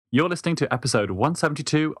You're listening to episode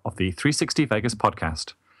 172 of the 360 Vegas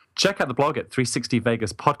podcast. Check out the blog at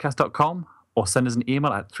 360vegaspodcast.com or send us an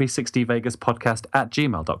email at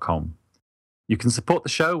 360vegaspodcast@gmail.com. You can support the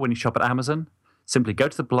show when you shop at Amazon. Simply go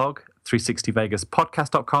to the blog,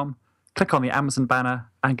 360vegaspodcast.com, click on the Amazon banner,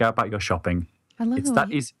 and go about your shopping. I love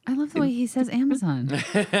the way he says Amazon.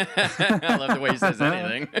 I love the way he says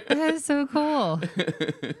anything. That is so cool.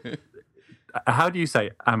 How do you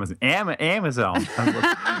say Amazon? Amazon.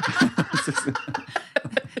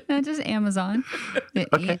 Not just Amazon.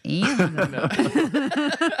 Okay. Amazon.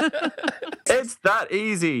 It's that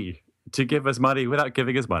easy to give us money without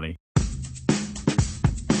giving us money.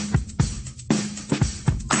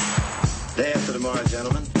 Day after tomorrow,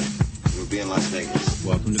 gentlemen, we'll be in Las Vegas.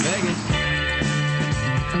 Welcome to Vegas.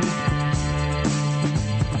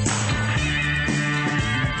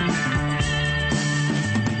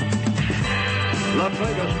 Las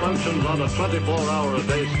Vegas functions on a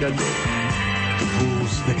 24-hour-a-day schedule. The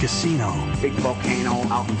pools, the casino. Big volcano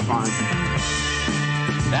out in front.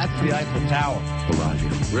 That's the Eiffel Tower. Bellagio.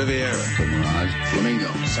 Riviera. The Mirage.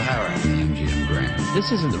 Flamingo. Sahara. The MGM Grand.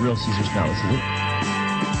 This isn't the real Caesar's Palace, is it?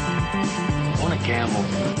 I want to gamble.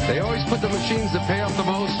 They always put the machines that pay off the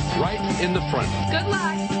most right in the front. Good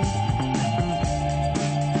luck.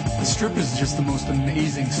 The Strip is just the most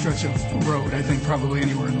amazing stretch of road, I think, probably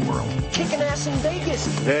anywhere in the world. Kicking ass in Vegas.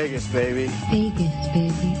 Vegas, baby. Vegas,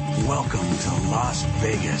 baby. Welcome to Las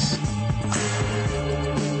Vegas.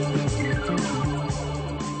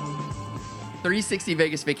 360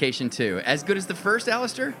 Vegas Vacation 2. As good as the first,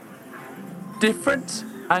 Alistair? Different,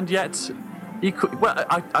 and yet equal. Well,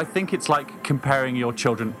 I think it's like comparing your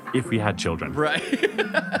children if we had children. Right.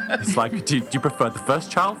 It's like, do you prefer the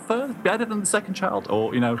first child better than the second child?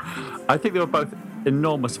 Or, I think they were both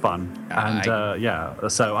enormous fun. And,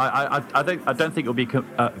 so I don't think it'll be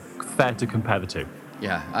fair to compare the two.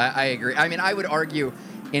 Yeah, I agree. I mean, I would argue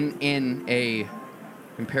in a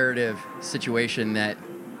comparative situation that...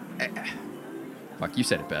 Fuck, you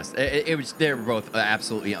said it best. They were both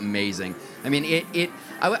absolutely amazing. I mean,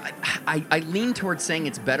 I lean towards saying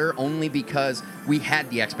it's better only because we had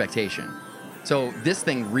the expectation. So this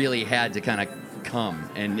thing really had to kind of come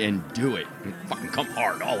and do it. And fucking come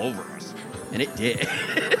hard all over us. And it did.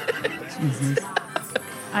 Jesus.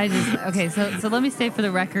 So let me say for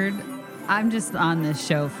the record, I'm just on this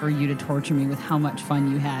show for you to torture me with how much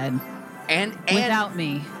fun you had. And without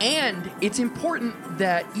me. And it's important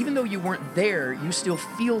that even though you weren't there, you still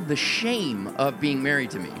feel the shame of being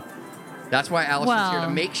married to me. That's why Alistair's here to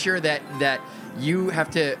make sure that you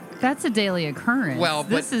have to... That's a daily occurrence. Well,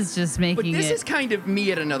 this is just making it... But this is kind of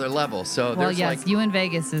me at another level. So well, yes, you in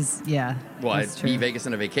Vegas is, yeah. Well, I'd be Vegas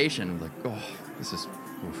on a vacation. Like, this is...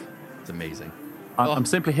 it's amazing. I'm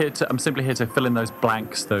simply here to fill in those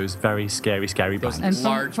blanks, those very scary blanks. And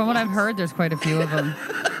from what I've heard, there's quite a few of them.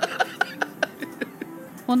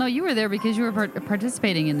 Well, no, you were there because you were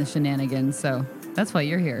participating in the shenanigans, so that's why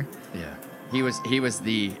you're here. Yeah, he was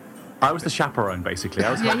the. I was the chaperone, basically.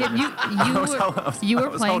 I was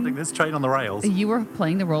holding this train on the rails. You were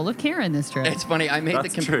playing the role of Karen this trip. It's funny. I made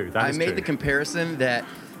true. the comparison that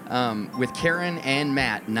with Karen and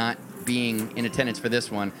Matt not being in attendance for this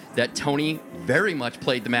one, that Tony very much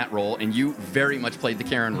played the Matt role and you very much played the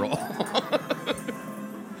Karen role.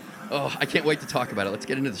 I can't wait to talk about it. Let's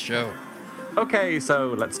get into the show. Okay,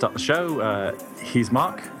 so let's start the show. He's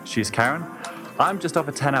Mark, she's Karen. I'm just off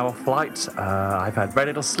a 10-hour flight. I've had very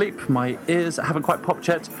little sleep. My ears haven't quite popped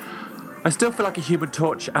yet. I still feel like a human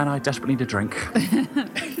torch, and I desperately need a drink.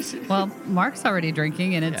 Well, Mark's already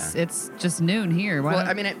drinking, and it's just noon here.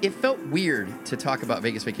 I mean, it felt weird to talk about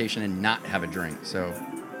Vegas Vacation and not have a drink, so...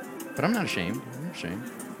 But I'm not ashamed.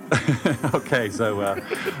 Okay, so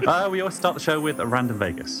we always start the show with a random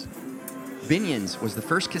Vegas. Binion's was the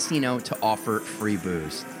first casino to offer free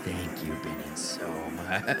booze. Thank you, Binion, so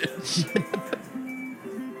much.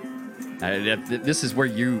 This is where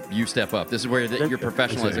you step up. This is where your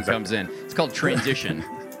professionalism comes in. It's called transition.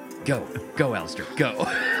 Go, Alistair, go.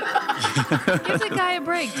 Give the guy a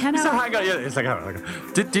break. 10 hours. So hang on, it's like, hang on.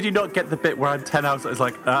 Did you not get the bit where I'm 10 hours? It's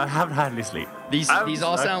like, I haven't had any sleep. These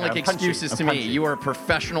all sound like excuses to me. You are a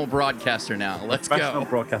professional broadcaster now. Let's go. Professional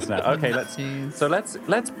broadcaster now. Okay,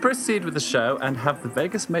 let's proceed with the show and have the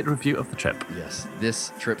Vegas Made review of the trip. Yes,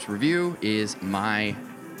 this trip's review is my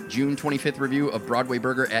June 25th review of Broadway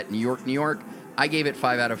Burger at New York, New York. I gave it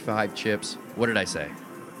 5 out of 5 chips. What did I say?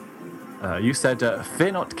 You said,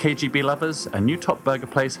 fear not, KGB lovers, a new top burger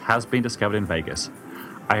place has been discovered in Vegas.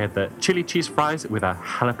 I had the chili cheese fries with a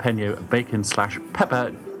jalapeno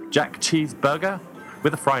bacon/pepper jack cheeseburger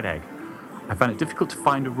with a fried egg. I found it difficult to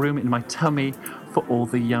find a room in my tummy for all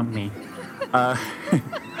the yummy.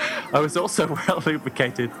 I was also well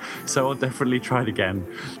lubricated, so I'll definitely try it again.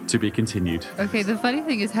 To be continued. Okay, the funny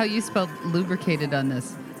thing is how you spelled lubricated on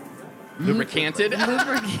this. Lubricated?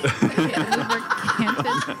 Lubricated.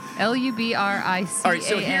 L-U-B-R-I-C-A-N-T-E-D. All right,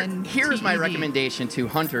 so here's my recommendation to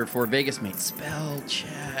Hunter for Vegas Mate. Spell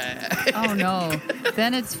check. Oh, no.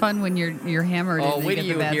 Then it's fun when you're hammered. Oh, and wait you till get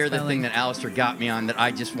you the bad hear the spelling. thing that Alistair got me on that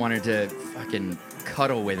I just wanted to fucking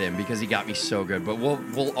cuddle with him because he got me so good. But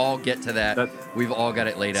we'll all get to that. We've all got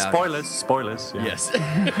it laid out. Spoilers. Yeah. Yes.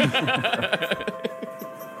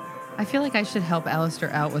 I feel like I should help Alistair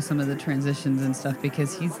out with some of the transitions and stuff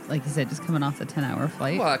because he's, like you said, just coming off the 10-hour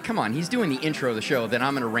flight. Well, come on. He's doing the intro of the show. Then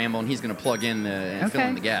I'm going to ramble and he's going to plug in and fill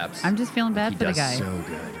in the gaps. I'm just feeling bad He for the does guy. so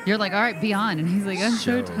good. You're like, all right, be on. And he's like, I'm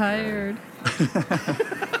so So tired.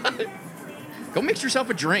 Go mix yourself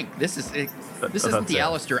a drink. This isn't the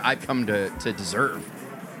Alistair I've come to deserve.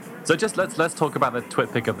 So just let's talk about the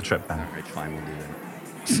twit pick of the trip then. All right, fine, we'll do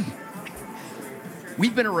that.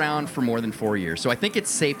 We've been around for more than 4 years, so I think it's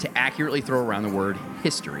safe to accurately throw around the word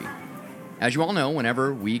history. As you all know,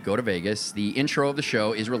 whenever we go to Vegas, the intro of the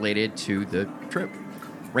show is related to the trip.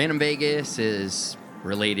 Random Vegas is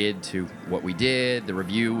related to what we did, the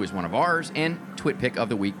review is one of ours, and Twit Pick of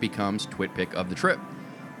the Week becomes Twit Pick of the Trip.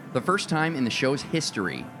 The first time in the show's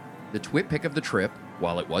history, the Twit Pick of the Trip,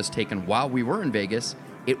 while it was taken while we were in Vegas,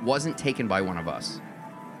 it wasn't taken by one of us.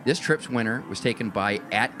 This trip's winner was taken by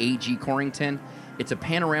 @AG Corrington. It's a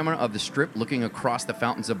panorama of the Strip looking across the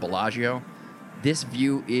fountains of Bellagio. This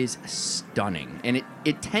view is stunning, and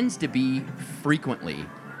it tends to be frequently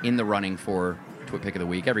in the running for Twit Pick of the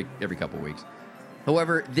Week every couple of weeks.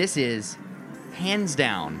 However, this is, hands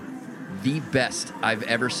down, the best I've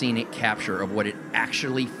ever seen it capture of what it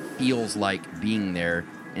actually feels like being there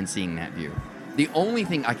and seeing that view. The only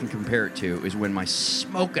thing I can compare it to is when my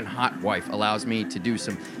smoking hot wife allows me to do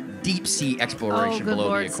some deep sea exploration good below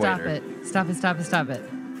Lord, the equator. Stop it.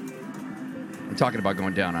 I'm talking about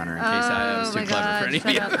going down on her in case I was too clever for any of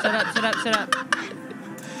you. Shut up.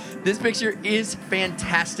 This picture is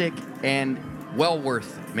fantastic and well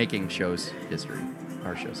worth making our show's history.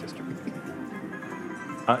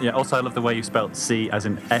 Yeah. Also, I love the way you spelled C as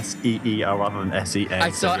in S-E-E-R rather than S-E-N.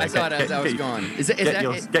 I saw it as I was going.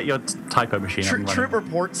 Get your typo machine up and running. Trip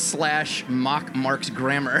report / mock Mark's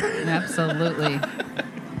grammar. Absolutely.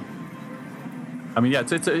 I mean, yeah,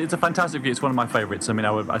 it's a fantastic view. It's one of my favorites. I mean,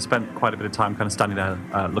 I spent quite a bit of time kind of standing there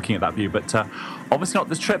looking at that view, but obviously not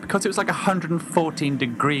this trip because it was like 114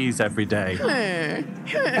 degrees every day. I'm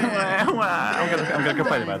going to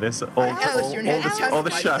complain about this all the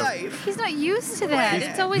show. He's not used to that.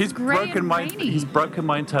 It's always gray and rainy. He's broken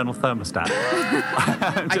my internal thermostat.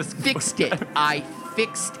 I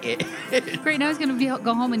fixed it. Great. Now he's going to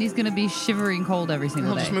go home and he's going to be shivering cold every single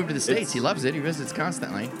He'll day. just move to the States. He loves it. He visits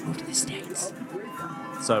constantly. Move to the States.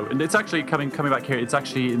 So, and it's actually coming back here. It's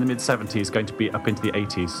actually in the mid-70s, going to be up into the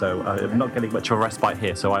 80s. So I'm not getting much of a respite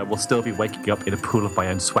here. So I will still be waking up in a pool of my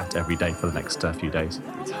own sweat every day for the next few days.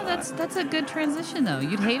 No, that's a good transition though.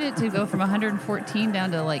 You'd hate it to go from 114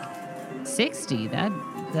 down to like 60. That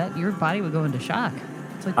your body would go into shock.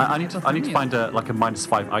 Like I need to find a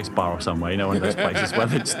 -5 ice bar or somewhere, one of those places where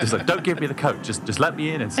they just like, don't give me the coat, just let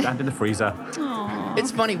me in and stand in the freezer. Aww.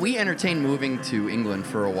 It's funny, we entertained moving to England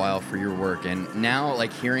for a while for your work, and now,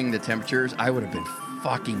 like, hearing the temperatures, I would have been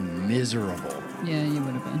fucking miserable. Yeah, you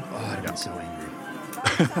would have been. Oh, I'd have been so angry.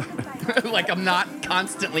 Like, I'm not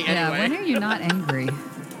constantly anyway. Yeah, when are you not angry?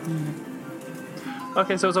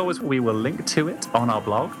 Okay, so as always, we will link to it on our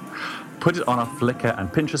blog, put it on our Flickr and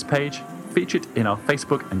Pinterest page, feature it in our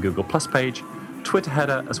Facebook and Google Plus page, Twitter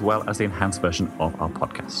header, as well as the enhanced version of our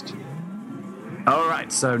podcast. All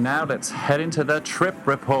right, so now let's head into the trip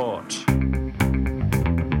report.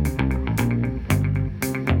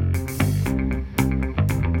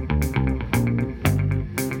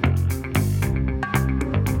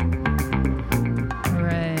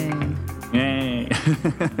 Hooray. Yay.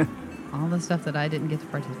 All the stuff that I didn't get to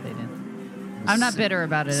participate in. I'm not bitter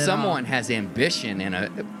about it at all. Someone has ambition and a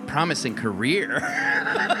promising career.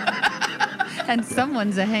 And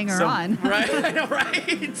someone's a hanger-on. Right, I know,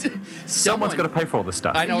 right? Someone's got to pay for all this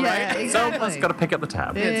stuff. I know, right? Exactly. Someone's got to pick up the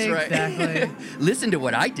tab. That's right. Exactly. Listen to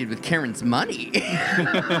what I did with Karen's money.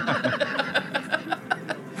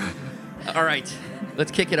 All right,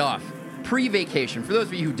 let's kick it off. Pre-vacation, for those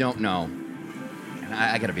of you who don't know, and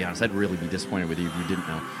I got to be honest, I'd really be disappointed with you if you didn't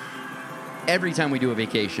know. Every time we do a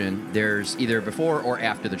vacation, there's either before or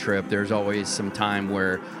after the trip, there's always some time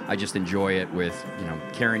where I just enjoy it with,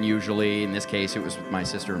 Karen usually. In this case, it was with my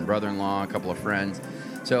sister and brother-in-law, a couple of friends.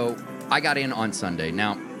 So I got in on Sunday.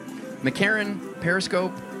 Now, McCarran,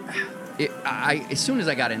 Periscope, as soon as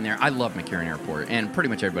I got in there, I love McCarran Airport, and pretty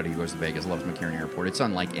much everybody who goes to Vegas loves McCarran Airport. It's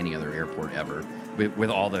unlike any other airport ever, with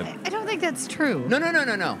all the. I don't think that's true.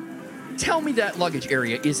 No. Tell me that luggage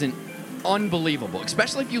area isn't unbelievable,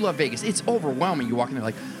 especially if you love Vegas. It's overwhelming. You walk in there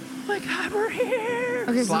like, oh my God, we're here.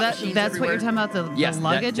 Okay, Slot so machines that's what everywhere. you're talking about, the Yes,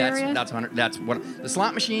 luggage area? That's what the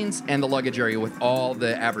slot machines and the luggage area with all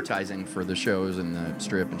the advertising for the shows and the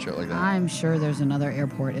strip and shit like that. I'm sure there's another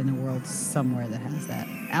airport in the world somewhere that has that.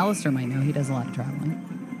 Alistair might know. He does a lot of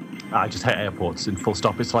traveling. I just hate airports in full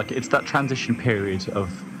stop. It's like, it's that transition period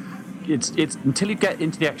of, it's until you get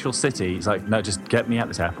into the actual city, it's like, no, just get me out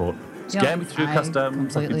this airport. Just get me through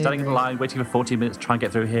customs. I've been standing in the line, waiting for 40 minutes to try and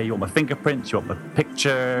get through here. You want my fingerprints, you want my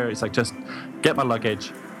picture. It's like, just get my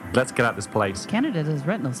luggage. Let's get out this place. Canada does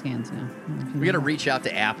retinal scans now. We got to reach out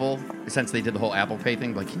to Apple since they did the whole Apple Pay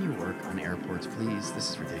thing. Like, can you work on airports, please? This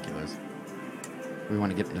is ridiculous. We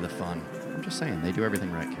want to get into the fun. I'm just saying, they do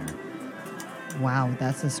everything right, Karen. Wow,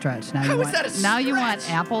 that's a stretch. Now How you is want, that a now you want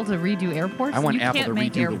stretch? Apple to redo airports? I want You Apple can't to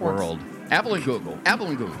make redo the airports. world. Apple and Google. Apple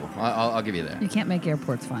and Google. I'll give you that. You can't make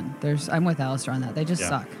airports fun. I'm with Alistair on that. They just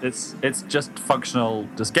suck. It's just functional.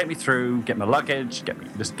 Just get me through, get my luggage, get me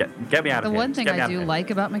out The of here. one Just thing get me I out of do here.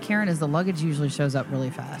 like about McCarran is the luggage usually shows up really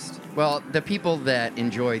fast. Well, the people that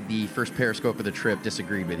enjoyed the first Periscope of the trip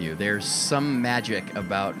disagreed with you. There's some magic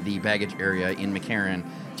about the baggage area in McCarran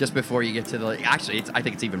just before you get to the... Actually, I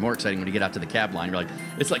think it's even more exciting when you get out to the cab line. You're like,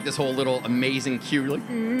 it's like this whole little amazing queue. You're like,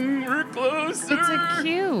 we're closer. It's a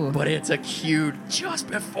queue. But it's a queue just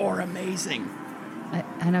before amazing.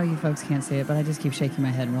 I know you folks can't see it, but I just keep shaking my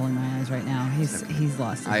head and rolling my eyes right now. He's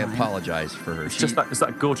lost his I mind. apologize for her. It's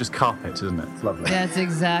that gorgeous carpet, isn't it? It's lovely. That's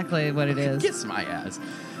exactly what it is. Kiss my ass.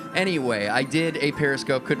 Anyway, I did a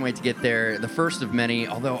Periscope. Couldn't wait to get there. The first of many,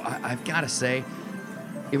 although I've got to say,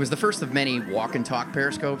 it was the first of many walk and talk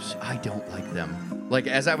Periscopes. I don't like them. Like,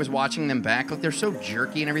 as I was watching them back, like, they're so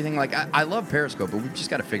jerky and everything. Like, I love Periscope, but we've just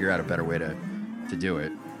got to figure out a better way to do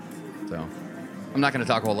it. So, I'm not going to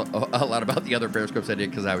talk a lot about the other Periscopes I did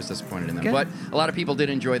because I was disappointed in them. Good. But a lot of people did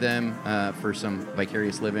enjoy them for some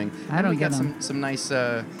vicarious living. I don't we got get them. some nice... you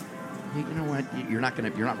know what? You're not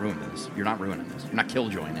ruining this. You're not ruining this. You're not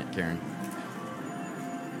killjoying it, Karen.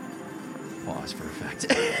 Pause for effect.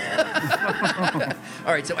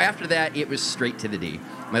 All right, so after that, it was straight to the D.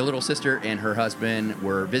 My little sister and her husband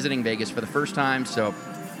were visiting Vegas for the first time, so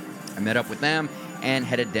I met up with them and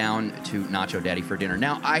headed down to Nacho Daddy for dinner.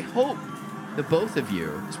 Now, I hope that both of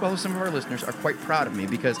you, as well as some of our listeners, are quite proud of me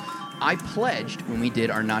because I pledged when we did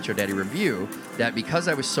our Nacho Daddy review that because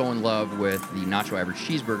I was so in love with the Nacho Average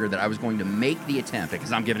Cheeseburger that I was going to make the attempt,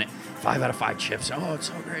 because I'm giving it 5 out of 5 chips. Oh, it's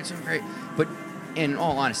so great, so great. But in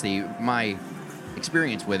all honesty, my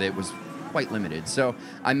experience with it was quite limited. So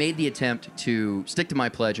I made the attempt to stick to my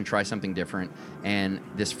pledge and try something different. And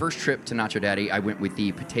this first trip to Nacho Daddy, I went with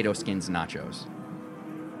the potato skins nachos.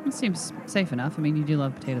 It seems safe enough. I mean, you do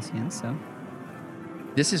love potato skins, so.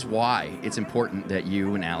 This is why it's important that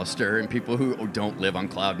you and Alistair and people who don't live on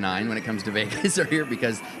Cloud 9 when it comes to Vegas are here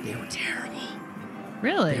because they were terrible.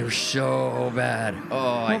 Really? They were so bad.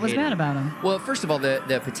 Oh, What was bad about them? Well, first of all,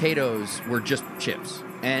 the potatoes were just chips.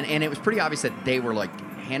 And it was pretty obvious that they were like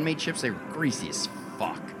handmade chips. They were greasy as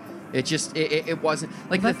fuck. It just, it wasn't,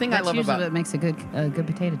 like the thing I love about... That's usually what makes a good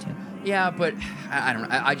potato chip. Yeah, but I don't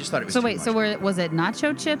know. I just thought it was So too wait, much. was it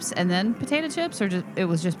nacho chips and then potato chips, or it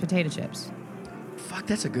was just potato chips? Fuck,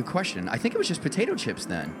 that's a good question. I think it was just potato chips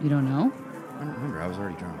then. You don't know? I don't remember. I was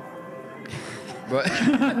already drunk. But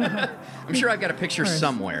I'm sure I've got a picture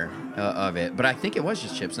somewhere of it. But I think it was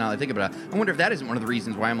just chips. Now that I think about it, I wonder if that isn't one of the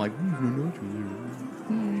reasons why I'm like,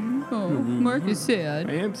 Oh, Mark is sad.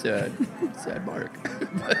 I am sad. Sad Mark.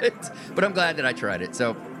 but I'm glad that I tried it.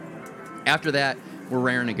 So after that, we're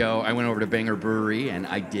raring to go. I went over to Banger Brewery, and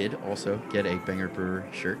I did also get a Banger Brewery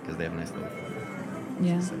shirt because they have a nice little...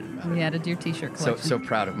 Yeah, we added your T-shirt collection. So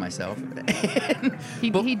proud of myself. He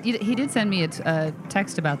did send me a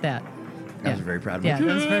text about that. I was very proud of Yeah, myself.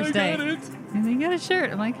 that was first day. And he got a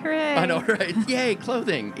shirt. I'm like, hooray. I know, right? Yay,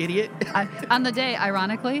 clothing, idiot. On the day,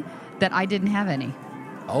 ironically, that I didn't have any.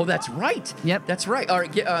 Oh, that's right. Yep. That's right. All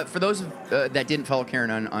right, for those that didn't follow Karen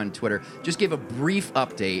on Twitter, just give a brief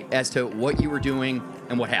update as to what you were doing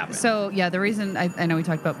and what happened. So, yeah, the reason, I know we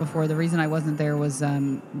talked about before, the reason I wasn't there was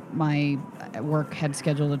my work had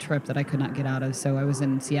scheduled a trip that I could not get out of. So I was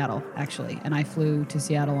in Seattle, actually. And I flew to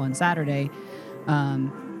Seattle on Saturday.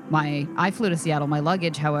 I flew to Seattle. My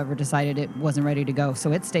luggage, however, decided it wasn't ready to go.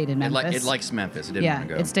 So it stayed in Memphis. It likes Memphis. It didn't want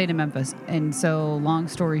to go. It stayed in Memphis. And so, long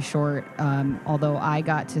story short, although I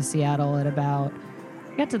got to Seattle at about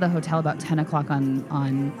I got to the hotel about 10 o'clock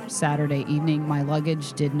on Saturday evening. My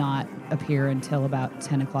luggage did not appear until about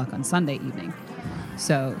 10 o'clock on Sunday evening.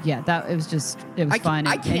 So yeah, it was fun.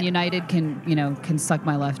 And United can suck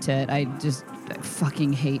my left tit. I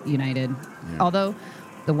fucking hate United. Yeah. Although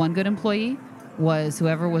the one good employee was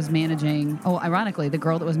whoever was managing. Oh, ironically, the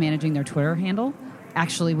girl that was managing their Twitter handle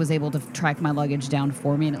actually was able to track my luggage down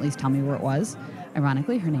for me and at least tell me where it was.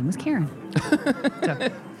 Ironically, her name was Karen.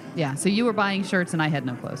 So you were buying shirts and I had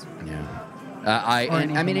no clothes. Yeah. You're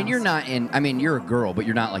a girl, but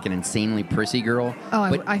you're not like an insanely prissy girl.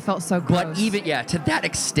 Oh, I felt so gross. But even, to that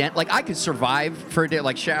extent, like I could survive for a day,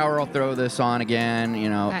 like shower, I'll throw this on again,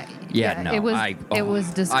 It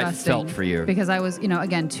was disgusting. I felt for you. Because I was,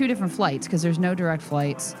 again, 2 different flights because there's no direct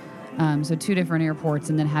flights. So 2 different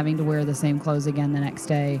airports and then having to wear the same clothes again the next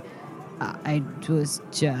day. I was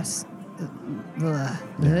just... Yeah.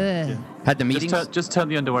 Had the meetings? Just turn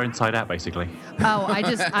the underwear inside out, basically. Oh, I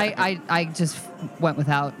just went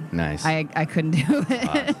without. Nice. I couldn't do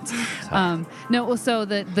it. No, so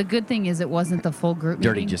the good thing is it wasn't the full group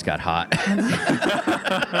meeting. Dirty just got hot.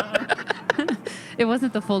 It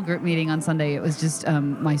wasn't the full group meeting on Sunday. It was just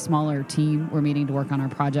my smaller team were meeting to work on our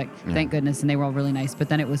project. Yeah. Thank goodness, and they were all really nice. But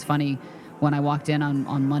then it was funny. When I walked in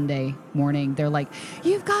on Monday morning, they're like,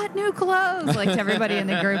 "You've got new clothes!" Like to everybody in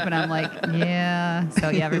the group, and I'm like, "Yeah." So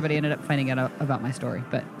yeah, everybody ended up finding out about my story.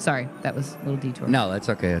 But sorry, that was a little detour. No, that's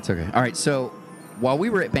okay. That's okay. All right. So while we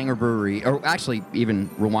were at Bangor Brewery, or actually even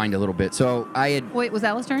rewind a little bit. So I had. Wait, was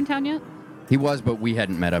Alistair in town yet? He was, but we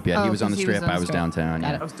hadn't met up yet. Oh, he was on the strip. I was downtown.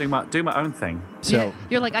 Yeah. I was doing my own thing. So yeah,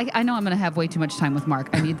 you're like, I know I'm going to have way too much time with Mark.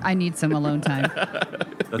 I need some alone time.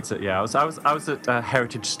 That's it. Yeah, I was at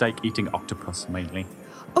Heritage Steak eating octopus mainly.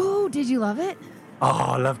 Oh, did you love it? Oh,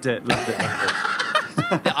 I loved it.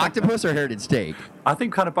 The octopus or Heritage Steak? I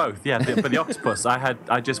think kind of both. Yeah, but the octopus,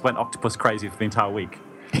 I just went octopus crazy for the entire week.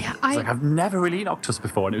 Yeah, I've never really eaten octopus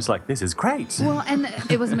before, and it was like, this is great. Well, and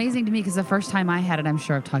it was amazing to me because the first time I had it, I'm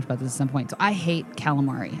sure I've talked about this at some point. So I hate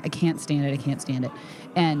calamari. I can't stand it.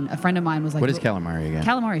 And a friend of mine was like, "What is calamari again?"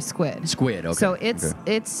 Calamari is squid. Squid. Okay. So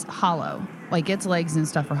it's hollow, like its legs and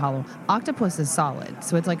stuff are hollow. Octopus is solid,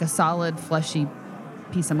 so it's like a solid, fleshy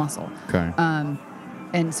piece of muscle. Okay.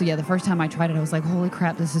 And so, yeah, the first time I tried it, I was like, holy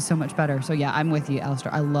crap, this is so much better. So, yeah, I'm with you,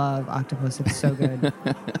 Alistair. I love octopus. It's so good.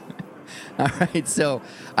 All right, so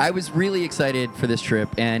I was really excited for this trip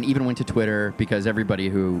and even went to Twitter because everybody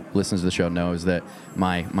who listens to the show knows that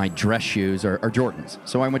my dress shoes are Jordans.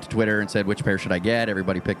 So I went to Twitter and said, which pair should I get?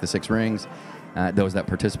 Everybody picked the 6 rings, those that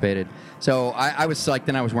participated. So I was psyched,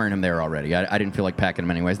 and I was wearing them there already. I didn't feel like packing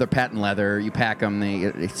them anyways. They're patent leather. You pack them.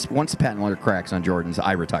 Once the patent leather cracks on Jordans,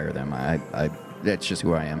 I retire them. That's just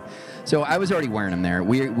who I am. So I was already wearing them there.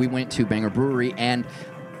 We went to Bangor Brewery, and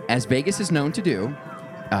as Vegas is known to do,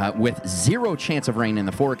 with 0 chance of rain in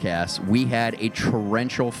the forecast, we had a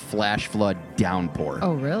torrential flash flood downpour.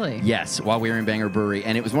 Oh, really? Yes, while we were in Bangor Brewery.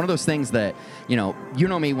 And it was one of those things that, you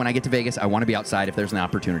know me, when I get to Vegas, I want to be outside if there's an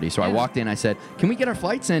opportunity. So I walked in, I said, can we get our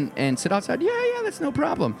flights and sit outside? Yeah, that's no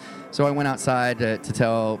problem. So I went outside to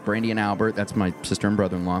tell Brandy and Albert, that's my sister and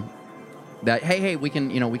brother-in-law, that, hey, we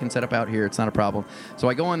can set up out here. It's not a problem. So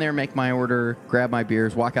I go in there, make my order, grab my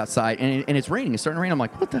beers, walk outside, and it's raining. It's starting to rain. I'm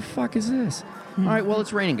like, what the fuck is this? All right, well,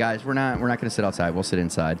 it's raining, guys. We're not going to sit outside. We'll sit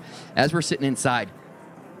inside. As we're sitting inside,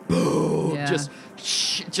 boom, just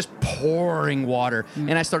pouring water.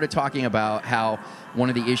 And I started talking about how one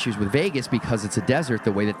of the issues with Vegas, because it's a desert,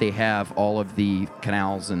 the way that they have all of the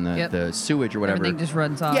canals and the sewage or whatever. Everything just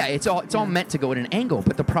runs off. Yeah, it's all meant to go at an angle.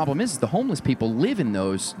 But the problem is the homeless people live in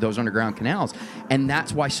those underground canals. And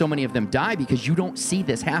that's why so many of them die, because you don't see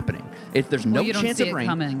this happening. If there's no chance of rain.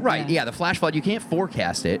 Coming. Right, yeah, the flash flood, you can't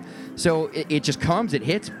forecast it. So it just comes, it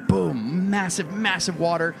hits, boom, massive, massive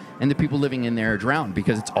water, and the people living in there are drowned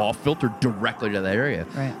because it's all filtered directly to that area.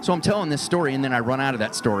 Right. So I'm telling this story, and then I run out of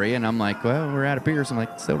that story, and I'm like, well, we're out of beers. I'm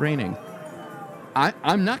like, it's still raining.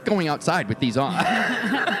 I'm not going outside with these on.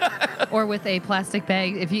 Or with a plastic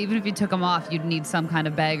bag. Even if you took them off, you'd need some kind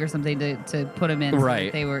of bag or something to put them in.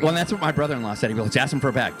 Right. So they were. Well, and that's what my brother-in-law said. He goes, ask him for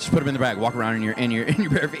a bag. Just put them in the bag. Walk around in your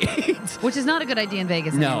bare feet. Which is not a good idea in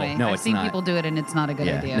Vegas anyway. No, I've it's seen not. people do it, and it's not a good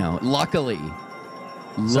idea. No, luckily.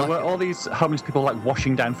 So were all these homeless people like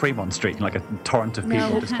washing down Fremont Street, like a torrent of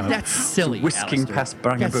people just kind of that's silly, whisking Alistair. past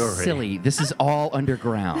Bangor Brewery? That's silly. This is all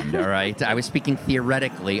underground, all right? I was speaking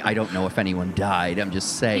theoretically. I don't know if anyone died. I'm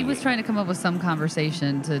just saying. He was trying to come up with some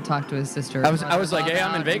conversation to talk to his sister. I was like, hey,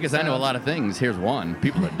 I'm in Vegas. I know a lot of things. Here's one.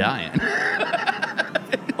 People are dying.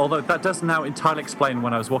 Although that does now entirely explain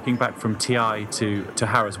when I was walking back from TI to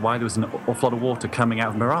Harris why there was an awful lot of water coming out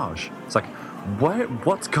of Mirage. It's like,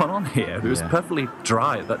 what's gone on here? It was perfectly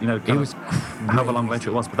dry. That it was however long later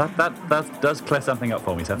it was, but that does clear something up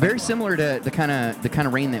for me. So very similar to the kind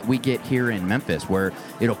of rain that we get here in Memphis, where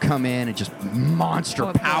it'll come in and just monster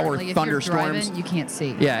power like thunderstorms. If you're driving, you can't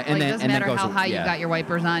see. Yeah, and like, then it doesn't and matter then goes, how high you got your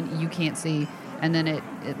wipers on, you can't see. And then it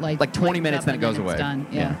like 20 minutes, then it goes away. It's done.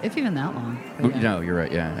 Yeah, if even that long. No, you're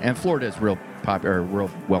right. Yeah, and Florida is real popular, real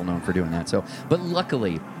well known for doing that. So, but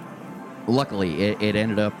luckily, it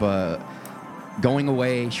ended up going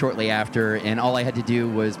away shortly after, and all I had to do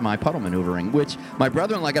was my puddle maneuvering, which my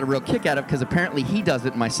brother-in-law got a real kick out of because apparently he does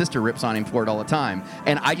it, and my sister rips on him for it all the time.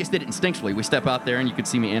 And I just did it instinctually. We step out there, and you could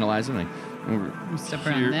see me analyzing, like, step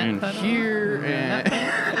around that puddle. Here,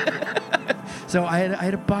 and so I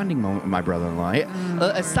had a bonding moment with my brother-in-law.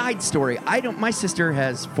 A side story. My sister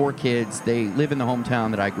has 4 kids. They live in the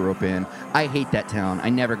hometown that I grew up in. I hate that town. I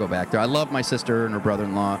never go back there. I love my sister and her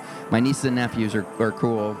brother-in-law. My nieces and nephews are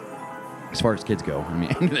cool. As far as kids go, I mean,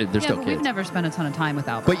 they're still kids. We've never spent a ton of time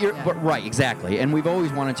without. But right, exactly. And we've always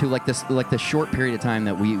wanted to, like the short period of time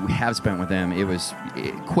that we have spent with him. It was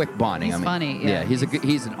quick bonding. He's funny. Yeah,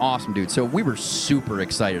 he's an awesome dude. So we were super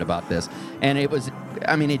excited about this, and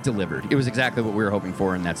it delivered. It was exactly what we were hoping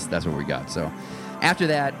for, and that's what we got. So after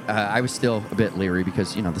that, I was still a bit leery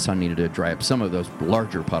because the sun needed to dry up some of those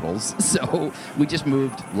larger puddles. So we just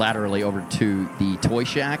moved laterally over to the Toy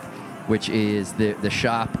Shack, which is the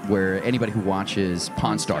shop where anybody who watches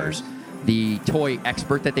Pawn Stars, the toy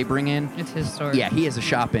expert that they bring in. It's his store. Yeah, he has a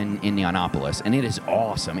shop in Neonopolis, and it is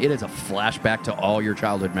awesome. It is a flashback to all your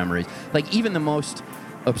childhood memories. Like, even the most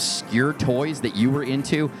obscure toys that you were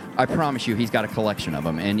into, I promise you, he's got a collection of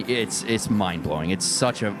them, and it's mind-blowing. It's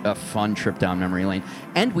such a fun trip down memory lane.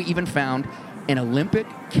 And we even found an Olympic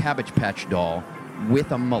Cabbage Patch doll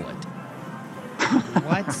with a mullet.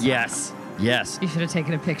 What? Yes. Yes. You should have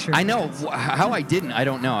taken a picture. I know. How I didn't, I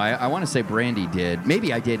don't know. I want to say Brandy did.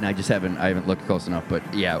 Maybe I did, and I just haven't looked close enough. But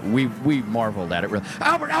yeah, we marveled at it. We're like,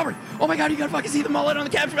 Albert! Oh my God, you gotta fucking see the mullet on the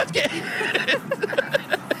Cabbage Patch Kid.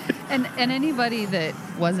 And anybody that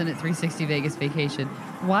wasn't at 360 Vegas Vacation,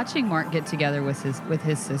 watching Mark get together with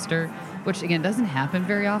his sister, which again doesn't happen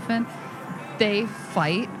very often, they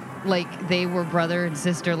fight like they were brother and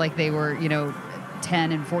sister, like they were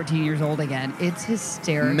 10 and 14 years old again. It's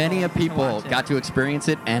hysterical. Many people got to experience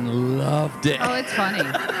it and loved it. Oh, it's funny.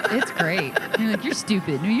 It's great. You're like, you're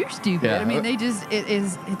stupid. No, you're stupid. Yeah. I mean,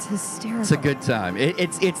 it's hysterical. It's a good time.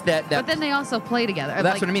 It's that. But then they also play together.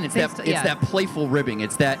 That's what I mean. It's that playful ribbing.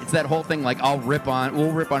 It's that whole thing. Like, we'll rip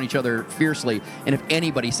on each other fiercely, and if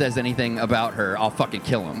anybody says anything about her, I'll fucking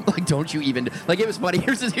kill him. Like, don't you even like. It was funny.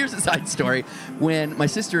 Here's a side story. When my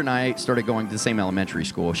sister and I started going to the same elementary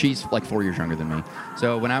school, she's like 4 years younger than me.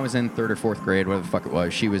 So when I was in 3rd or 4th grade, whatever the fuck it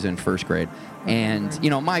was, she was in 1st grade. And,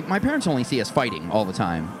 my parents only see us fighting all the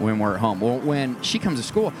time when we're at home. Well, when she comes to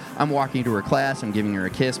school, I'm walking to her class, I'm giving her a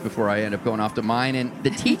kiss before I end up going off to mine. And the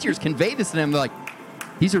teachers convey this to them. They're like,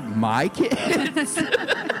 these are my kids?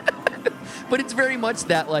 But it's very much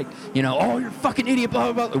that, like, oh, you're a fucking idiot,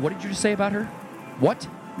 blah, blah, blah. What did you just say about her? What?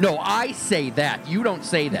 No, I say that. You don't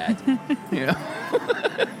say that.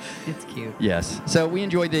 It's cute. Yes. So we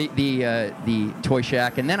enjoyed the Toy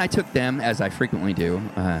Shack, and then I took them, as I frequently do,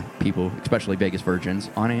 people, especially Vegas virgins,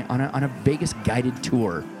 on a Vegas guided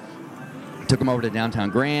tour. Took them over to downtown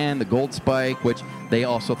Grand, the Gold Spike, which they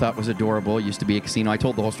also thought was adorable. It used to be a casino. I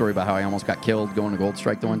told the whole story about how I almost got killed going to Gold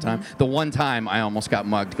Strike the one time. The one time I almost got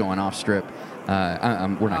mugged going off Strip. We're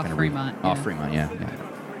not going to Fremont. Off Fremont, yeah.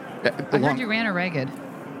 I heard you ran a ragged.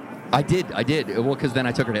 I did. Well, because then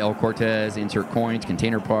I took her to El Cortez, Insert Coins,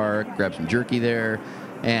 Container Park, grabbed some jerky there,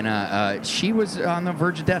 and she was on the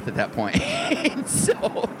verge of death at that point.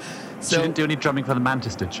 So she didn't do any drumming for the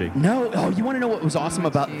Mantis, did she? No. Oh, you want to know what was awesome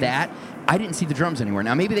about that? I didn't see the drums anywhere.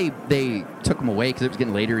 Now, maybe they took them away because it was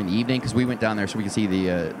getting later in the evening because we went down there so we could see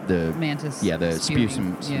the Mantis. Yeah, the spew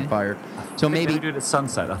some fire. So maybe they do it at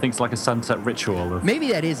sunset. I think it's like a sunset ritual.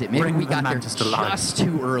 Maybe that is it. Maybe we got there just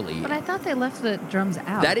too early. But I thought they left the drums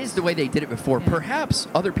out. That is the way they did it before. Yeah. Perhaps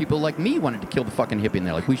other people like me wanted to kill the fucking hippie, and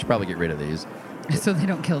they're like, we should probably get rid of these. So they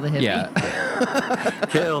don't kill the hippie. Yeah.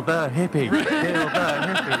 Kill the hippie. Kill the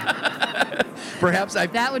hippie. Perhaps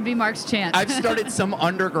that would be Mark's chant. I've started some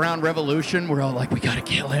underground revolution. We're all like, we gotta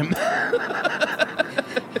kill him.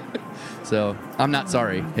 So I'm not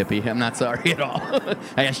sorry, hippie. I'm not sorry at all.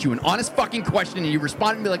 I asked you an honest fucking question and you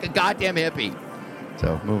responded to me like a goddamn hippie.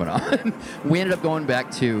 So moving on. We ended up going back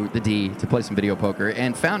to the D to play some video poker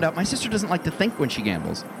and found out my sister doesn't like to think when she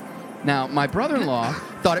gambles. Now, my brother-in-law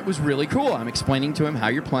thought it was really cool. I'm explaining to him how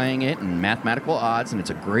you're playing it and mathematical odds, and it's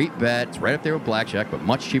a great bet. It's right up there with blackjack, but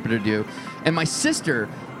much cheaper to do. And my sister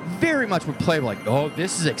very much would play like, oh,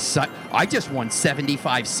 this is exciting. I just won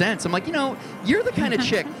 75 cents. I'm like, you're the kind of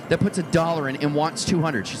chick that puts $1 in and wants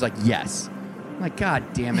 200. She's like, yes. I'm like,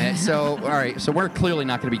 God damn it. So, all right. So we're clearly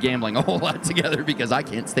not going to be gambling a whole lot together because I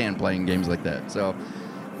can't stand playing games like that. So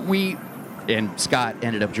and Scott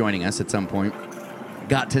ended up joining us at some point.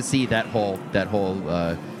 Got to see that whole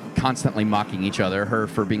constantly mocking each other. Her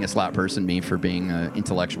for being a slot person, me for being an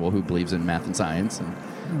intellectual who believes in math and science. And,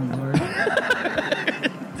 oh, Lord.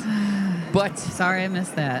 But sorry I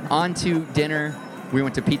missed that. On to dinner. We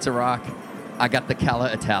went to Pizza Rock. I got the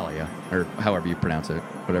Cala Italia, or however you pronounce it,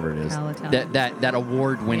 whatever it is. Cala Italia. That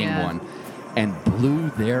award-winning one, and blew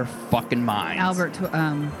their fucking minds. Albert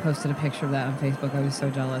posted a picture of that on Facebook. I was so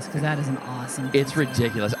jealous because that is an awesome pizza. It's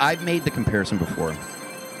ridiculous. I've made the comparison before.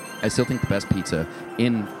 I still think the best pizza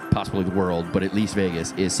in possibly the world, but at least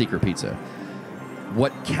Vegas, is Secret Pizza.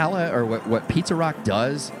 What what Pizza Rock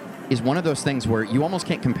does is one of those things where you almost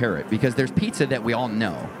can't compare it because there's pizza that we all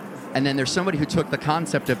know, and then there's somebody who took the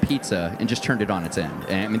concept of pizza and just turned it on its end.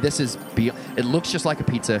 And I mean, it looks just like a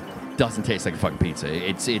pizza, doesn't taste like a fucking pizza.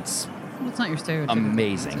 It's not your stereotypical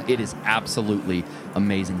amazing. pizza. It is absolutely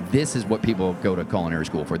amazing. This is what people go to culinary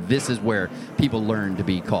school for. This is where people learn to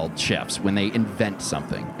be called chefs, when they invent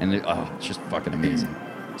something, and it's just fucking amazing.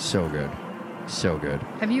 So good. So good.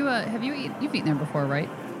 You've eaten there before, right,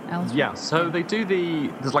 Alistair? Yeah, so they do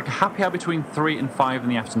there's like a happy hour between 3 and 5 in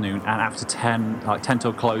the afternoon, and after 10, like 10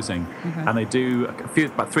 till closing. Okay. And they do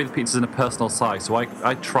about 3 of the pizzas in a personal size. So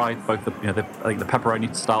I tried both the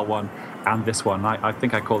pepperoni style one and this one. I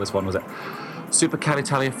think I call this one, was it Super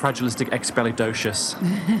Calitalia Fragilistic Expelidocious.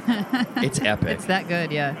 It's epic. It's that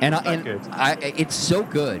good, yeah. It's so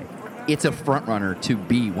good. It's a front runner to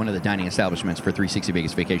be one of the dining establishments for 360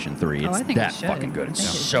 Vegas Vacation 3. It's that fucking good. It's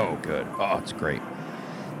so good. Oh, it's great.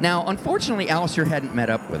 Now, unfortunately, Alistair hadn't met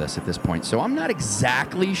up with us at this point, so I'm not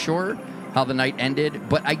exactly sure how the night ended,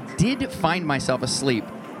 but I did find myself asleep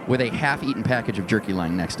with a half-eaten package of jerky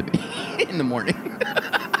lying next to me in the morning.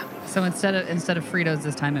 So instead of Fritos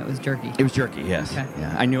this time, it was jerky. It was jerky, yes. Okay.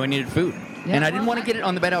 Yeah, I knew I needed food, and I didn't want to get it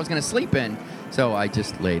on the bed I was going to sleep in, so I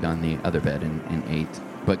just laid on the other bed and ate,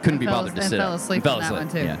 but couldn't be bothered to sit up. Fell asleep on that one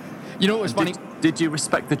too. Yeah. You know what was funny? Did you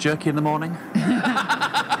respect the jerky in the morning?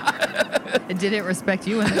 Did it respect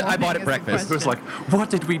you in the morning? I bought it breakfast. It was like, what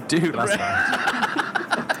did we do last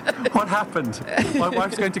night? What happened? My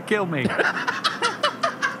wife's going to kill me.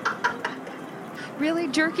 Really,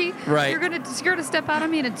 jerky? Right. You're gonna step out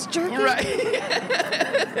on me and it's jerky. Right.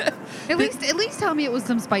 at least tell me it was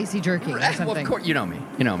some spicy jerky or something. Well, of course, you know me.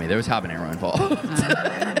 There was habanero involved.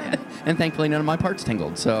 And thankfully, none of my parts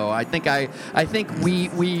tingled. So I think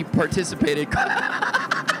we participated.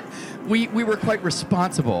 we were quite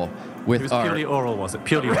responsible with it was purely oral, was it?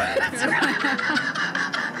 Purely oral.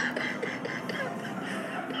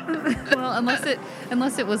 Well,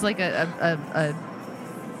 unless it was like a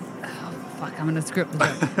fuck, I'm gonna script the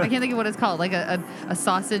joke. I can't think of what it's called, like a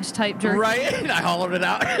sausage type jerky. Right, and I hollowed it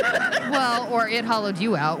out. Well, or it hollowed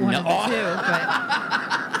you out, one of the two.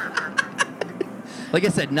 But like I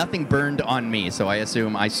said, nothing burned on me, so I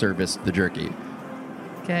assume I serviced the jerky.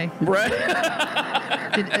 Okay. Right.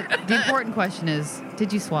 The important question is,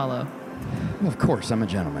 did you swallow? Well, of course, I'm a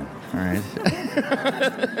gentleman. All right.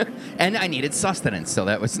 And I needed sustenance, so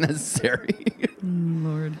that was necessary.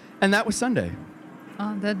 Lord. And that was Sunday.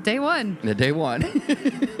 The day one. The day one.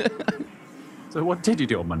 So what did you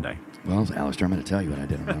do on Monday? Well, Alistair, I'm going to tell you what I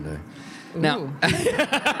did on Monday.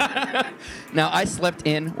 Now, I slept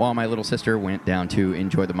in while my little sister went down to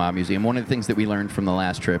enjoy the Mob Museum. One of the things that we learned from the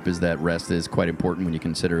last trip is that rest is quite important when you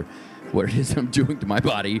consider what it is I'm doing to my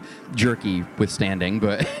body, jerky withstanding,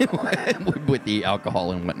 but with the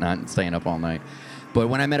alcohol and whatnot and staying up all night. But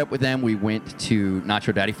when I met up with them, we went to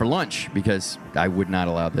Nacho Daddy for lunch because I would not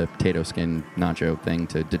allow the potato skin nacho thing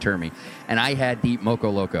to deter me. And I had the Moco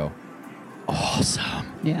Loco.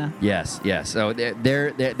 Awesome. Yeah. Yes. So they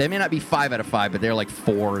may not be 5 out of 5, but they're like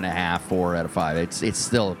 4.5, 4 out of 5. It's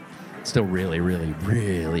still really, really,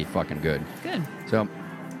 really fucking good. Good. So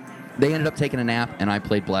they ended up taking a nap, and I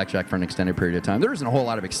played blackjack for an extended period of time. There wasn't a whole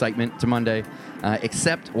lot of excitement to Monday,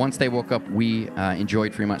 except once they woke up, we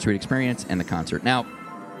enjoyed Fremont Street Experience and the concert. Now,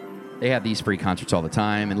 they have these free concerts all the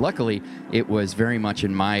time, and luckily, it was very much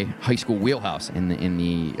in my high school wheelhouse in the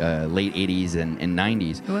late 80s and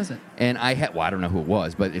 90s. Who was it? And I don't know who it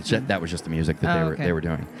was, but that was just the music that they were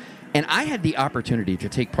doing. And I had the opportunity to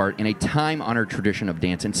take part in a time-honored tradition of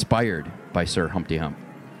dance inspired by Sir Humpty Hump.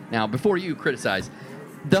 Now, before you criticize,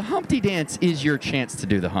 the Humpty Dance is your chance to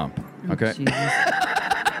do the hump, okay?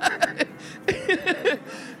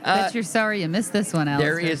 Bet you're sorry you missed this one,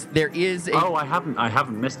 Alistair. There is a... Oh, I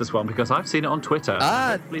haven't missed this one because I've seen it on Twitter.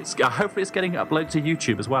 Hopefully it's getting uploaded to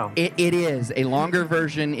YouTube as well. It is. A longer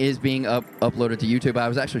version is being uploaded to YouTube. I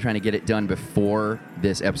was actually trying to get it done before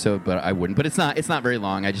this episode, but I wouldn't. But it's not very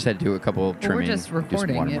long. I just had to do a couple trimming. We're just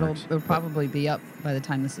recording. It'll probably be up by the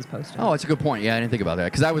time this is posted. Oh, it's a good point. Yeah, I didn't think about that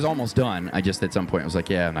because I was almost done. I just at some point I was like,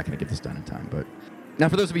 yeah, I'm not going to get this done in time. But now,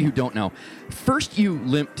 for those of you who don't know, first you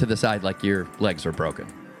limp to the side like your legs are broken.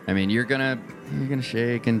 I mean, you're gonna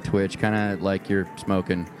shake and twitch, kind of like you're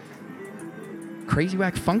smoking. Crazy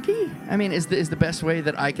whack funky? I mean, is the best way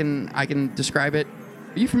that I can describe it.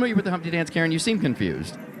 Are you familiar with the Humpty Dance, Karen? You seem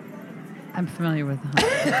confused. I'm familiar with the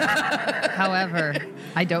Humpty Dance. However,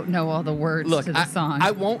 I don't know all the words to the song. I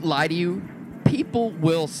won't lie to you. People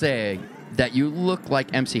will say that you look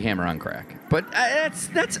like MC Hammer on crack, but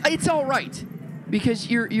it's all right because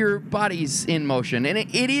your body's in motion, and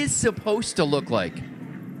it is supposed to look like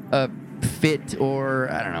a fit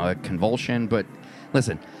or, I don't know, a convulsion. But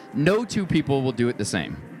listen, no two people will do it the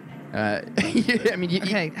same. I mean,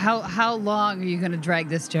 okay, how long are you going to drag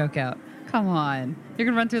this joke out? Come on. You're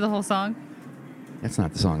going to run through the whole song? That's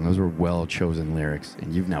not the song. Those were well-chosen lyrics,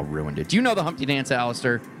 and you've now ruined it. Do you know the Humpty Dance,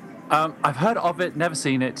 Alistair? I've heard of it, never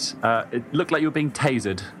seen it. It looked like you were being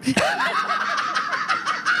tasered.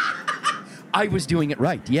 I was doing it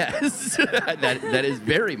right, yes. that is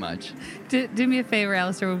very much. Do me a favor,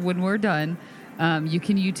 Alistair. When we're done, you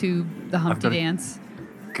can YouTube the Humpty Dance.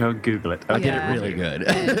 Go Google it. I did it really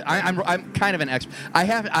good. I'm kind of an expert.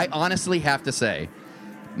 I honestly have to say,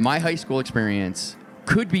 my high school experience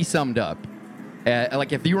could be summed up.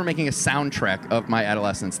 Like if you were making a soundtrack of my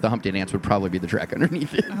adolescence, the Humpty Dance would probably be the track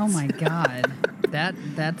underneath it. Oh my God,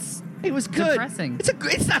 that's it was good. Depressing.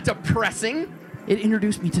 It's not depressing. It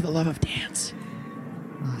introduced me to the love of dance.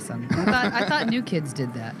 Awesome. I thought New Kids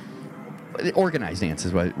did that. Organized dance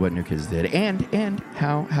is what New Kids did, and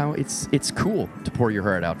how it's cool to pour your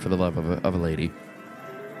heart out for the love of a lady,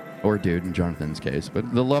 or a dude in Jonathan's case,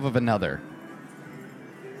 but the love of another.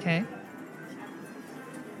 Okay.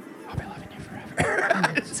 I'll be loving you forever.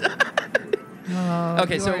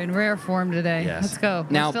 Okay, so we're in rare form today. Yes. Let's go.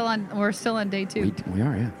 Now, we're still on day 2. We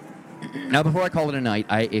are, yeah. Now, before I call it a night,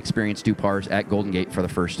 I experienced Dupar's at Golden Gate for the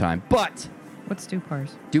first time. But what's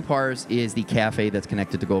Dupar's? Dupar's is the cafe that's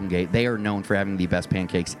connected to Golden Gate. They are known for having the best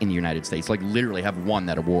pancakes in the United States. Like, literally have won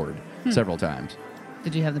that award several times.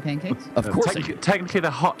 Did you have the pancakes? Of course. Technically, they're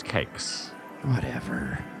hot cakes.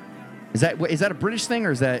 Whatever. Is that a British thing,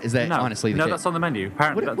 or is that no, honestly the case? No, that's on the menu.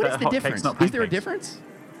 Apparently, what is the difference? Is there a difference?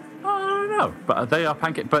 I don't know, but they are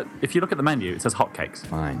pancakes. But if you look at the menu, it says hotcakes.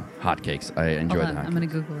 Fine, hotcakes. I enjoy Hold on, the hotcakes. I'm going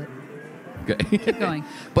to Google it. Okay. Keep going.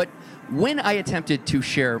 But when I attempted to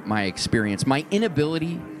share my experience, my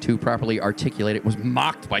inability to properly articulate it was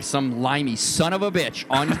mocked by some limey son of a bitch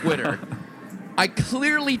on Twitter. I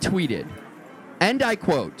clearly tweeted, and I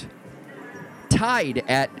quote, "Tied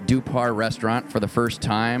at Dupar restaurant for the first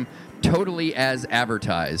time, totally as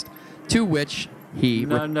advertised." To which he...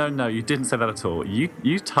 No, you didn't say that at all.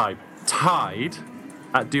 You typed tied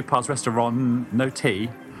at Dupar's restaurant, no T,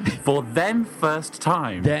 for then first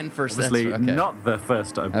time. Then first, obviously, okay. Not the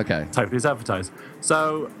first time. Okay. Totally as advertised.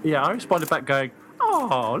 So, yeah, I responded back going,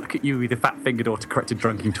 oh, look at you with your fat-fingered autocorrected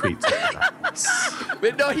drunken tweets.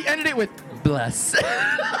 But no, he ended it with, bless.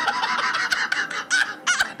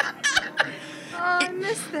 I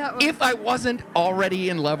missed that one. If I wasn't already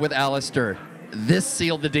in love with Alistair, this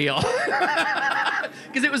sealed the deal.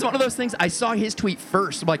 Because it was one of those things, I saw his tweet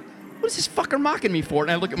first. I'm like, what is this fucker mocking me for?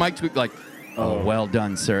 And I look at my tweet like, oh, well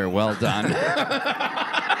done, sir, well done.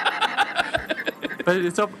 But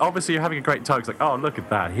it's obviously you're having a great time. It's like, oh, look at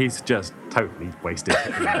that. He's just totally wasted.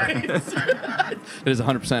 It is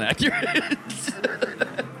 100% accurate.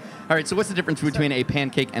 All right, so what's the difference between a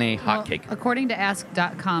pancake and a hot cake? According to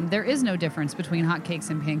Ask.com, there is no difference between hot cakes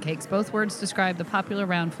and pancakes. Both words describe the popular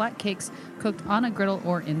round flat cakes cooked on a griddle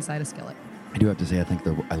or inside a skillet. I do have to say,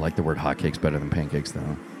 I like the word hot cakes better than pancakes,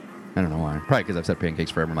 though. I don't know why. Probably because I've said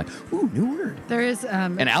pancakes forever. I'm like, ooh, new word. There is...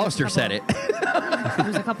 and Alistair said it.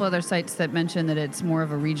 There's a couple other sites that mention that it's more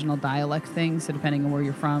of a regional dialect thing, so depending on where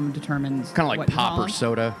you're from determines kind of like what you pop call or them.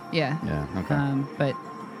 soda. Yeah. Yeah, okay. But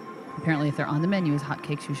apparently if they're on the menu as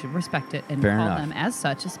hotcakes, you should respect it and Fair call enough. them as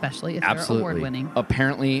such, especially if Absolutely. they're award-winning.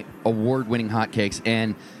 Apparently award-winning hotcakes.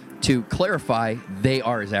 And to clarify, they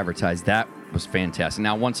are as advertised. That was fantastic.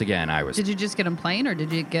 Now, once again, Did you just get them plain, or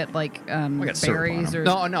did you get like I got syrup on berries? them.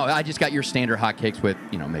 Or No, I just got your standard hotcakes with,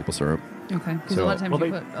 maple syrup. Okay, because So- a lot of times Well,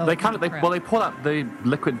 you put... they pull out the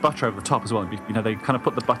liquid butter over the top as well. They kind of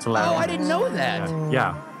put the butter layer Oh, on. I didn't know that.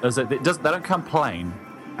 Yeah. They don't come plain.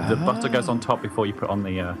 The butter goes on top before you put on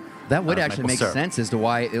the that would actually maple make syrup. sense as to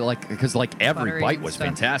why, because every Buttery bite and was stuff.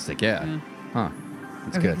 fantastic. Yeah. Huh.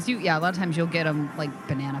 That's Okay, good. 'cause a lot of times you'll get them like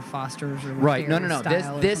banana Fosters or Right. No.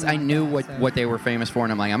 style or This something I like knew that, so. what they were famous for,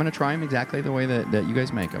 and I'm like, I'm going to try them exactly the way that you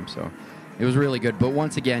guys make them. So it was really good. But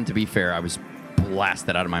once again, to be fair, I was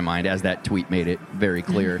blasted out of my mind, as that tweet made it very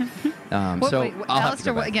clear. Wait, I'll have to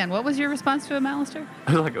Alistair, go back. again, what was your response to him, Alistair?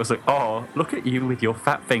 It was like, oh, look at you with your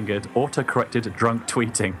fat-fingered, auto-corrected drunk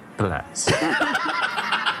tweeting. Bless.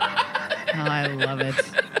 Oh, I love it.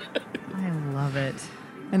 I love it.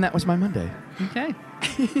 And that was my Monday. Okay.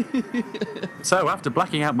 So after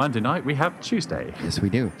blacking out Monday night, we have Tuesday. Yes, we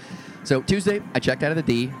do. So Tuesday, I checked out of the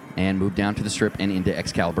D and moved down to the Strip and into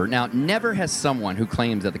Excalibur. Now, never has someone who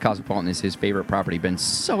claims that the Cosmopolitan is his favorite property been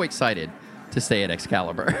so excited to stay at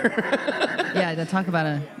Excalibur. Yeah, to talk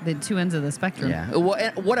about the two ends of the spectrum. Yeah. Well,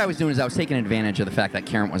 and what I was doing is I was taking advantage of the fact that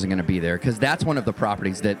Karen wasn't going to be there, because that's one of the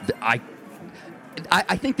properties that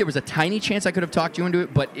I think there was a tiny chance I could have talked you into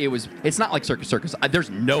it, but it's not like Circus Circus. There's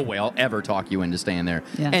no way I'll ever talk you into staying there.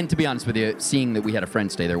 Yeah. And to be honest with you, seeing that we had a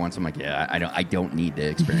friend stay there once, I'm like, yeah, I don't need to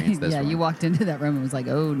experience this. Yeah, one. you walked into that room and was like,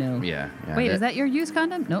 oh no. Yeah. Wait, is that your used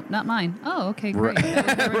condom? Nope, not mine. Oh, okay, great.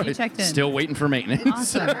 That was already checked in. Still waiting for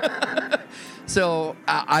maintenance. Awesome. So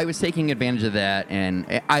I was taking advantage of that,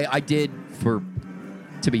 and I did,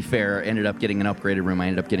 to be fair, ended up getting an upgraded room. I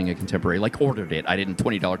ended up getting a contemporary, ordered it. I didn't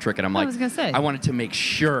 $20 trick it. I'm like, was gonna say. I wanted to make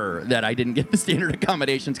sure that I didn't get the standard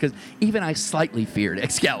accommodations, because even I slightly feared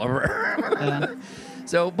Excalibur. Yeah.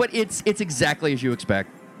 So, but it's exactly as you expect.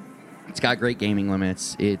 It's got great gaming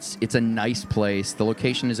limits. It's a nice place. The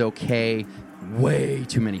location is okay. Way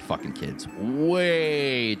too many fucking kids.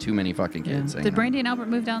 Way too many fucking kids. Did Brandy and Albert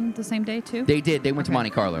move down the same day too? They did. They went to Okay. Monte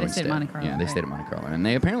Carlo They instead. stayed at Monte Carlo. Yeah, they Okay. stayed at Monte Carlo, and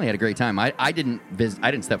they apparently had a great time. I didn't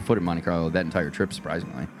step foot in Monte Carlo that entire trip,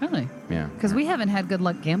 surprisingly. Really? Yeah. Because we haven't had good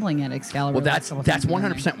luck gambling at Excalibur. Well, the that's last couple times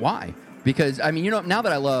we've been 100% why. Because now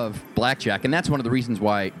that I love blackjack, and that's one of the reasons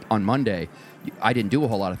why on Monday I didn't do a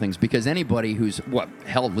whole lot of things, because anybody who's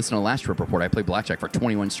listen to the last trip report, I played blackjack for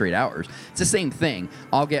 21 straight hours. It's the same thing.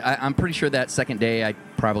 I'm pretty sure that second day I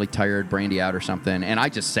probably tired Brandy out or something, and I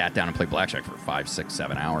just sat down and played blackjack for 5, 6,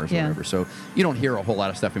 7 hours or Yeah. whatever. So you don't hear a whole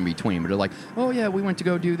lot of stuff in between, but they're like, oh yeah, we went to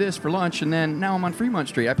go do this for lunch, and then now I'm on Fremont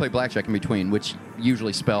Street. I play blackjack in between, which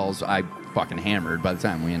usually spells I fucking hammered by the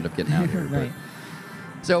time we end up getting out here. Right.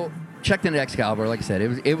 So checked into Excalibur. Like I said,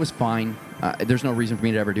 it was fine. There's no reason for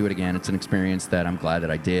me to ever do it again. It's an experience that I'm glad that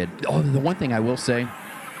I did. Oh, the one thing I will say,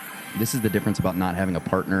 this is the difference about not having a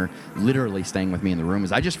partner literally staying with me in the room,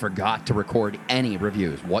 is I just forgot to record any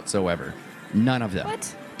reviews whatsoever. None of them.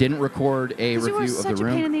 What? Didn't record a Because you review are of such the a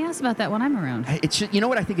pain in room. the ass about that when I'm around. It's just, you know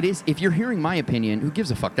what I think it is? If you're hearing my opinion, who gives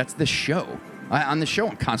a fuck? That's the show. On the show,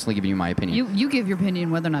 I'm constantly giving you my opinion. You give your opinion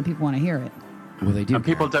whether or not people want to hear it. Well, they do. And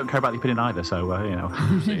people don't care about the opinion either, so,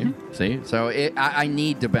 See? So I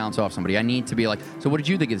need to bounce off somebody. I need to be like, so what did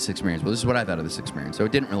you think of this experience? Well, this is what I thought of this experience. So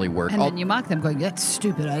it didn't really work. And then you mock them going, that's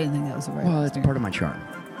stupid. I didn't think that was the right Well, it's experience." part of my charm.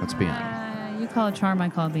 Let's be honest. You call it charm, I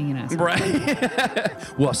call it being an asshole.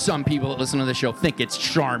 Right. Well, some people that listen to the show think it's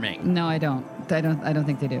charming. No, I don't. I don't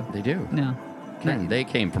think they do. They do. No. Karen, they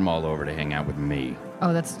came from all over to hang out with me.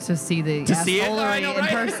 Oh, that's to see the See it? assholery I know, in right?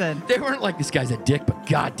 person. They weren't like, this guy's a dick, but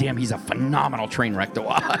goddamn, he's a phenomenal train wreck to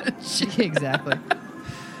watch. Exactly.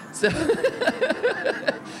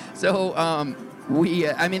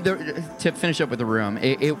 To finish up with the room,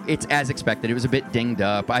 it's as expected. It was a bit dinged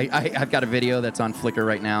up. I've got a video that's on Flickr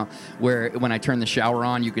right now where when I turned the shower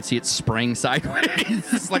on, you could see it spraying sideways.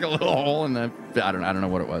 It's like a little hole in the, I don't know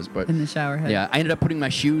what it was, but In the shower head. yeah, I ended up putting my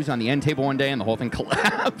shoes on the end table one day and the whole thing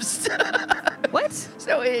collapsed. What?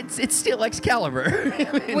 So it's still Excalibur.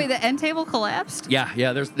 Wait, the end table collapsed?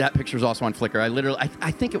 Yeah. There's that picture's also on Flickr.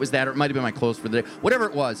 I think it was that, or it might have been my clothes for the day. Whatever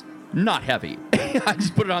it was, not heavy. I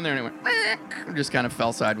just put it on there and it went, meh, just kind of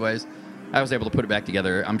fell sideways. I was able to put it back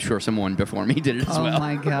together. I'm sure someone before me did it as well. Oh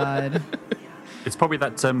my god. it's probably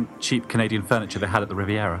that cheap Canadian furniture they had at the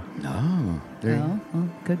Riviera. No, Well,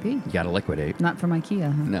 could be. you got to liquidate. Not from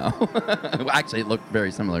IKEA, huh? No, well, actually, it looked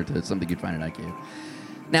very similar to something you'd find at IKEA.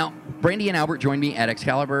 Now, Brandy and Albert joined me at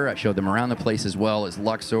Excalibur. I showed them around the place as well as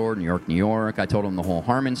Luxor, New York, New York. I told them the whole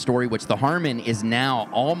Harmon story, which the Harmon is now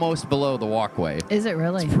almost below the walkway. Is it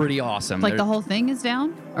really? It's pretty awesome. Like the whole thing is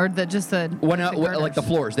down? Or just the Like the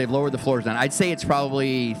floors. They've lowered the floors down. I'd say it's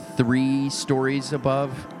probably 3 stories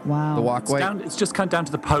above Wow. the walkway. It's just kind of down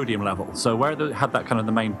to the podium level. So where they had that kind of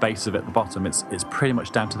the main base of it at the bottom, it's pretty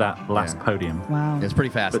much down to that last podium. Wow. It's pretty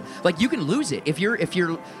fast. Like you can lose it if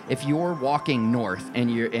you're walking north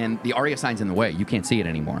and the Aria sign's in the way. You can't see it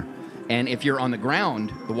anymore. And if you're on the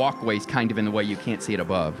ground, the walkway's kind of in the way. You can't see it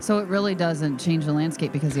above. So it really doesn't change the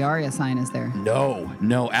landscape because the Aria sign is there.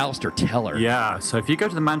 No, Alistair, tell her. Yeah, so if you go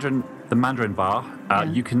to the Mandarin bar,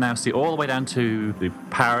 you can now see all the way down to the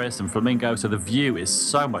Paris and Flamingo, so the view is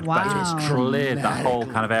so much better. It's cleared that whole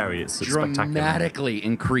kind of area. It's spectacular. Dramatically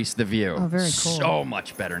increased the view. Oh, very cool. So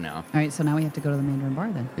much better now. All right, so now we have to go to the Mandarin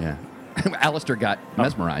bar then. Yeah. Alistair got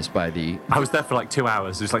mesmerized by the... I was there for like 2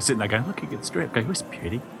 hours, just like sitting there going, looking at the strip, going, it's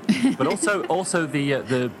pretty. But also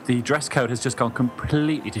the dress code has just gone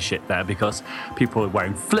completely to shit there because people are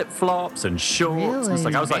wearing flip-flops and shorts. Really? And it's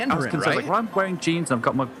like, I was concerned, right? like, well, I'm wearing jeans and I've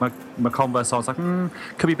got my Converse on. I was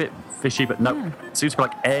like, could be a bit fishy, but no. It seems to be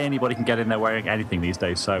like anybody can get in there wearing anything these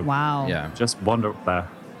days. So wow. Yeah. Just wander up there.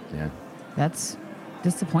 Yeah. That's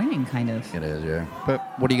disappointing, kind of. It is, yeah. But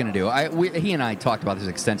what are you going to do? He and I talked about this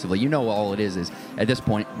extensively. You know, all it is at this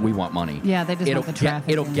point, we want money. Yeah, they just want the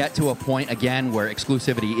traffic. It'll get to a point, again, where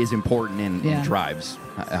exclusivity is important and drives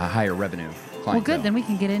a higher revenue clientele. Well, good. Then we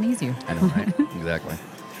can get in easier. I know, right? Exactly.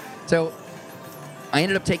 So I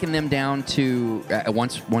ended up taking them down to,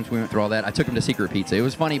 once we went through all that, I took them to Secret Pizza. It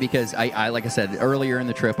was funny because, I like I said, earlier in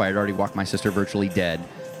the trip, I had already walked my sister virtually dead.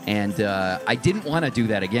 And I didn't want to do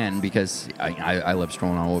that again because I love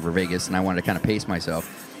strolling all over Vegas, and I wanted to kind of pace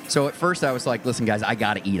myself. So at first I was like, listen, guys, I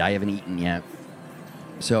got to eat. I haven't eaten yet.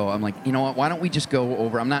 So I'm like, you know what? Why don't we just go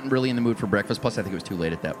over? I'm not really in the mood for breakfast. Plus, I think it was too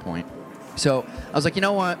late at that point. So I was like, you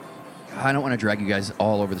know what? I don't want to drag you guys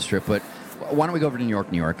all over the strip, but why don't we go over to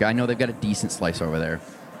New York? I know they've got a decent slice over there.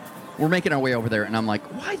 We're making our way over there, and I'm like,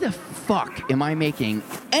 why the fuck am I making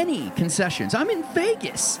any concessions? I'm in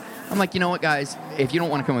Vegas. I'm like, you know what, guys? If you don't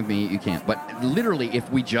want to come with me, you can't. But literally, if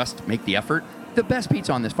we just make the effort, the best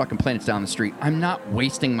pizza on this fucking planet's down the street. I'm not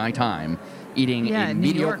wasting my time eating a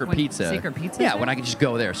mediocre pizza. Secret Pizza? Yeah, when I can just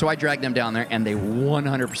go there. So I dragged them down there, and they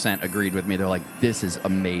 100% agreed with me. They're like, this is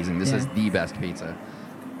amazing. This is the best pizza.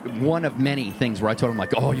 One of many things where I told them,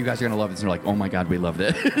 like, oh, you guys are going to love this. And they're like, oh, my God, we love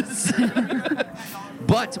this.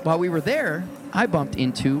 But while we were there, I bumped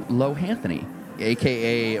into Lo Anthony,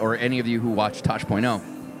 a.k.a., or any of you who watch Tosh.0.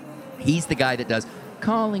 He's the guy that does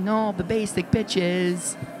calling all the basic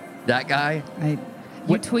bitches. That guy.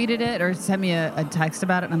 You tweeted it or sent me a text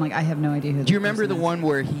about it, and I'm like, I have no idea who. Do you remember the one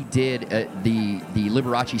where he did the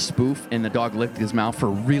Liberace spoof, and the dog licked his mouth for a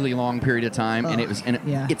really long period of time, and it was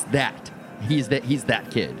it's that. He's that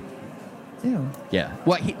kid. Ew. Yeah.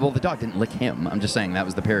 Well, the dog didn't lick him. I'm just saying that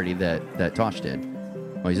was the parody that Tosh did.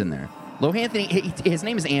 Well, he's in there. Lo Anthony, his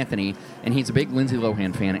name is Anthony, and he's a big Lindsay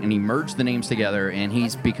Lohan fan, and he merged the names together, and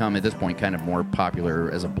he's become, at this point, kind of more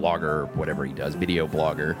popular as a blogger, whatever he does, video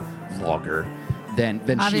blogger, vlogger, than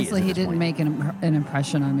Obviously, she is he didn't make an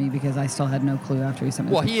impression on me because I still had no clue after he sent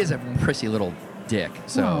me. Well, he is a prissy little dick,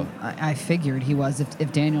 so... Well, I figured he was.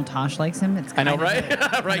 If Daniel Tosh likes him, it's kind I know, right?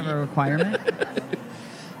 Kind of a requirement.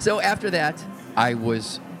 So after that, I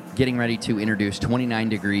was getting ready to introduce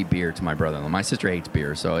 29-degree beer to my brother-in-law. My sister hates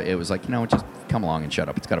beer, so it was like, just come along and shut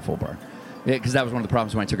up. It's got a full bar. Because that was one of the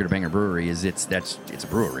problems when I took her to Banger Brewery. Is it's a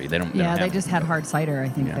brewery. They don't. They just had hard cider, I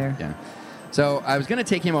think there. Yeah. So I was going to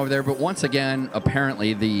take him over there, but once again,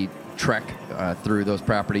 apparently the trek through those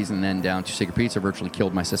properties and then down to Secret Pizza virtually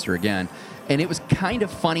killed my sister again. And it was kind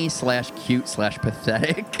of funny / cute /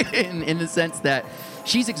 pathetic in the sense that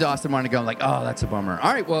she's exhausted, wanting to go. I'm like, oh, that's a bummer.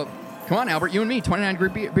 All right, well. Come on, Albert, you and me,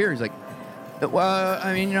 29-degree beer. He's like, well,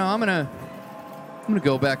 I mean, I'm gonna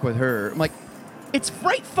go back with her. I'm like, it's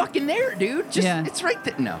right fucking there, dude. It's right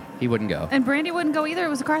there. No, he wouldn't go. And Brandy wouldn't go either. It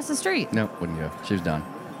was across the street. No, wouldn't go. She was done.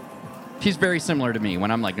 She's very similar to me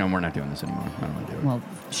when I'm like, no, we're not doing this anymore. I don't want to do it. Well,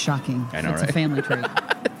 shocking. I know, it's right? a family trait.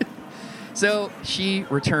 So she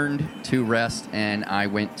returned to rest, and I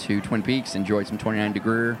went to Twin Peaks, enjoyed some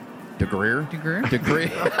 29-degree.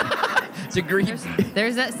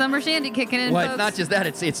 There's that summer shandy kicking in. Well, folks. It's not just that.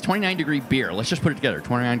 It's 29-degree beer. Let's just put it together.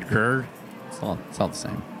 29-degree. It's all the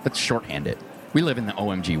same. Let's shorthand it. We live in the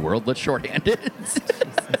OMG world. Let's shorthand it.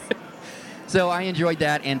 So I enjoyed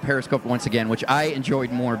that and Periscope once again, which I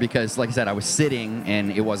enjoyed more because, like I said, I was sitting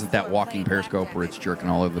and it wasn't that walking Periscope where it's jerking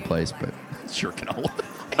all over the place, but it's jerking all over the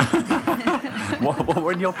place. What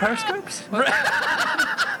were in your Periscopes?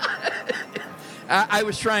 I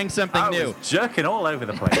was trying something new. I was jerking all over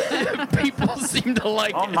the place. People seem to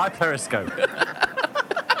like on my Periscope.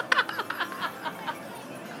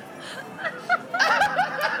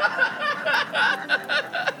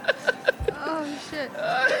 Oh, shit.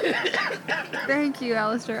 Thank you,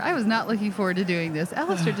 Alistair. I was not looking forward to doing this.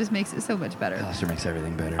 Alistair just makes it so much better. Alistair makes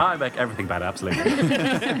everything better. I make everything better, absolutely.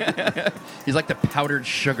 He's like the powdered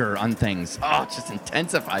sugar on things. Oh, it just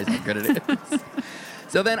intensifies how good it is.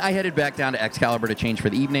 So then I headed back down to Excalibur to change for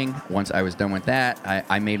the evening. Once I was done with that,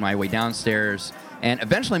 I made my way downstairs and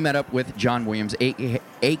eventually met up with John Williams,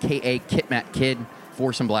 a.k.a. Kitmat Kid,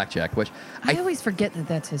 for some blackjack, which I always forget that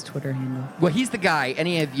that's his Twitter handle. Well, he's the guy.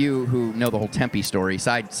 Any of you who know the whole Tempe story,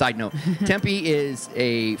 side note, Tempe is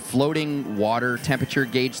a floating water temperature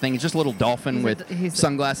gauge thing. It's just a little dolphin with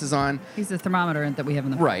sunglasses on. He's the thermometer that we have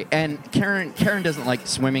in the pool. Right. And Karen doesn't like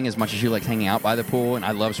swimming as much as she likes hanging out by the pool, and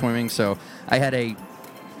I love swimming, so I had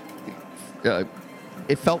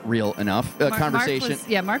it felt real enough.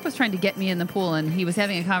 Conversation. Mark was trying to get me in the pool, and he was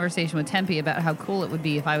having a conversation with Tempe about how cool it would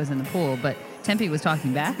be if I was in the pool, but Tempe was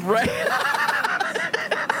talking back. Right.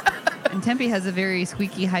 And Tempe has a very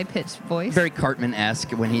squeaky, high-pitched voice. Very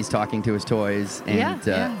Cartman-esque when he's talking to his toys. And,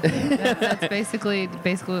 that's basically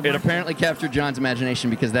what it apparently captured John's imagination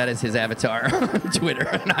because that is his avatar on Twitter,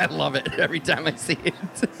 and I love it every time I see it.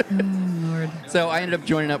 Oh, Lord. So I ended up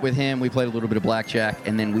joining up with him. We played a little bit of blackjack,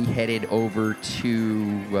 and then we headed over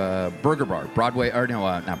to Burger Bar, Broadway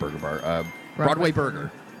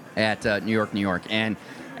Burger at New York. And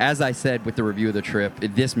as I said with the review of the trip,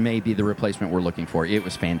 this may be the replacement we're looking for. It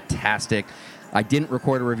was fantastic. I didn't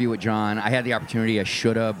record a review with John. I had the opportunity. I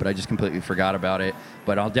should have, but I just completely forgot about it.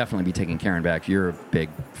 But I'll definitely be taking Karen back. You're a big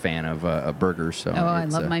fan of burgers. So I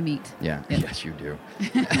love my meat. Yeah. Yep. Yes, you do.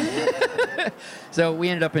 So we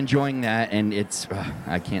ended up enjoying that, and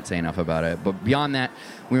I can't say enough about it. But beyond that,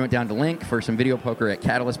 we went down to Link for some video poker at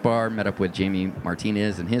Catalyst Bar, met up with Jamie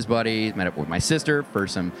Martinez and his buddies, met up with my sister for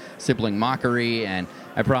some sibling mockery, and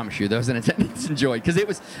I promise you, those in attendance enjoyed. Because it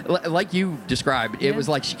was, like you described, it was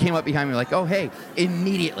like she came up behind me like, oh, hey,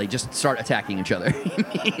 immediately just start attacking each other.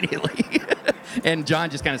 Immediately. And John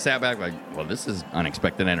just kind of sat back like, well, this is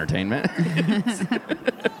unexpected entertainment.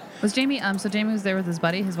 Was Jamie, so Jamie was there with his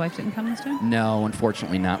buddy? His wife didn't come this time? No,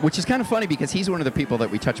 unfortunately not. Which is kind of funny because he's one of the people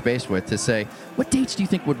that we touch base with to say, what dates do you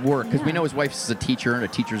think would work? Because we know his wife's a teacher and a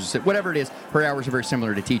teacher's whatever it is. Her hours are very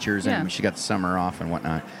similar to teachers, and she got the summer off and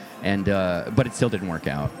whatnot. And but it still didn't work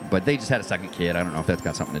out. But they just had a second kid. I don't know if that's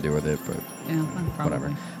got something to do with it, but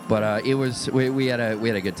whatever. But it was we had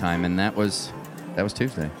a good time, and that was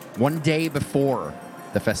Tuesday, one day before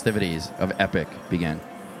the festivities of Epic began.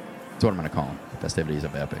 That's what I'm going to call them. Festivities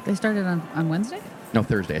of Epic. They started on Wednesday? No,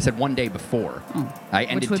 Thursday. I said one day before. Oh. I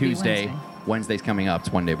ended Which would Tuesday. be Wednesday. Wednesday's coming up.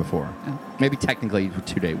 It's one day before. Oh. Maybe technically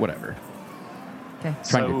 2 days, whatever. Okay.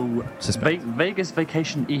 So, Vegas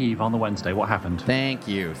Vacation Eve on the Wednesday. What happened? Thank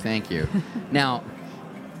you. Now,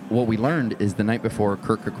 what we learned is the night before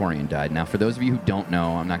Kirk Kerkorian died. Now, for those of you who don't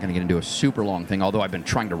know, I'm not going to get into a super long thing, although I've been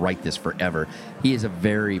trying to write this forever. He is a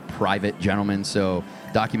very private gentleman, so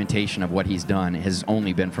documentation of what he's done has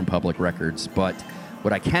only been from public records. But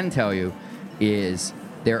what I can tell you is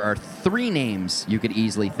there are 3 names you could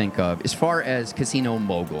easily think of as far as casino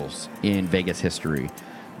moguls in Vegas history.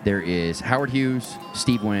 There is Howard Hughes,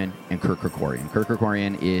 Steve Wynn, and Kirk Kerkorian. Kirk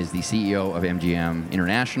Kerkorian is the CEO of MGM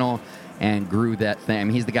International and grew that thing. I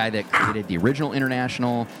mean, he's the guy that created the original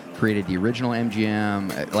International, created the original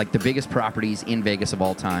MGM, like the biggest properties in Vegas of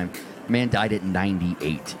all time. Man died at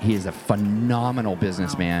 98. He is a phenomenal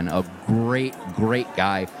businessman, a great, great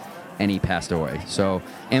guy, and he passed away. So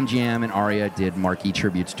MGM and Aria did marquee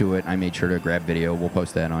tributes to it. I made sure to grab video. We'll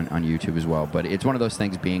post that on YouTube as well. But it's one of those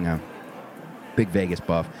things, being a big Vegas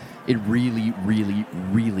buff, it really, really,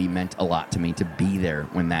 really meant a lot to me to be there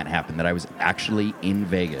when that happened, that I was actually in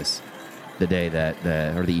Vegas the day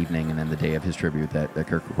or the evening, and then the day of his tribute that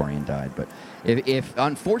Kirk Kerkorian died. But if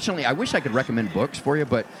unfortunately, I wish I could recommend books for you,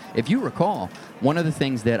 but if you recall, one of the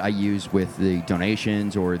things that I use with the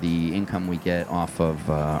donations or the income we get off of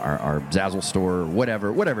our Zazzle store, or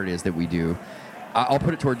whatever it is that we do, I'll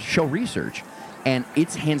put it towards show research. And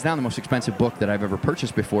it's hands down the most expensive book that I've ever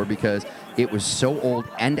purchased before because it was so old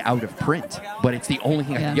and out of print. But it's the only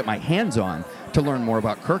thing I could get my hands on to learn more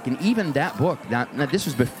about Kirk. And even that book, now this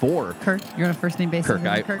was before. Kirk? You're on a first name basis?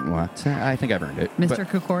 Kirk. Kirk? What? I think I've earned it. Mr.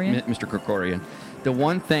 Kerkorian? Mr. Kerkorian. The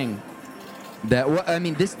one thing that,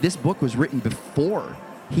 this book was written before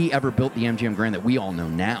he ever built the MGM Grand that we all know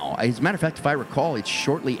now. As a matter of fact, if I recall, it's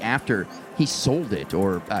shortly after he sold it,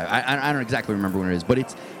 or I don't exactly remember when it is,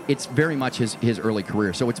 but it's very much his early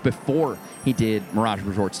career. So it's before he did Mirage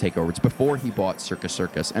Resorts takeover. It's before he bought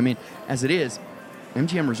Circus. I mean, as it is,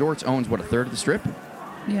 MGM Resorts owns, what, a third of the Strip?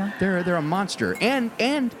 Yeah. They're a monster. And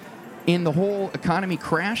in the whole economy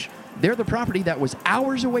crash, they're the property that was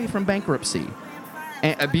hours away from bankruptcy.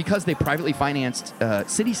 And because they privately financed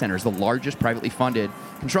City Centers, the largest privately funded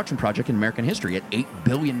construction project in American history, at $8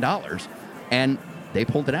 billion. And they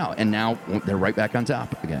pulled it out, and now they're right back on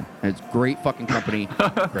top again. And it's great fucking company,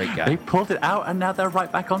 great guy. They pulled it out, and now they're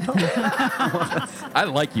right back on top. I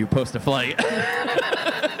like you post a flight.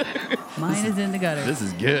 Mine is in the gutter. This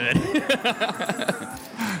is good.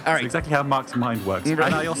 All right. That's exactly how Mark's mind works.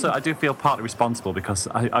 Right. And I do feel partly responsible because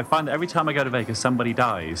I find that every time I go to Vegas, somebody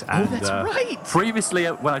dies. And, that's right. Previously,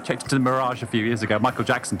 when I checked into the Mirage a few years ago, Michael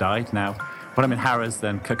Jackson died. Now, when I'm in Harrah's,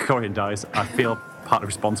 then Kerkorian dies. I feel partly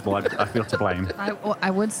responsible. I feel to blame.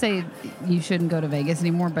 I would say you shouldn't go to Vegas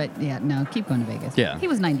anymore, but yeah, no, keep going to Vegas. Yeah. He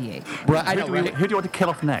was 98. Right, I know, Who do you want to kill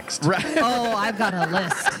off next? Right. Oh, I've got a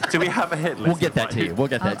list. Do we have a hit list? We'll get that to you. We'll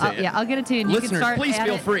get that to you. Yeah, I'll get it to you. And Listeners, you can start please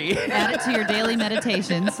feel free. Add it to your daily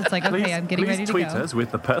meditations. It's like, okay, I'm getting ready to tweet go. us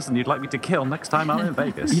with the person you'd like me to kill next time I'm in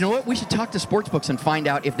Vegas. You know what? We should talk to sportsbooks and find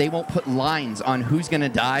out if they won't put lines on who's going to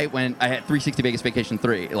die when I had 360 Vegas Vacation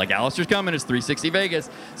 3. Like, Alistair's coming. It's 360 Vegas.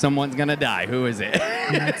 Someone's going to die. Who is it?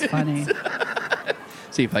 That's funny.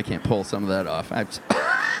 See if I can't pull some of that off.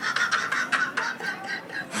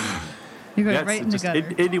 You're going right in the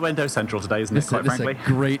gutter. Innuendo Central today, isn't it, quite frankly? This is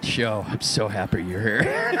a great show. I'm so happy you're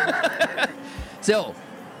here. So,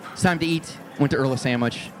 it's time to eat. Went to Earl of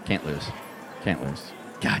Sandwich. Can't lose. Can't lose.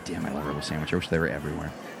 God damn, I love Earl of Sandwich. I wish they were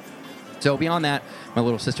everywhere. So beyond that, my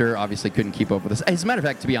little sister obviously couldn't keep up with us. As a matter of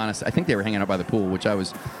fact, to be honest, I think they were hanging out by the pool, which I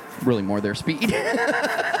was really more their speed.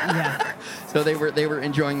 Yeah. So they were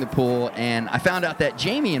enjoying the pool, and I found out that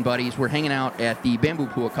Jamie and buddies were hanging out at the bamboo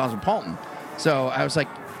pool at Cosmopolitan. So I was like,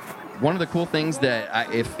 one of the cool things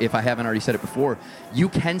that, if I haven't already said it before, you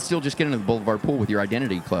can still just get into the Boulevard pool with your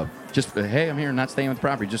identity club. Just, hey, I'm here, not staying with the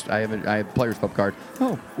property. Just, I have a Players Club card.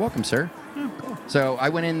 Oh, welcome, sir. Oh, cool. So I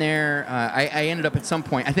went in there. I ended up at some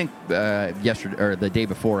point, I think yesterday or the day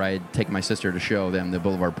before, I had taken my sister to show them the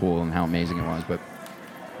Boulevard pool and how amazing it was. But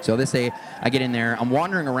so this day, I get in there. I'm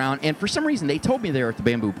wandering around, and for some reason, they told me they were at the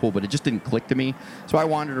bamboo pool, but it just didn't click to me. So I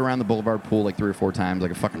wandered around the Boulevard pool like 3 or 4 times, like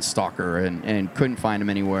a fucking stalker, and couldn't find them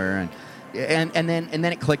anywhere. And then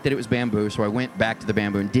it clicked that it was bamboo. So I went back to the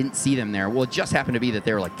bamboo and didn't see them there. Well, it just happened to be that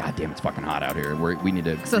they were like, God damn, it's fucking hot out here. We need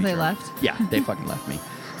to. So they left? Yeah, they fucking left me.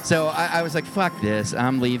 So I was like, fuck this.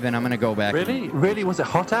 I'm leaving. I'm going to go back. Really? Really? Was it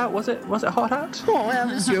hot out? Was it hot out? Oh,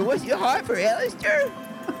 Alistair, was it hot for Alistair?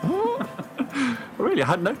 Really? I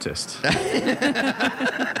hadn't noticed.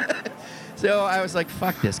 So I was like,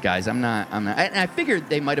 fuck this, guys. I'm not. And I figured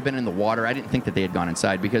they might have been in the water. I didn't think that they had gone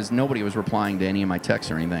inside because nobody was replying to any of my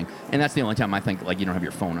texts or anything. And that's the only time I think, like, you don't have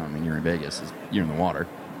your phone on when you're in Vegas. You're in the water.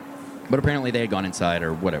 But apparently they had gone inside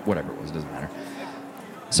or whatever it was. It doesn't matter.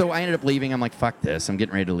 So I ended up leaving. I'm like, fuck this. I'm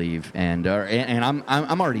getting ready to leave. And I'm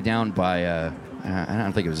already down by, I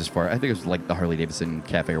don't think it was this far. I think it was like the Harley Davidson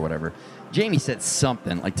Cafe or whatever. Jamie said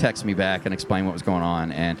something, like texted me back and explained what was going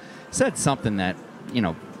on. And said something that,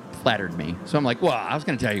 flattered me. So I'm like, well, I was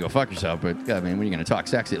going to tell you to go fuck yourself. But, I mean, when are you going to talk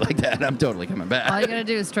sexy like that? I'm totally coming back. All you got to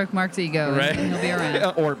do is stroke Mark's ego, right? And he'll be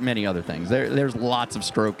around. Or many other things. There's lots of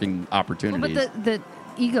stroking opportunities. Well, but the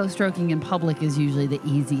ego stroking in public is usually the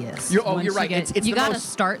easiest. You're right. You got to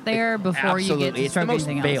start there before you get to stroke anything else. It's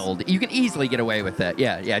the most veiled. You can easily get away with that.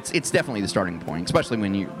 Yeah. It's definitely the starting point, especially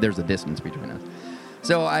when there's a distance between us.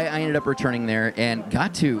 So I ended up returning there and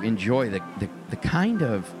got to enjoy the kind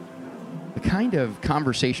of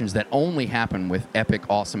conversations that only happen with epic,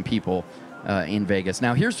 awesome people in Vegas.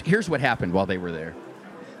 Now, here's what happened while they were there.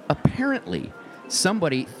 Apparently,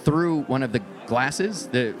 somebody threw one of the glasses,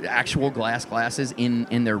 the actual glass glasses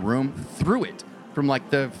in their room, threw it from like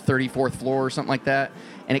the 34th floor or something like that,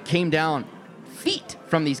 and it came down feet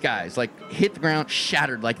from these guys, like hit the ground,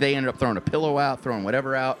 shattered, like they ended up throwing a pillow out, throwing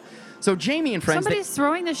whatever out. So Jamie and friends... Somebody's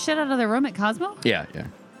throwing the shit out of their room at Cosmo? Yeah.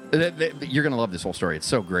 You're going to love this whole story. It's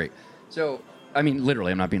so great. So, I mean,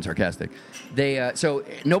 literally, I'm not being sarcastic. So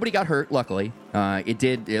nobody got hurt, luckily.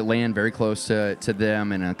 It landed very close to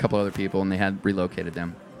them and a couple other people, and they had relocated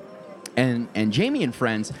them. And Jamie and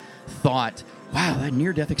friends thought, wow, that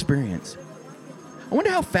near-death experience. I wonder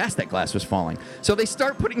how fast that glass was falling. So they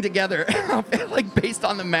start putting together, like based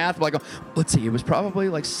on the math, like, let's see, it was probably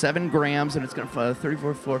like 7 grams, and it's going to fall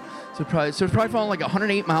 34th floor. So it's probably falling like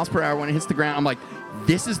 108 miles per hour when it hits the ground. I'm like,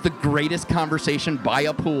 this is the greatest conversation by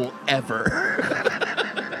a pool ever.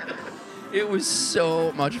 It was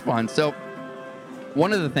so much fun. So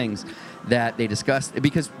one of the things that they discussed,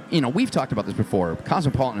 because, we've talked about this before,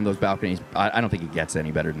 Cosmopolitan and those balconies, I don't think it gets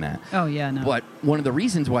any better than that. Oh, yeah, no. But one of the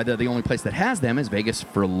reasons why they're the only place that has them is Vegas,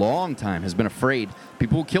 for a long time, has been afraid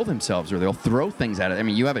people will kill themselves or they'll throw things at it. I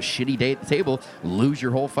mean, you have a shitty day at the table, lose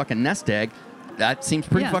your whole fucking nest egg. That seems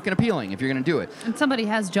pretty fucking appealing if you're going to do it. And somebody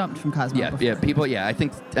has jumped from Cosmo before. Yeah, people, I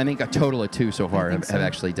think a total of 2 so far have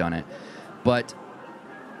actually done it. But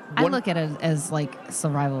I look at it as like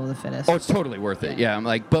survival of the fittest. Oh, it's totally worth it. Yeah, I'm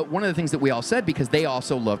like, but one of the things that we all said, because they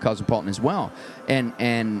also love Cosmopolitan as well,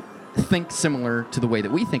 and think similar to the way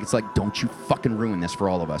that we think. It's like, don't you fucking ruin this for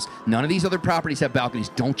all of us. None of these other properties have balconies.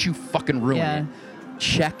 Don't you fucking ruin it.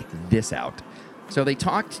 Check this out. So they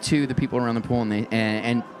talked to the people around the pool,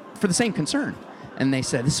 and for the same concern. And they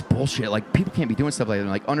said, this is bullshit. Like, people can't be doing stuff like that.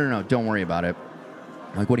 They're like, oh, no, don't worry about it.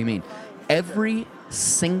 I'm like, what do you mean? Every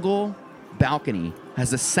single balcony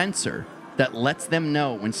has a sensor that lets them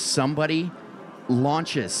know when somebody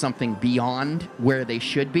launches something beyond where they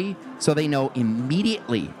should be, so they know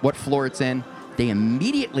immediately what floor it's in. They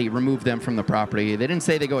immediately remove them from the property. They didn't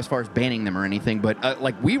say they go as far as banning them or anything, but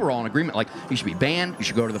like, we were all in agreement. Like, you should be banned. You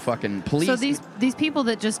should go to the fucking police. So these people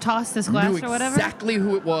that just tossed this glass knew or whatever, exactly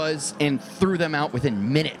who it was and threw them out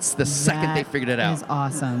within minutes the second they figured it out. That is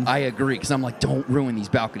awesome. I agree, because I'm like, don't ruin these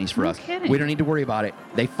balconies for us. Kidding. We don't need to worry about it.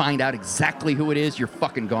 They find out exactly who it is. You're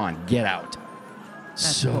fucking gone. Get out.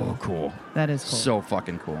 That's so cool. That is cool. So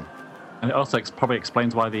fucking cool. And it also probably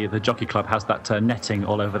explains why the jockey club has that netting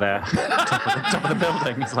all over their top of the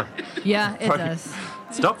building. It's like, yeah, it does.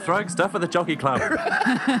 Stop throwing stuff at the jockey club.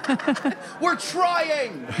 We're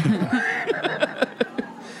trying!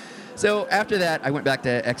 So after that, I went back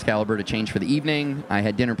to Excalibur to change for the evening. I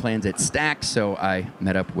had dinner plans at Stax, so I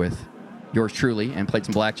met up with yours truly and played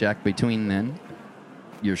some blackjack between then.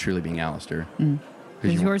 Yours truly being Alistair.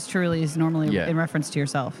 Because yours truly is normally in reference to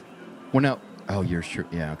yourself. Well, no. Oh, yours truly.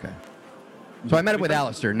 Yeah, okay. So I met up with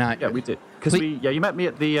Alistair, not... Yeah, we did. Because you met me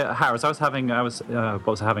at the Harris. I was having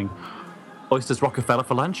Oysters Rockefeller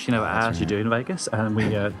for lunch, as you do in Vegas. And we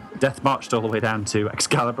death marched all the way down to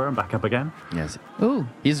Excalibur and back up again. Yes. Ooh.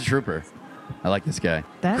 He's a trooper. I like this guy.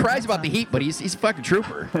 Cries about the heat, but he's a fucking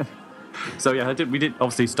trooper. So yeah, we did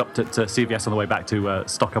obviously stop to CVS on the way back to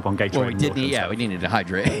stock up on Gatorade. Well, we did we needed to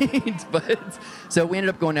hydrate. But so we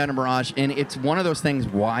ended up going down to Mirage, and it's one of those things.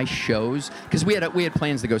 Why shows? Because we had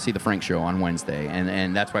plans to go see the Frank show on Wednesday,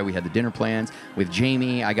 and that's why we had the dinner plans with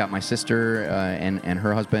Jamie. I got my sister and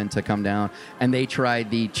her husband to come down, and they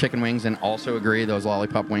tried the chicken wings and also agree those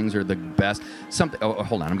lollipop wings are the best. Oh,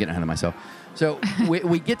 hold on, I'm getting ahead of myself. So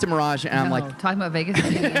we get to Mirage, and I'm like... Talking about Vegas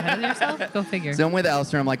and getting ahead of yourself? Go figure. So I'm with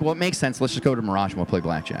Alistair. I'm like, well, it makes sense. Let's just go to Mirage and we'll play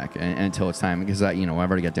blackjack until it's time. Because, I've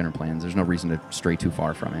already got dinner plans. There's no reason to stray too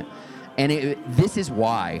far from it. And this is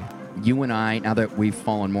why you and I, now that we've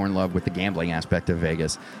fallen more in love with the gambling aspect of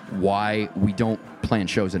Vegas, why we don't plan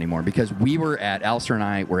shows anymore. Because Alistair and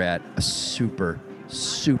I were at a super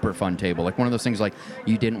fun table, like one of those things like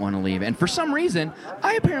you didn't want to leave. And for some reason,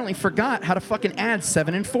 I apparently forgot how to fucking add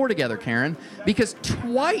 7 and 4 together, Karen, because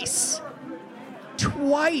twice,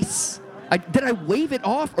 did I wave it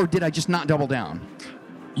off or did I just not double down?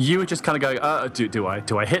 You were just kind of going,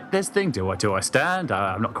 do I hit this thing? Do I stand?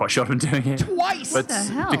 I'm not quite sure what I'm doing here. Twice. What the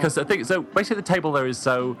hell? Because I think so. Basically, the table there is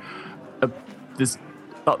so there's.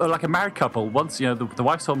 Like a married couple, once, the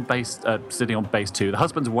wife's on base, sitting on base 2. The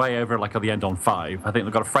husband's way over, like, at the end on 5. I think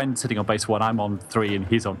they've got a friend sitting on base 1. I'm on 3,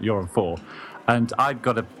 and you're on 4. And I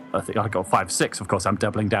think I got 5, 6. Of course, I'm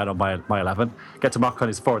doubling down on my 11. Get to Mark on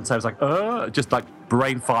his 4, and so I was like, just like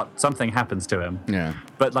brain fart. Something happens to him. Yeah.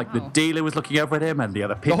 But like the dealer was looking over at him, and the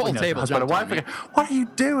other people, the whole table, husband and wife, going, what are you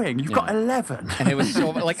doing? You've got 11. And it was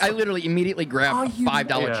so like I literally immediately grabbed a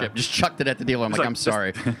 $5 chip, just chucked it at the dealer. I'm like, I'm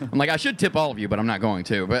sorry. I'm like, I should tip all of you, but I'm not going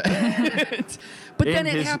to. But then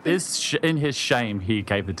it happened. In his shame, he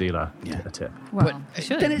gave the dealer a tip. Well,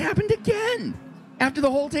 but then it happened again. After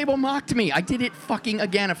the whole table mocked me, I did it fucking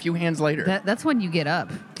again a few hands later. That's when you get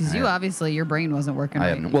up, because obviously your brain wasn't working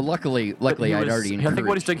right. Well, luckily I'd already encouraged. I think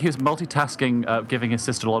what he's doing, he was multitasking, giving his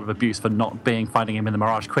sister a lot of abuse for not finding him in the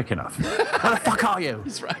Mirage quick enough. Where the fuck are you?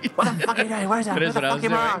 He's right. What the fuck are you doing? Where's that? Where's the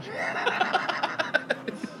fucking Mirage?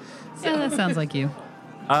 Yeah, that sounds like you.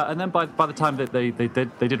 And then by the time that they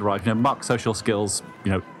did arrive, Mark's social skills,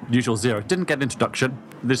 usual 0, didn't get an introduction.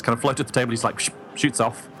 They just kind of floated the table. He's like, shoots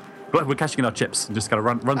off. We're cashing in our chips and just kind of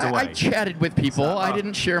runs away. I chatted with people. I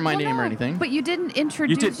didn't share my name or anything. But you didn't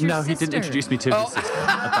introduce your sister. No, he didn't introduce me to his sister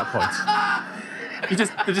at that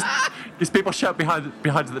point. These people shout behind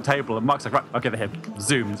the table, and Mark's like, right, I'll get the hit.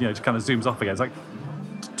 Zooms, just kind of zooms off again. It's like,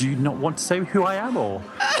 do you not want to say who I am, or?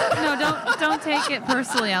 No, don't take it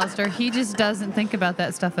personally, Alistair. He just doesn't think about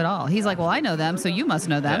that stuff at all. He's like, well, I know them, so you must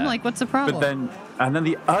know them. Yeah. Like, what's the problem? But then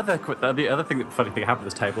the other funny thing happened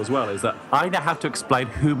at this table as well is that I now have to explain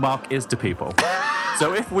who Mark is to people.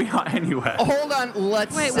 So if we are anywhere, hold on,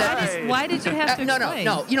 let's wait. Why did you have to explain?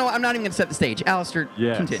 No. I'm not even going to set the stage. Alistair,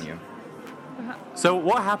 continue. So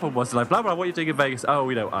what happened was like, blah blah. What are you doing in Vegas? Oh,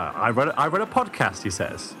 I run a podcast. He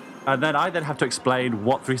says. And then I have to explain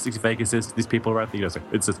what 360 Vegas is to these people around. You know, so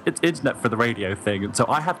it's internet for the radio thing, and so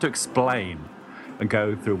I have to explain and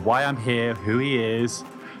go through why I'm here, who he is.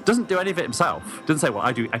 Doesn't do any of it himself. Doesn't say, well,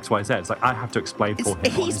 I do X, Y, Z. It's like I have to explain for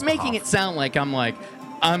him. He's making it sound like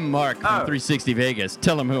I'm Mark from 360 Vegas.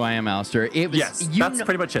 Tell him who I am, Alistair. Yes, that's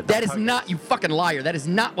pretty much it. That is not, you fucking liar. That is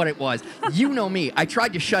not what it was. You know me. I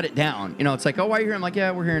tried to shut it down. You know, it's like, oh, why are you here? I'm like,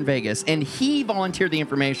 yeah, we're here in Vegas. And he volunteered the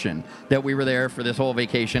information that we were there for this whole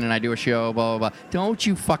vacation and I do a show, blah, blah, blah. Don't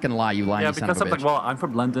you fucking lie, you lying son of a bitch. Yeah, because I'm like, well, I'm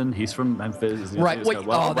from London. He's from Memphis. Right. Wait,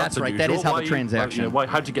 that's right. That is how the transaction.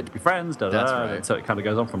 How'd you get to be friends? That's right. So it kind of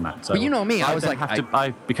goes on from that. So but you know me. I was like,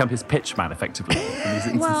 I become his pitch man, effectively. In these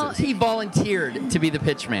instances. Well, he volunteered to be the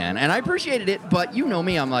pitch man. And I appreciated it, but you know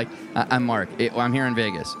me. I'm like, I'm Mark. I'm here in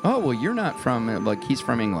Vegas. Oh, well, you're not from, like, he's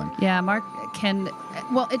from England. Yeah, Mark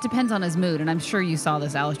well, it depends on his mood, and I'm sure you saw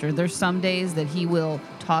this, Alistair. There's some days that he will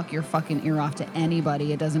talk your fucking ear off to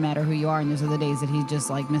anybody. It doesn't matter who you are, and there's other days that he's just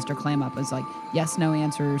like Mr. Clam Up. It's like, yes, no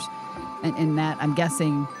answers. And that, I'm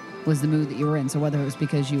guessing, was the mood that you were in. So whether it was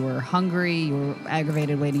because you were hungry, you were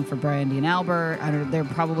aggravated waiting for Brandy and Albert, there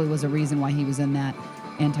probably was a reason why he was in that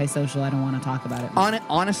antisocial. I don't want to talk about it.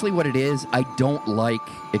 Honestly, what it is, I don't like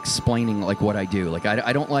explaining like what I do. Like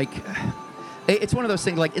I don't like. It's one of those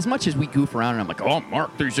things. Like as much as we goof around, and I'm like, oh, I'm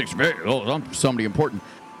Mark 360. Oh, I'm somebody important.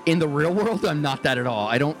 In the real world, I'm not that at all.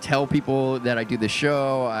 I don't tell people that I do this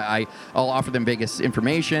show. I'll offer them Vegas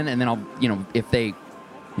information, and then I'll, if they.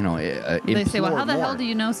 They say, well, how the hell do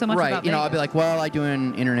you know so much about Vegas? I'll be like, well, I do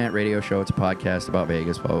an internet radio show. It's a podcast about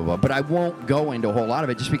Vegas, blah, blah, blah. But I won't go into a whole lot of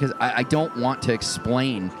it just because I don't want to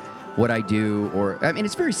explain what I do.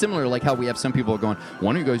 It's very similar like how we have some people going,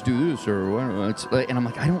 why don't you guys do this? And I'm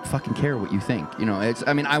like, I don't fucking care what you think.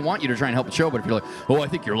 I want you to try and help the show, but if you're like, oh, I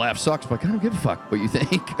think your laugh sucks, but I don't give a fuck what you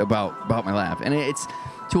think about my laugh. And it's...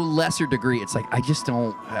 to a lesser degree, it's like I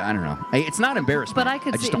don't know. It's not embarrassment. But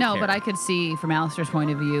I could see from Alistair's point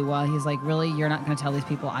of view, while he's like, really, you're not going to tell these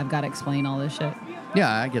people I've got to explain all this shit. Yeah,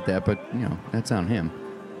 I get that, but that's on him.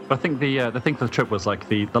 I think the thing for the trip was like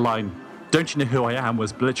the line, "Don't you know who I am?"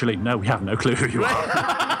 was literally, no, we have no clue who you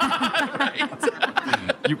are.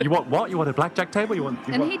 You want what? You want a blackjack table? You want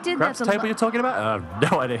he did craps that table? You're talking about?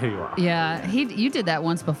 No idea who you are. Yeah, you did that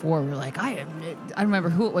once before. We were like, I remember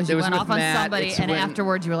who it was. You went off on somebody, and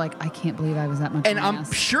afterwards you were like, I can't believe I was that much. And I'm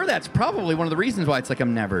sure that's probably one of the reasons why it's like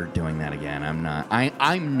I'm never doing that again. I'm not.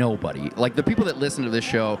 I'm nobody. Like the people that listen to this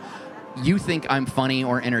show. You think I'm funny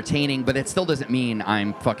or entertaining, but it still doesn't mean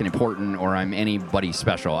I'm fucking important or I'm anybody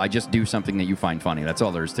special. I just do something that you find funny. That's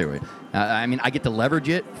all there is to it. I get to leverage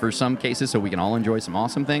it for some cases so we can all enjoy some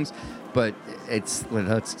awesome things, but let's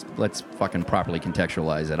fucking properly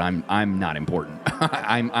contextualize it. I'm not important.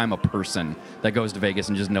 I'm a person that goes to Vegas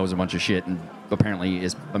and just knows a bunch of shit and apparently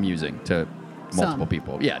is amusing to multiple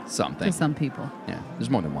people. Yeah, something. To some people. Yeah, there's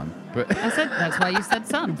more than one. But that's why you said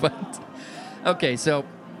some. But okay, so.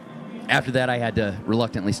 After that, I had to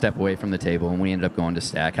reluctantly step away from the table, and we ended up going to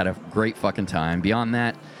Stack. Had a great fucking time. Beyond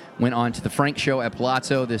that, went on to the Frank show at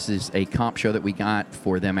Palazzo. This is a comp show that we got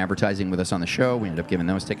for them advertising with us on the show. We ended up giving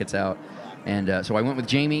those tickets out. And so I went with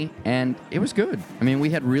Jamie, and it was good. I mean, we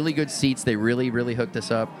had really good seats. They really, really hooked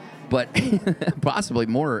us up. But possibly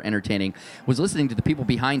more entertaining was listening to the people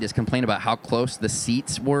behind us complain about how close the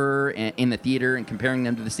seats were in the theater and comparing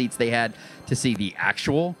them to the seats they had to see the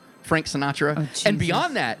actual Frank Sinatra. Oh, Jesus. And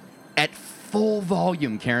beyond that, at full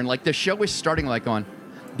volume, Karen. Like the show is starting like on.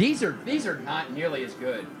 These are not nearly as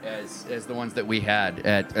good as the ones that we had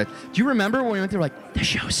at. Do you remember when we went there? Like the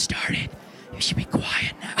show started. You should be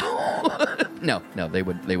quiet now. No, they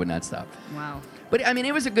would not stop. Wow. But I mean,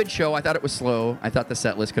 it was a good show. I thought it was slow. I thought the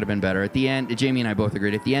set list could have been better. At the end, Jamie and I both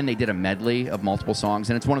agreed. At the end, they did a medley of multiple songs,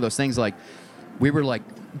 and it's one of those things like. We were like,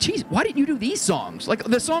 geez, why didn't you do these songs? Like,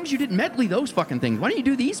 the songs you didn't medley those fucking things. Why didn't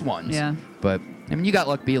you do these ones? Yeah. But, I mean, you got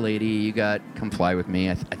Luck Be a Lady. You got Come Fly With Me.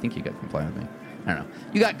 I think you got Come Fly With Me. I don't know.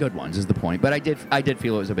 You got good ones is the point. But I did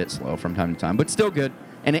feel it was a bit slow from time to time. But still good.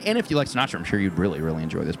 And if you like Sinatra, I'm sure you'd really, really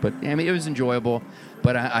enjoy this. But, I mean, it was enjoyable.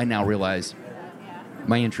 But I now realize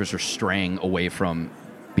my interests are straying away from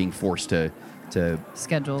being forced to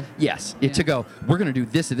schedule. Yes, to go. We're gonna do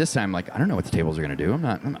this at this time. Like I don't know what the tables are gonna do. I'm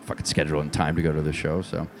not fucking scheduling time to go to the show.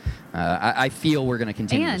 So I feel we're gonna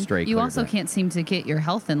continue to stray. And you also can't seem to get your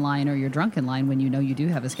health in line or your drunk in line when you know you do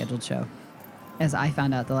have a scheduled show, as I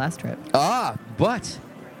found out the last trip. But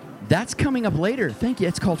that's coming up later. Thank you.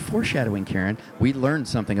 It's called foreshadowing, Karen. We learned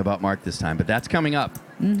something about Mark this time, but that's coming up.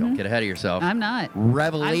 Mm-hmm. Don't get ahead of yourself. I'm not.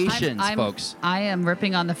 Revelations, folks. I am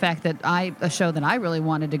ripping on the fact that a show that I really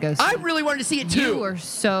wanted to go see. I really wanted to see it too. You were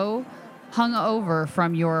so hung over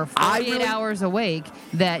from your 48 hours awake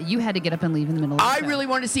that you had to get up and leave in the middle of the show. I really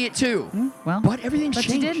wanted to see it too. Well, but everything's but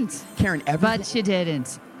changed. you didn't. Karen, everything. But you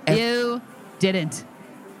didn't. You didn't.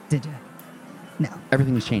 Did you? No.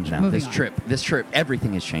 Everything has changed now. Moving This trip,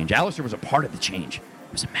 everything has changed. Alistair was a part of the change.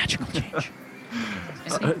 It was a magical change.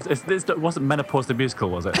 This wasn't Menopause the Musical,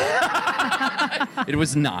 was it? It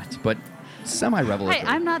was not, but semi-revelatory. Hey,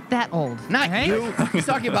 I'm not that old. Not right? you. He's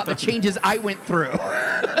talking about the changes I went through.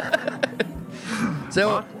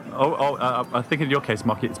 So... I think in your case,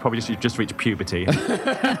 Mark, it's probably just you've just reached puberty.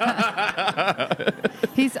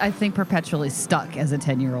 He's, I think, perpetually stuck as a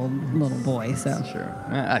 10-year-old little boy. So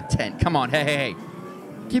Sure. 10. Come on. Hey.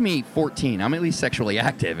 Give me 14. I'm at least sexually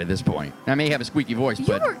active at this point. I may have a squeaky voice, you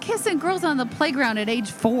but... were kissing girls on the playground at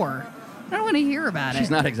age 4. I don't want to hear about it. She's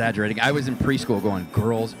not exaggerating. I was in preschool going,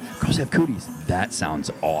 girls have cooties. That sounds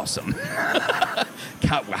awesome.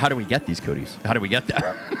 How do we get these cooties? How do we get them?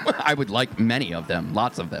 I would like many of them.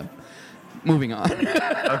 Lots of them. Moving on.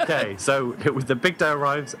 Okay, so the big day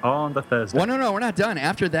arrives on the Thursday. Well, no, we're not done.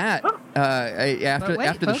 After that, after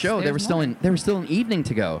the folks, show, there was still an evening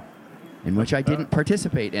to go, in which I didn't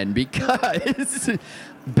participate in because,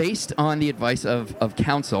 based on the advice of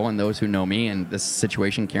counsel and those who know me and this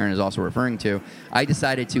situation Karen is also referring to, I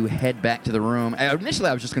decided to head back to the room. Initially,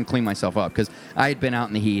 I was just going to clean myself up because I had been out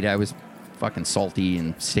in the heat. I was fucking salty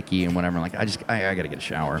and sticky and whatever. Like, I got to get a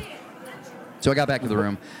shower. So I got back to the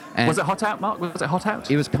room. And was it hot out, Mark? Was it hot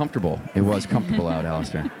out? It was comfortable. It was comfortable out,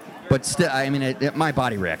 Alistair. But still, I mean, my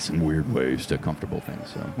body reacts in weird ways to comfortable things.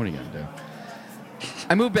 So what are you going to do?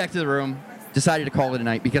 I moved back to the room, decided to call it a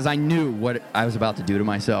night because I knew what I was about to do to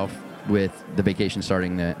myself with the vacation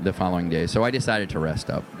starting the following day. So I decided to rest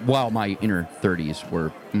up while my inner 30s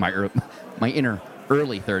were my inner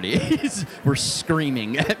early 30s were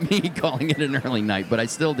screaming at me, calling it an early night. But I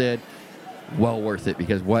still did. Well worth it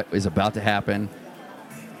because what is about to happen.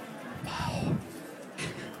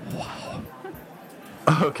 Wow.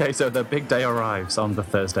 Okay, so the big day arrives on the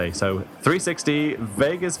Thursday. So 360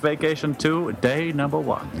 Vegas Vacation 2, day number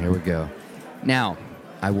 1. Here we go. Now,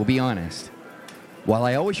 I will be honest. While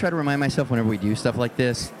I always try to remind myself whenever we do stuff like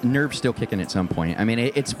this, nerves still kicking at some point. I mean,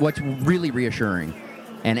 it's what's really reassuring.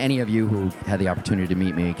 And any of you who had the opportunity to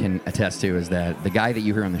meet me can attest to is that the guy that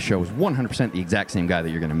you hear on the show is 100% the exact same guy that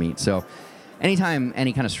you're going to meet. So anytime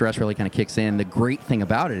any kind of stress really kind of kicks in, the great thing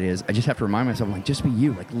about it is I just have to remind myself, like, just be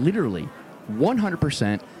you. Like, literally,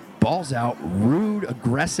 100% balls out, rude,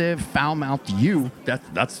 aggressive, foul-mouthed you. They're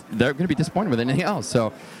going to be disappointed with anything else.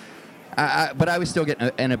 So, but I was still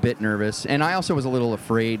getting a bit nervous. And I also was a little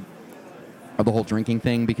afraid of the whole drinking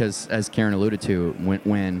thing because, as Karen alluded to,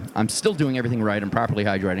 when I'm still doing everything right, I'm properly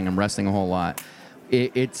hydrating, I'm resting a whole lot,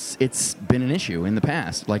 it's been an issue in the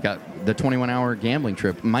past. Like the 21-hour gambling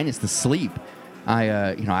trip, minus the sleep,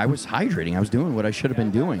 I was hydrating. I was doing what I should have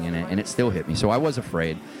been doing, and it still hit me. So I was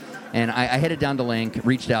afraid. And I headed down to Link,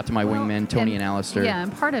 reached out to my wingmen, Tony and Alistair. Yeah,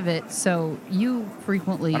 and part of it, so you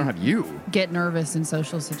frequently get nervous in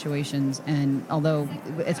social situations, and although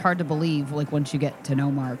it's hard to believe, like, once you get to know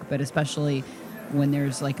Mark, but especially when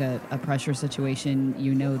there's like a pressure situation,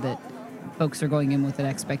 you know that folks are going in with an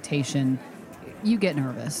expectation, you get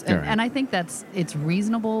nervous. And I think it's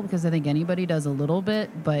reasonable because I think anybody does a little bit,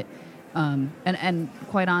 but and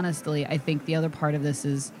quite honestly, I think the other part of this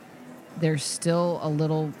is there's a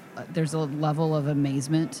level of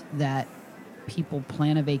amazement that people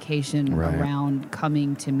plan a vacation around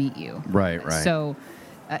coming to meet you. Right. So,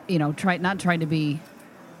 not trying to be,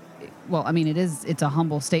 well, I mean, it's a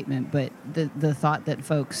humble statement, but the thought that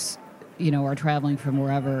folks, are traveling from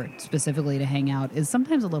wherever specifically to hang out is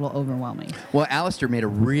sometimes a little overwhelming. Well, Alistair made a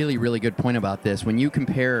really, really good point about this. When you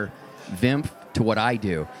compare VIMP to what I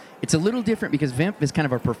do, it's a little different because VIMP is kind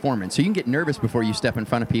of a performance. So you can get nervous before you step in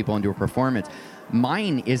front of people and do a performance.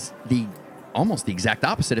 Mine is almost the exact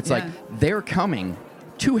opposite. It's like they're coming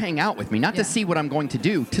to hang out with me, not to see what I'm going to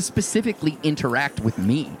do, to specifically interact with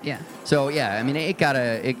me. Yeah. So yeah, I mean, it got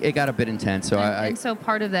a bit intense. So and so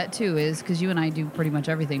part of that too is because you and I do pretty much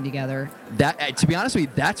everything together. That, to be honest with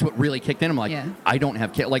you, that's what really kicked in. I'm like, I don't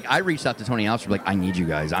have kids. Like, I reached out to Tony and Alistair, like, I need you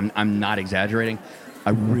guys. I'm not exaggerating. I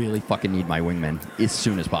really fucking need my wingmen as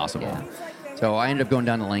soon as possible. Yeah. So I ended up going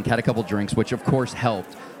down to Link, had a couple drinks, which of course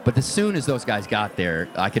helped. But as soon as those guys got there,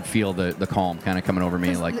 I could feel the calm kind of coming over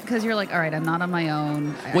me. Because you're like, all right, I'm not on my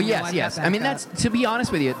own. Well, yes. I mean, that's, to be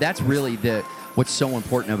honest with you, that's really what's so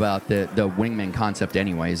important about the wingman concept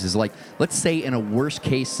anyways, is like, let's say in a worst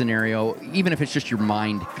case scenario, even if it's just your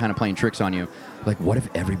mind kind of playing tricks on you, like, what if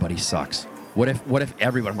everybody sucks? What if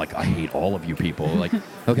everyone, I'm like, I hate all of you people. Like,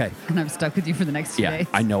 okay. And I'm stuck with you for the next 2 days.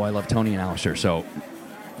 Yeah, I know I love Tony and Alistair. So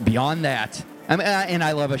beyond that, And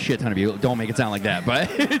I love a shit ton of you. Don't make it sound like that.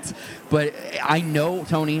 But I know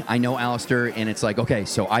Tony, I know Alistair, and it's like, okay,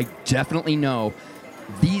 so I definitely know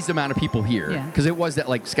these amount of people here. Because it was that,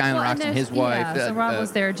 like, Skylar Rocks and his wife. Yeah, so Rob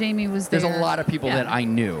was there, Jamie was there. There's a lot of people that I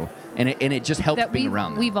knew, and it just helped being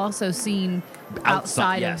around them. We've also seen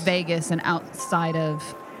outside of Vegas and outside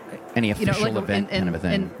of any official event kind of a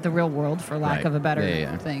thing. In the real world, for lack of a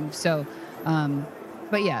better thing. So,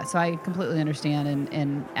 but yeah, so I completely understand.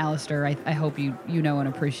 And Alistair, I hope you know and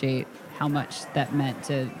appreciate how much that meant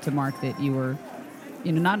to Mark, that you were,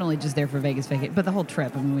 not only just there for Vegas, but the whole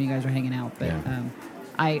trip. I mean, when you guys were hanging out. But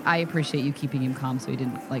I appreciate you keeping him calm so he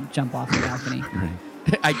didn't, like, jump off the balcony.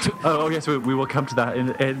 Yes, we will come to that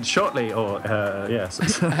in shortly. Or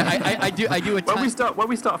yes, I do a ton. When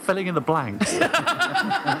we start filling in the blanks.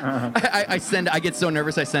 I get so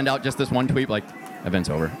nervous. I send out just this one tweet, like, event's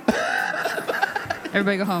over.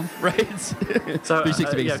 Everybody go home. Right. So we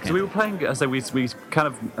were playing. So we kind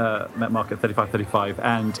of met Mark at 35,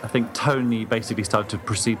 and I think Tony basically started to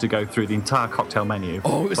proceed to go through the entire cocktail menu.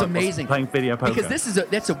 Oh, it was amazing. Playing video poker. Because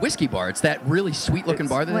that's a whiskey bar. It's that really sweet looking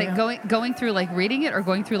bar. That like going through, like, reading it, or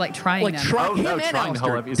going through, like, trying them. Trying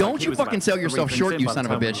Alistair. Don't you fucking sell yourself short, you son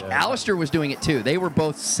of a bitch. Alistair was doing it too. They were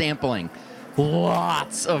both sampling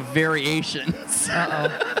lots of variations.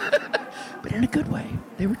 But in a good way.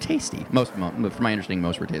 They were tasty. Most, from my understanding,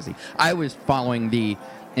 most were tasty. I was following the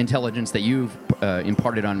intelligence that you've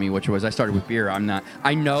imparted on me, which was I started with beer.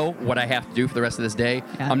 I know what I have to do for the rest of this day.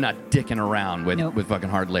 Yeah. I'm not dicking around with fucking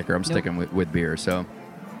hard liquor. I'm sticking with beer. So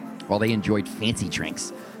while they enjoyed fancy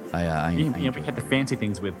drinks, we had the fancy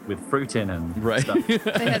things with fruit in and stuff.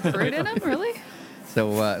 They had fruit in them, really? So,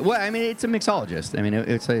 well, I mean, it's a mixologist. I mean,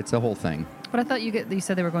 it's a whole thing. But I thought you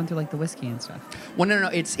said they were going through, like, the whiskey and stuff. Well, no,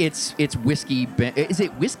 it's whiskey. Is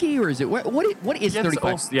it whiskey or is it what is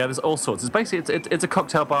 35? There's all sorts. It's basically it's a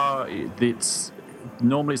cocktail bar. It's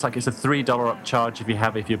normally it's a $3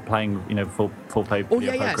 upcharge if you're playing full play. Oh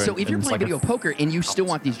yeah. So if you're playing video poker and you still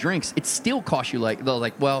want these drinks, it still costs you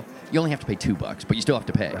you only have to pay $2, but you still have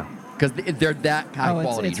to pay because they're that high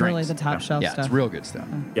quality it's drinks. Really the top shelf stuff. Yeah, it's real good stuff.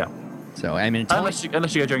 Yeah. So I mean, unless you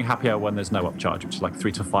go during happy hour when there's no upcharge, which is like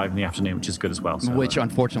 3 to 5 in the afternoon, which is good as well. So, which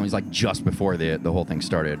unfortunately is like just before the whole thing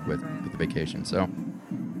started with the vacation. So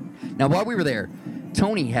now while we were there,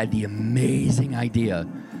 Tony had the amazing idea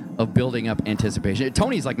of building up anticipation.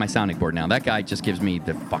 Tony's like my sounding board now. That guy just gives me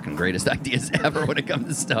the fucking greatest ideas ever when it comes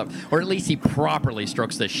to stuff, or at least he properly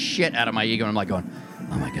strokes the shit out of my ego. And I'm like going,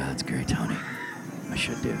 oh my god, that's great, Tony. I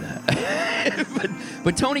should do that.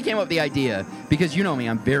 but Tony came up with the idea because you know me,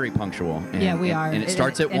 I'm very punctual. And, we are. And it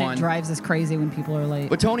starts at 1. It drives us crazy when people are late.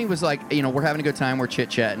 But Tony was like, we're having a good time, we're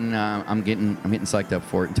chit-chatting, I'm getting psyched up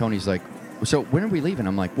for it. And Tony's like, so when are we leaving?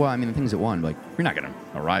 I'm like, well, I mean, the thing's at 1. Like, you're not going to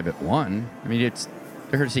arrive at 1. I mean,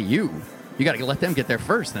 they're here to see you. You got to let them get there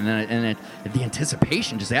first. And then the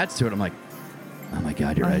anticipation just adds to it. I'm like, oh my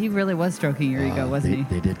God, you're right. He really was stroking your ego, wasn't he?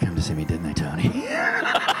 They did come to see me, didn't they, Tony?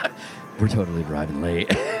 We're totally arriving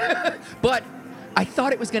late. But I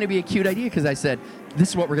thought it was going to be a cute idea because I said, this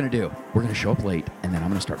is what we're going to do. We're going to show up late, and then I'm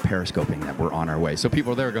going to start periscoping that we're on our way. So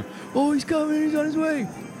people are there going, oh, he's coming, he's on his way.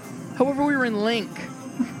 However, we were in Link,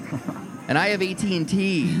 and I have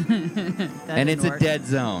AT&T, and it's a dead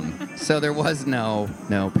zone. So there was no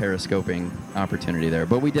periscoping opportunity there.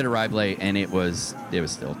 But we did arrive late, and it was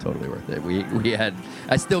still totally worth it.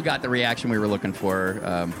 I still got the reaction we were looking for.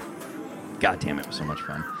 God damn, it was so much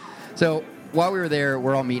fun. So while we were there,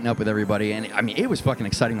 we're all meeting up with everybody, and I mean, it was fucking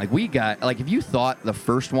exciting. Like, we got, if you thought the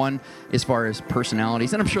first one, as far as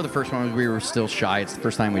personalities, and I'm sure the first one we were still shy. It's the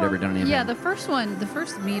first time we'd ever done anything. Yeah, the first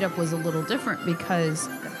meetup was a little different because,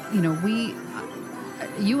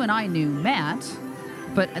 you and I knew Matt,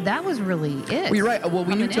 but that was really it. Well, you're right. Well,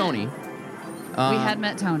 we knew Tony. We had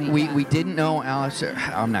met Tony. We didn't know Alex.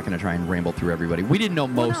 I'm not going to try and ramble through everybody. We didn't know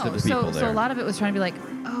most of the people there. So a lot of it was trying to be like,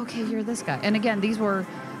 oh, okay, you're this guy. And again, these were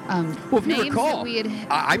if you recall,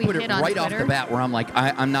 I put it right off the bat where I'm like,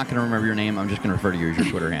 I'm not going to remember your name. I'm just going to refer to you as your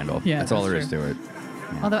Twitter handle. Yeah, that's all there is to it.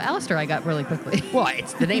 Yeah. Although Alistair, I got really quickly. Well,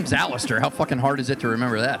 the name's Alistair. How fucking hard is it to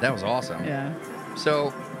remember that? That was awesome. Yeah. So,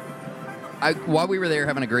 while we were there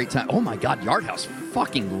having a great time, oh my God, Yard House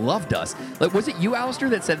fucking loved us. Like, was it you, Alistair,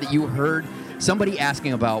 that said that you heard somebody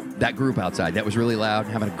asking about that group outside that was really loud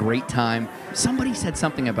and having a great time? Somebody said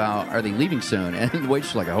something about, are they leaving soon? And the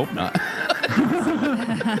waitress was like, I hope not.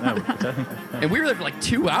 And we were there for like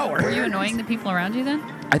 2 hours. Were you annoying the people around you then?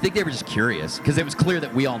 I think they were just curious because it was clear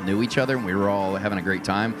that we all knew each other and we were all having a great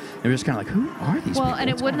time. They were just kind of like, who are these people? Well, and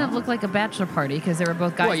it wouldn't have looked like a bachelor party because they were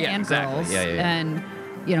both guys and girls. Yeah. And,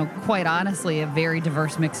 quite honestly, a very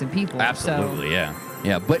diverse mix of people. Absolutely, so.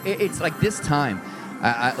 Yeah. But it's like this time,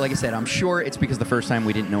 like I said, I'm sure it's because the first time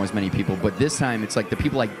we didn't know as many people, but this time it's like the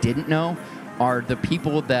people I didn't know are the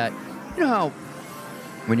people that, you know how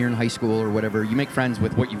when you're in high school or whatever, you make friends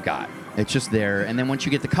with what you've got. It's just there. And then once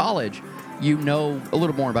you get to college, you know a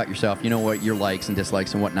little more about yourself. You know what your likes and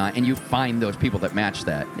dislikes and whatnot, and you find those people that match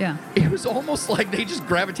that. Yeah. It was almost like they just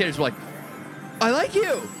gravitated to like, I like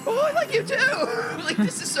you. Oh, I like you too. Like,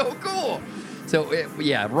 this is so cool. So,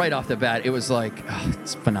 yeah, right off the bat, it was like, oh,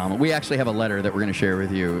 it's phenomenal. We actually have a letter that we're going to share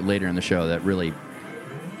with you later in the show that really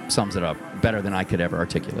sums it up better than I could ever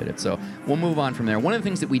articulate it. So we'll move on from there. One of the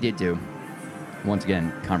things that we did do, once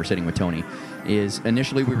again, conversating with Tony, is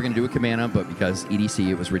initially we were going to do a cabana, but because EDC,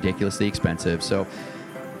 it was ridiculously expensive. So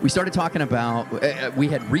we started talking about, we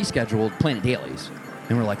had rescheduled Planet Dailies.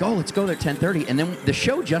 And we're like, oh, let's go there at 10:30. And then the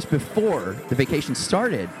show just before the vacation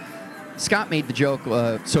started, Scott made the joke,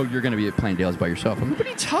 so you're going to be at Planet Dailies by yourself. I'm like, what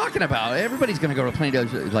are you talking about? Everybody's going to go to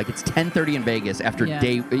Planet Dailies. Like, it's 10:30 in Vegas after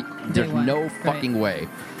day one. No fucking way.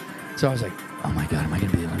 So I was like, oh my God, am I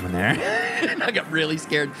going to be the only one there? And I got really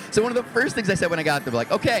scared. So one of the first things I said when I got there,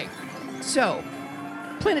 like, okay, so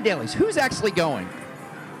Planet Dailies, who's actually going?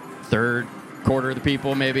 Third quarter of the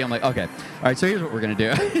people, maybe. I'm like, okay. All right, so here's what we're going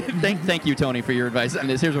to do. Thank you, Tony, for your advice on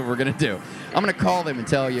this. Here's what we're going to do. I'm going to call them and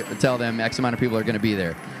tell them X amount of people are going to be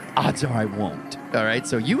there. Odds are I won't. All right,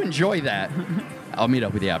 so you enjoy that. I'll meet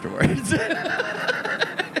up with you afterwards.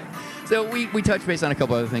 So we touched base on a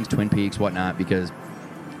couple other things, Twin Peaks, whatnot, because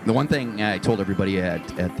the one thing I told everybody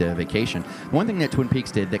at the vacation, the one thing that Twin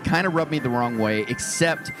Peaks did that kind of rubbed me the wrong way,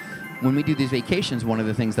 except when we do these vacations, one of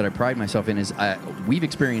the things that I pride myself in is we've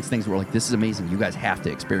experienced things where we're like, this is amazing. You guys have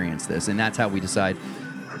to experience this. And that's how we decide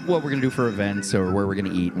what we're going to do for events or where we're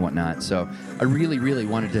going to eat and whatnot. So I really, really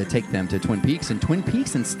wanted to take them to Twin Peaks. And Twin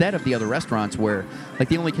Peaks, instead of the other restaurants where, like,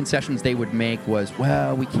 the only concessions they would make was,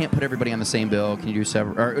 well, we can't put everybody on the same bill. Can you do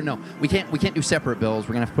separate? Or no, we can't do separate bills.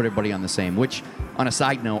 We're going to have to put everybody on the same, which, on a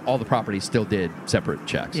side note, all the properties still did separate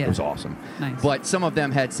checks. Yeah. It was awesome. Nice. But some of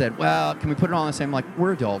them had said, well, can we put it all on the same? Like,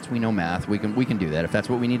 we're adults. We know math. We can do that. If that's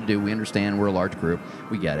what we need to do, we understand. We're a large group.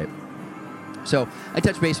 We get it. So I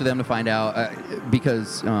touched base with them to find out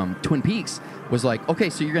because Twin Peaks was like,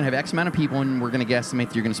 okay, so you're going to have X amount of people, and we're going to guesstimate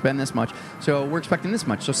that you're going to spend this much. So we're expecting this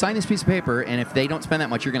much. So sign this piece of paper, and if they don't spend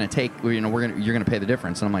that much, you're going to take, you're going to pay the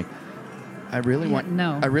difference. And I'm like, I really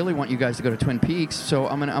want you guys to go to Twin Peaks, so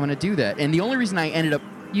I'm gonna do that. And the only reason I ended up,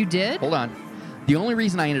 you did? Hold on. The only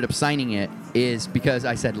reason I ended up signing it is because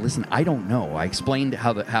I said, listen, I don't know. I explained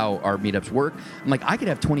how our meetups work. I'm like, I could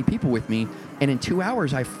have 20 people with me, and in 2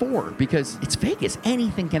 hours I have 4 because it's Vegas.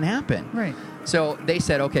 Anything can happen. Right. So they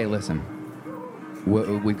said, okay, listen,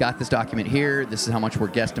 we've got this document here. This is how much we're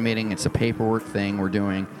guesstimating. It's a paperwork thing we're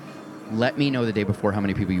doing. Let me know the day before how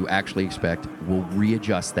many people you actually expect. We'll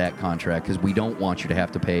readjust that contract because we don't want you to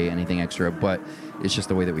have to pay anything extra, but it's just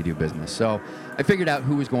the way that we do business. So I figured out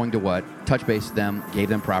who was going to what, touched base with them, gave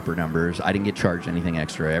them proper numbers. I didn't get charged anything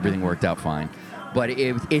extra. Everything worked out fine. But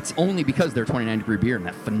it's only because they're 29-degree beer and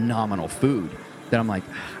that phenomenal food that I'm like,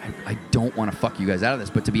 I don't want to fuck you guys out of this.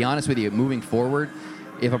 But to be honest with you, moving forward,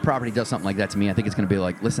 if a property does something like that to me, I think it's going to be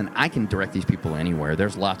like, listen, I can direct these people anywhere.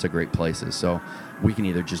 There's lots of great places. So we can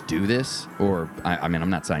either just do this or, I mean,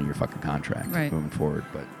 I'm not signing your fucking contract moving forward.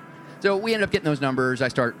 But so we ended up getting those numbers. I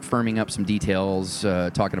start firming up some details,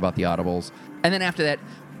 talking about the audibles. And then after that,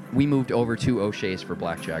 we moved over to O'Shea's for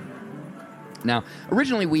blackjack. Now,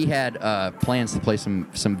 originally we had plans to play some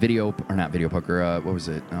video, or not video poker, what was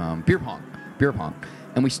it? Beer pong.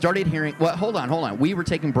 And we started hearing, well, hold on. We were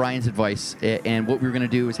taking Brian's advice, and what we were going to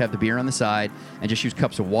do is have the beer on the side and just use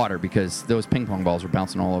cups of water because those ping pong balls were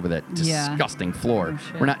bouncing all over that disgusting floor.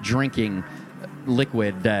 Oh, we're not drinking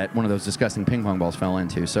liquid that one of those disgusting ping pong balls fell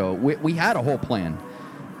into. So we had a whole plan.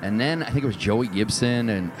 And then I think it was Joey Gibson,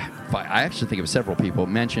 and I actually think it was several people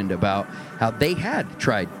mentioned about how they had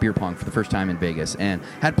tried beer pong for the first time in Vegas and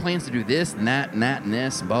had plans to do this and that and that and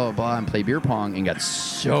this and blah, blah, blah, and play beer pong and got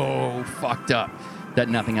so fucked up that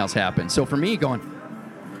nothing else happened. So for me, going,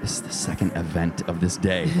 this is the second event of this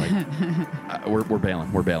day. Like, we're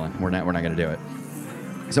bailing. We're not going to do it.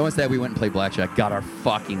 So instead, we went and played blackjack, got our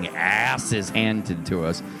fucking asses handed to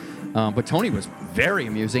us. But Tony was very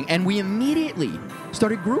amusing, and we immediately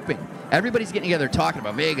started grouping. Everybody's getting together, talking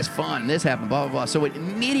about Vegas fun, this happened, blah, blah, blah. So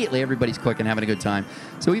immediately everybody's clicking, having a good time.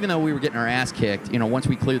 So even though we were getting our ass kicked, once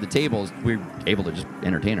we cleared the tables, we were able to just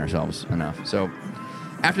entertain ourselves enough. So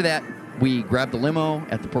after that, we grabbed the limo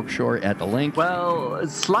at the Pork Shore at the Link. Well,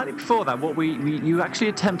 slightly before that, you actually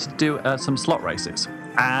attempted to do some slot races.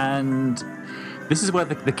 And this is where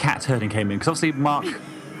the cat herding came in. Because obviously Mark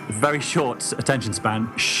very short attention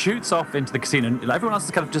span, shoots off into the casino. And everyone else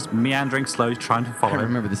is kind of just meandering slowly, trying to follow him. I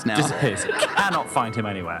remember this now. Disappears. Cannot find him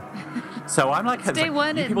anywhere. So I'm like, Day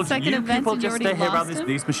one and second events, people and you just already stay here around lost him?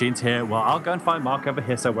 these machines here. Well, I'll go and find Mark over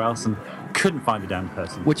here somewhere else, and couldn't find the damn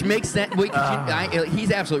person. Which makes sense.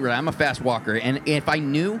 He's absolutely right. I'm a fast walker, and if I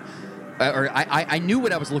knew, I knew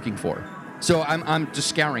what I was looking for. So I'm just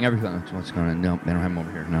scouring everything. What's going on? No, they don't have him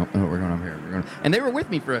over here. No, we're going over here. And they were with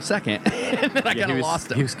me for a second, and then I kind of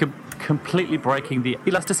lost him. He was completely breaking the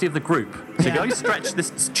elasticity of the group. So you can only stretch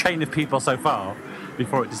this chain of people so far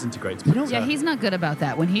before it disintegrates. Yeah, he's not good about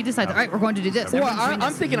that. When he decides, all right, we're going to do this. Well,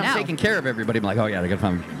 I'm thinking I'm taking care of everybody. I'm like, oh yeah, they got to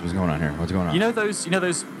find me. What's going on here? What's going on? You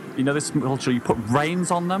know those culture, you put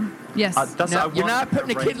reins on them? Yes. No, you're not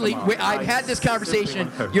putting a kid leash. I've had this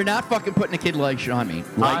conversation. You're not fucking putting a kid leash on me.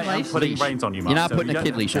 I am putting reins on you, Mark. You're not putting a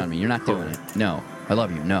kid leash on me. You're not doing it. No. I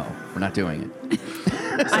love you. No. We're not doing it.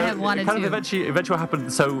 I have wanted kind to. of eventually what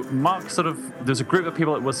happened, so Mark there's a group of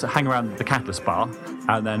people that was hanging around the Catalyst bar,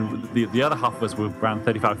 and then the other half of us were around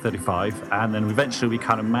 35, and then eventually we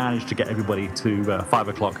kind of managed to get everybody to 5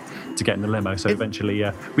 o'clock to get in the limo. So eventually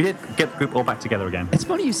we did get the group all back together again. It's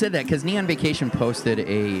funny you said that, because Neon Vacation posted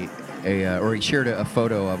or he shared a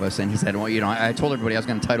photo of us, and he said, well, I told everybody I was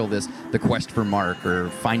going to title this The Quest for Mark, or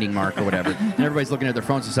Finding Mark, or whatever. And everybody's looking at their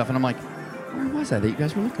phones and stuff, and I'm like, where was I that you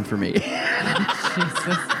guys were looking for me?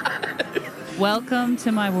 Jesus. Welcome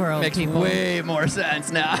to my world, Makes people. way more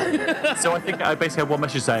sense now. So I think I basically had one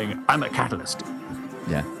message saying, I'm at Catalyst.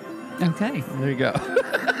 Yeah. Okay. There you go.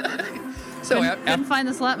 So couldn't find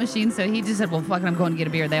the slot machine, so he just said, well, fuck it, I'm going to get a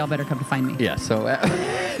beer. They all better come to find me. Yeah, so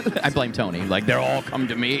I blame Tony. Like, they're all come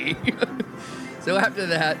to me. So after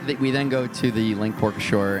that, we then go to the Link Pork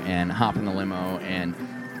Shore and hop in the limo, and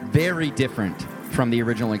very different from the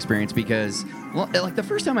original experience, because, well, like, the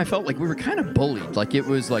first time I felt like we were kind of bullied. Like, it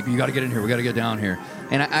was like, you got to get in here, we got to get down here.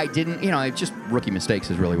 And I didn't, just rookie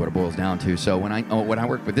mistakes is really what it boils down to. So when I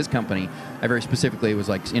worked with this company, I very specifically was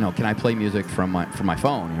like, can I play music from my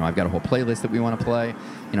phone? I've got a whole playlist that we want to play.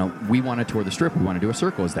 We want to tour the strip, we want to do a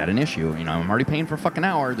circle. Is that an issue? I'm already paying for a fucking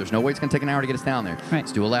hour. There's no way it's going to take an hour to get us down there. Right.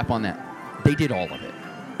 Let's do a lap on that. They did all of it.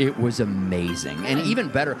 It was amazing. And even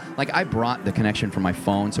better, like, I brought the connection from my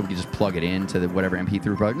phone so we could just plug it into the whatever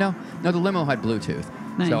MP3 product. No, the limo had Bluetooth.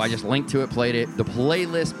 Nice. So I just linked to it, played it. The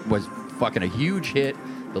playlist was fucking a huge hit.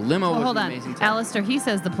 The limo was an amazing time. Alistair, he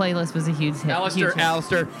says the playlist was a huge hit.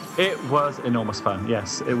 Alistair. It was enormous fun.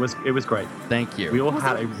 Yes, it was great. Thank you. We all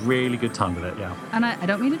had a really good time with it, yeah. And I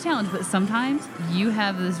don't mean to challenge, but sometimes you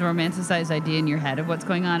have this romanticized idea in your head of what's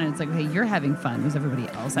going on, and it's like, hey, you're having fun. Was everybody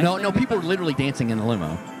else? No, people were literally dancing in the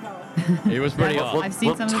limo. It was pretty awesome. I've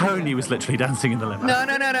seen some of Tony was literally dancing in the limo.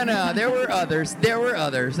 No. There were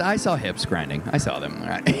others. I saw hips grinding. I saw them. All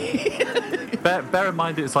right. Bear in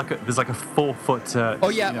mind, there's like a 4-foot.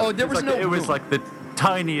 There was no. It was like the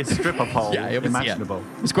tiniest stripper pole imaginable.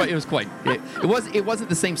 Yeah. It wasn't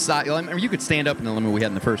the same size. I mean, you could stand up in the limo we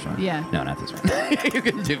had in the first one. Yeah. No, not this one. You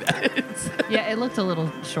couldn't do that. Yeah, it looked a little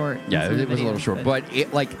short. Yeah, it was a little short. But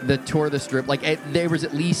the tour of the strip, there was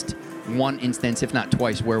at least one instance, if not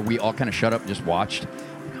twice, where we all kind of shut up and just watched. Like,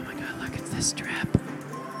 oh my God, look, it's this strip.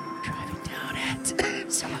 We're driving down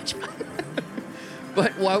it. So much fun.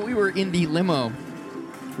 But while we were in the limo,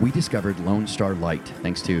 we discovered Lone Star Light,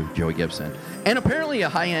 thanks to Joey Gibson. And apparently a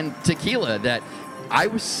high-end tequila that I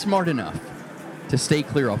was smart enough to stay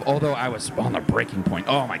clear of, although I was on the breaking point.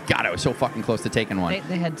 Oh my God, I was so fucking close to taking one.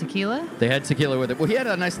 They had tequila? They had tequila with it. Well, he had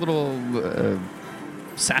a nice little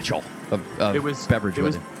satchel of beverage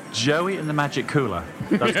with it. Joey and the magic cooler.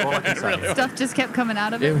 That's all I can say. Stuff just kept coming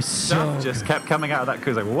out of it? It was Stuff just kept coming out of that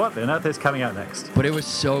cooler. Like, what on earth is coming out next? But it was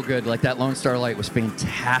so good. Like, that Lone Star Light was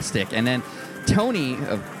fantastic. And then Tony,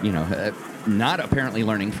 not apparently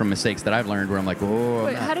learning from mistakes that I've learned, where I'm like, oh.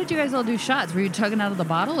 Wait, how did you guys all do shots? Were you chugging out of the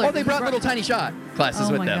bottle? Or they brought little tiny shot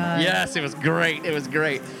glasses with them. God. Yes, it was great. It was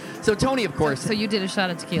great. So Tony, of course. So you did a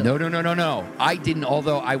shot of tequila? No. I didn't,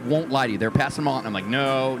 although I won't lie to you. They're passing them all, and I'm like,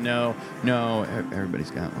 no.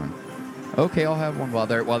 Everybody's got one. Okay, I'll have one while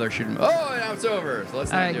they're shooting. Oh, now it's over. So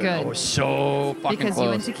let's not do it. Good. Oh, it was so fucking because close.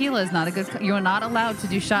 You and tequila is not a good. You're not allowed to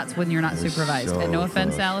do shots when you're not supervised. So and no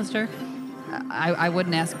offense, close. Alistair. I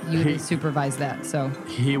wouldn't ask you to supervise that. So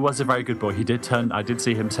he was a very good boy. I did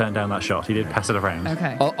see him turn down that shot. He did pass it around.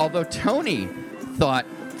 Okay. Although Tony thought,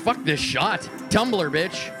 fuck this shot. Tumbler,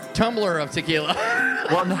 bitch. Tumbler of tequila.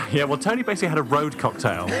 Well, Tony basically had a road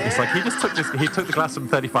cocktail. It's like he took the glass from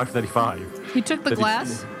 35. He took the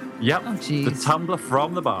glass? Yep. Oh, jeez. The tumbler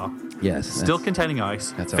from the bar. Yes. Still containing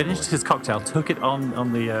ice. That's finished his cocktail, took it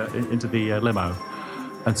on the into the limo,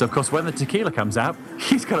 And so, of course, when the tequila comes out,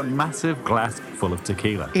 he's got a massive glass full of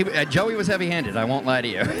tequila. Joey was heavy-handed, I won't lie to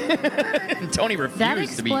you. And Tony refused That to be.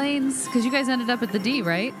 explains, because you guys ended up at the D,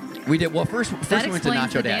 right? We did. Well, first That we went to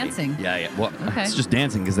explains Nacho the Daddy. dancing. Yeah. Well, Okay. it's just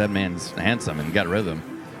dancing because that man's handsome and got rhythm.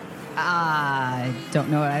 I don't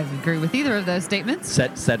know. I agree with either of those statements.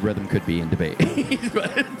 Said rhythm could be in debate.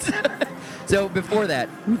 So before that,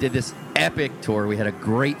 we did this epic tour. We had a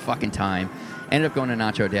great fucking time. Ended up going to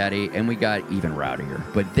Nacho Daddy, and we got even rowdier.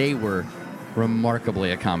 But they were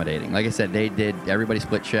remarkably accommodating. Like I said, everybody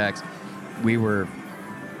split checks.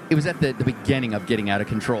 It was at the beginning of getting out of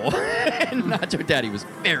control. And Nacho Daddy was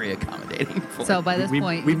very accommodating. So by this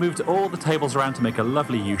point... We moved all the tables around to make a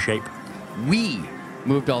lovely U shape. We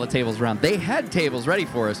moved all the tables around. They had tables ready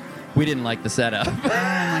for us. We didn't like the setup. Oh,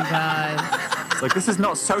 my God. It's like, this is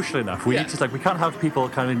not social enough. We need to, we can't have people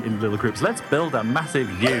kind of in little groups. Let's build a massive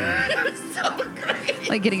U. It's so great.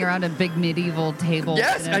 Like getting around a big medieval table.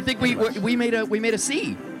 Yes, I think we made a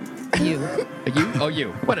C. You. A U? Oh,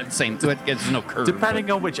 U. What a same. There's no curve. Depending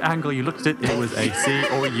on which angle you looked at it, it was a C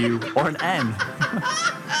or U or an N.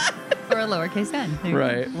 Or a lowercase n.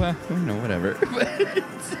 Right. Well, whatever.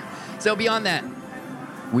 So beyond that,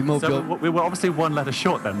 we moved So over. we were obviously one letter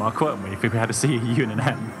short then, Mark, weren't we? If we had a C, a U, and an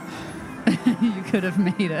N. You could have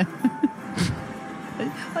made a...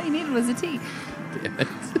 All you needed was a T. Damn it.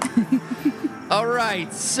 All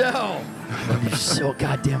right, so I love you so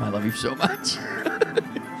goddamn. I love you so much.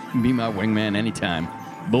 Be my wingman anytime.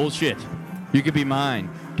 Bullshit. You could be mine.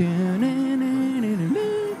 I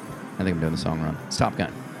think I'm doing the song wrong. It's Top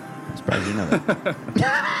Gun. I'm surprised you know that.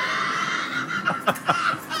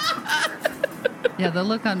 Yeah, the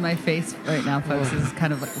look on my face right now, folks, is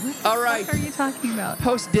kind of like, what All right. are you talking about?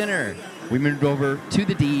 Post dinner, we moved over to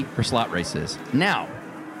the D for slot races. Now,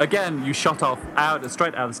 Again, you shot off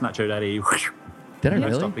straight out of the Nacho Daddy. did I No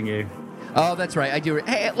really? stopping you. Oh, that's right. I do.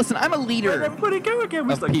 Hey, listen, I'm a leader. Where'd everybody go again?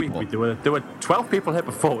 Of people. There were 12 people here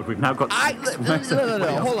before. We've now got six.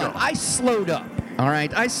 No, hold on. I slowed up. All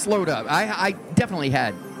right, I slowed up. I definitely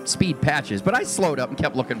had speed patches, but I slowed up and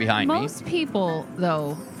kept looking behind me. Most people,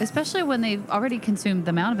 though, especially when they've already consumed the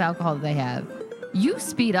amount of alcohol that they have, you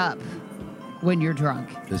speed up when you're drunk.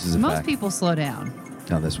 This is a Most fact. people slow down.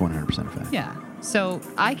 No, that's 100% a fact. Yeah. So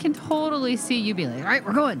I can totally see you being like, all right,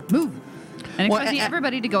 we're going, move. And expecting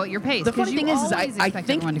everybody to go at your pace. The funny thing is I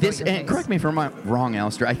think this, and correct me if I'm wrong,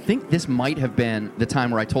 Alistair, I think this might have been the time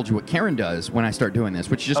where I told you what Karen does when I start doing this,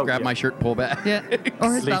 which is just grab my shirt and pull back. Yeah,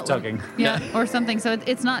 or his Sleeve belt tugging. loop. Yeah, or something. So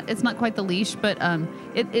it's not quite the leash, but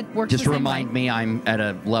it works. Just the same remind way. me I'm at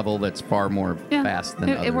a level that's far more fast than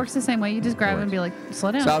others. It works the same way. You just grab it and be like,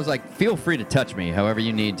 slow down. So I was like, feel free to touch me however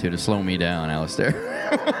you need to slow me down, Alistair.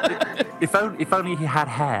 If only he had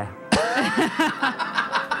hair.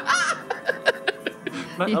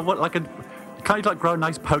 Can't you grow a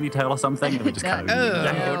nice ponytail or something? And we just kind of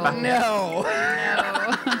yank it back. No.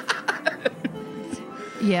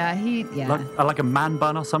 Yeah, Like a man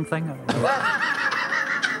bun or something.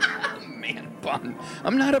 Man bun.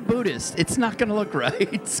 I'm not a Buddhist. It's not going to look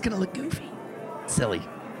right. It's going to look goofy. Silly.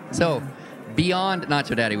 So, beyond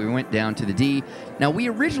Nacho Daddy, we went down to the D. Now, we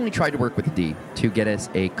originally tried to work with the D to get us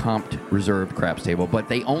a comped reserved craps table, but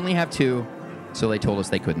they only have 2, so they told us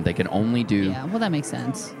they couldn't. They can only do... Yeah, well, that makes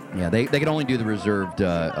sense. Yeah, they could only do the reserved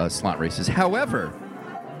slot races. However,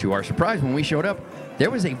 to our surprise, when we showed up,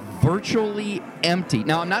 there was a virtually empty...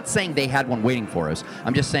 Now, I'm not saying they had one waiting for us.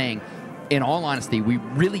 I'm just saying, in all honesty, we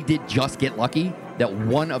really did just get lucky that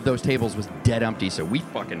one of those tables was dead empty, so we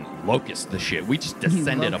fucking locusted the shit. We just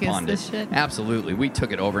descended upon it. Shit? Absolutely. We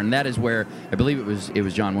took it over, and that is where, I believe it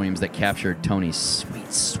was John Williams that captured Tony's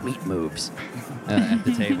sweet moves at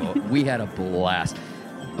the table. We had a blast.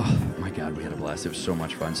 Oh, my God, we had a blast. It was so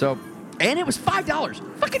much fun. So, and it was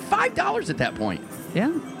 $5. Fucking $5 at that point. Yeah.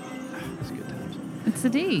 It was good times. It's the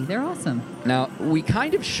D. They're awesome. Now, we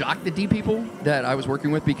kind of shocked the D people that I was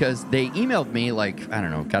working with because they emailed me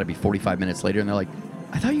got to be 45 minutes later, and they're like,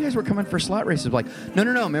 I thought you guys were coming for slot races. I'm like, no.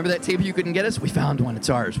 Remember that table you couldn't get us? We found one. It's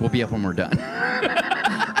ours. We'll be up when we're done.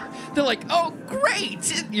 They're like, oh,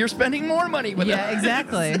 great. You're spending more money with us. Yeah,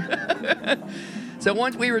 exactly. So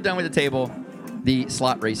once we were done with the table, the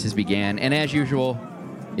slot races began, and as usual,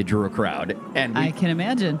 it drew a crowd. And I can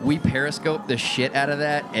imagine. We periscoped the shit out of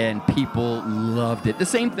that, and people loved it. The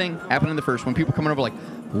same thing happened in the first one. People coming over like,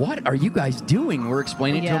 what are you guys doing? We're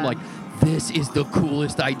explaining to them like, this is the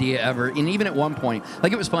coolest idea ever. And even at one point,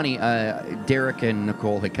 like it was funny, Derek and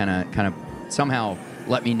Nicole had kind of somehow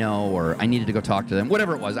let me know, or I needed to go talk to them,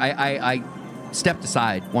 whatever it was. I stepped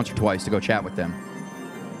aside once or twice to go chat with them.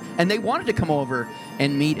 And they wanted to come over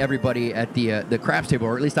and meet everybody at the craps table,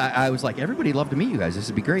 or at least I was like, everybody would love to meet you guys. This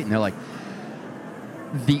would be great. And they're like,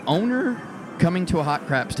 the owner coming to a hot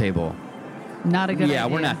craps table. Not a good idea. Yeah,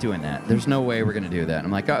 we're not doing that. There's no way we're going to do that.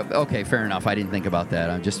 I'm like, oh, okay, fair enough. I didn't think about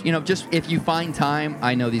that. I'm just, just if you find time,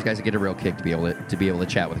 I know these guys would get a real kick to be able to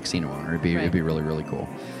chat with a casino owner. It'd be really, really cool.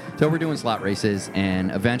 So we're doing slot races,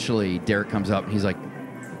 and eventually Derek comes up and he's like,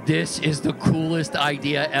 "This is the coolest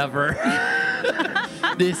idea ever.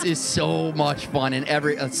 This is so much fun." And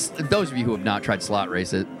those of you who have not tried slot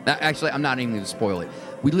races, actually, I'm not even going to spoil it.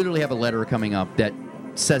 We literally have a letter coming up that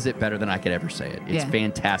says it better than I could ever say it. It's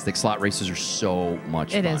fantastic. Slot races are so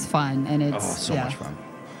much fun. It is fun, and it's so much fun.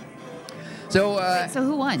 So, so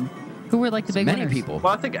who won? Who were like the big many winners? people.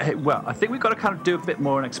 Well, I think we've got to kind of do a bit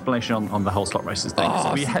more an explanation on the whole slot races thing.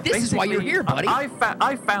 Oh, this is why you're here, buddy.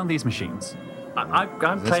 I found these machines.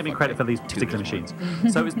 I'm claiming credit for these particular machines.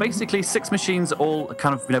 So it's basically 6 machines all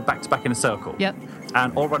kind of back to back in a circle. Yep.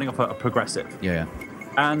 And all running off a progressive. Yeah.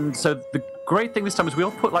 And so the great thing this time is we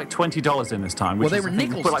all put like $20 in this time. Well, they were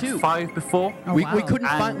nickels we put like too. 5 before. Oh, we wow.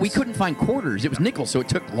 couldn't find quarters. It was nickels, so it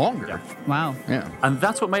took longer. Yeah. Wow. Yeah. And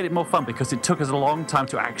that's what made it more fun because it took us a long time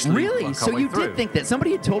to actually Really? work So our way you through. did think that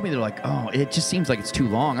somebody had told me, they're like, "Oh, it just seems like it's too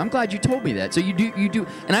long." I'm glad you told me that. So you do,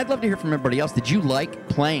 and I'd love to hear from everybody else. Did you like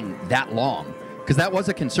playing that long? Because that was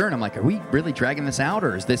a concern. I'm like, are we really dragging this out,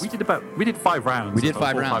 or is this? We did 5 rounds. We did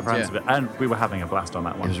about 5 rounds, of yeah. it, and we were having a blast on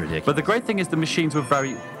that one. It was ridiculous. But the great thing is the machines were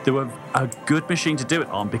they were a good machine to do it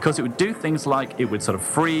on because it would do things like it would sort of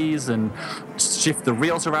freeze and shift the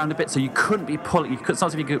reels around a bit, so you couldn't be pulling. It's not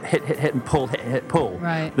as if you could hit and pull, hit, pull.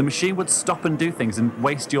 Right. The machine would stop and do things and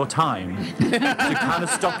waste your time to kind of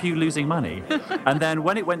stop you losing money. And then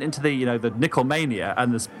when it went into the nickel mania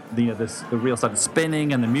and the reel started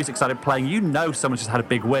spinning and the music started playing, someone just had a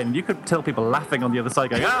big win. You could tell people laughing on the other side,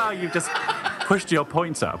 going, you've just pushed your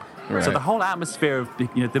points up. Right. So the whole atmosphere of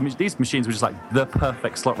these machines were just like the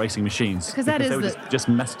perfect slot racing machines because they would just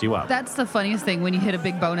messed you up. That's the funniest thing when you hit a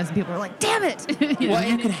big bonus and people are like, "Damn it!" You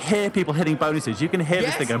can hear people hitting bonuses. You can hear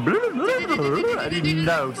this thing going, blah, blah, blah, blah, and you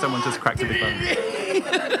know someone just cracked a big bonus.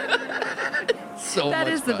 That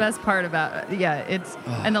is the best part about it. It's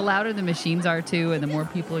and the louder the machines are too, and the more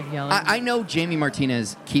people are yelling. I know Jamie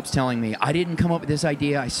Martinez keeps telling me, I didn't come up with this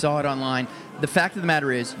idea. I saw it online. The fact of the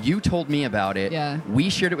matter is, you told me about it. Yeah.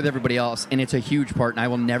 We shared it with everybody else, and it's a huge part, and I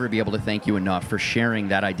will never be able to thank you enough for sharing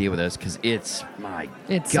that idea with us, because it's fun.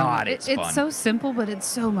 It's so simple, but it's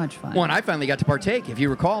so much fun. Well, and I finally got to partake. If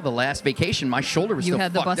you recall, the last vacation, my shoulder was still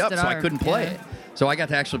fucked up, so I couldn't play it. So I got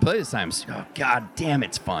to actually play this time. Oh, God damn,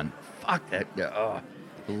 it's fun. Fuck that.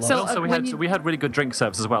 We had really good drink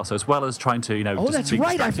service as well. So as well as trying to, that's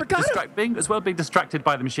right. I forgot. Being distracted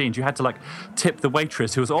by the machines, you had to tip the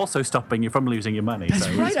waitress who was also stopping you from losing your money. That's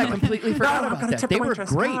right. I completely forgot about that. They were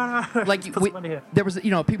great. There was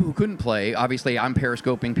people who couldn't play. Obviously, I'm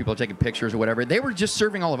periscoping. People are taking pictures or whatever. They were just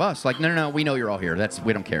serving all of us. Like, no, we know you're all here.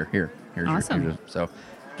 We don't care. Here's awesome.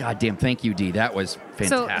 God damn, thank you, Dee. That was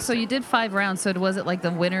fantastic. So you did 5 rounds. So was it like the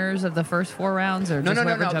winners of the first 4 rounds, or no?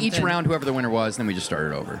 Each in? round, whoever the winner was, then we just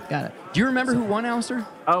started over. Got it. Do you remember who won, Alistair?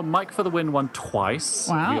 Oh, Mike for the win won twice.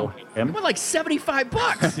 Wow. We all hit him. He won like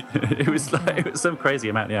 $75. It was some crazy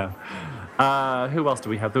amount, yeah. Who else do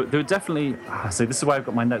we have? There were definitely. So this is why I've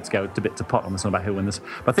got my notes go a bit to pot on this one about who won this.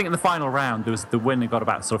 But I think in the final round, there was the winner got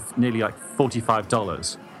about sort of nearly like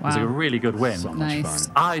 $45. It was a really good win. So much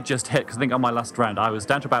fun. I just hit, because I think on my last round, I was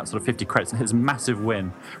down to about sort of 50 credits and hit this massive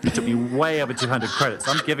win, which took me way over 200 credits.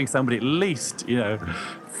 I'm giving somebody at least,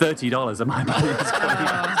 $30 of my money.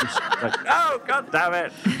 Like, oh, God damn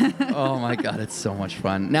it. Oh, my God, it's so much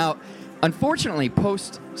fun. Now, unfortunately,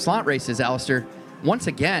 post-slot races, Alistair, once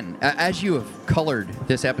again, as you have colored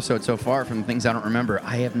this episode so far from things I don't remember,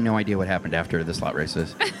 I have no idea what happened after the slot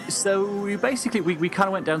races. So we kind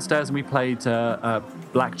of went downstairs and we played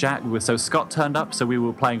blackjack. So Scott turned up, so we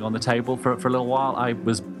were playing on the table for a little while. I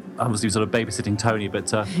was obviously sort of babysitting Tony, but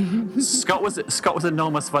Scott was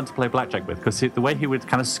enormous fun to play blackjack with, because the way he would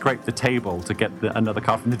kind of scrape the table to get another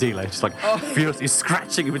card from the dealer, just like furiously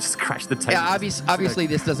scratching, he would just scratch the table. Yeah, obviously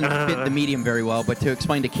this doesn't fit the medium very well, but to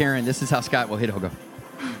explain to Karen, this is how Scott will hit. He'll go.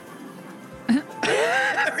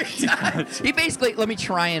 He basically, let me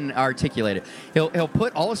try and articulate it. He'll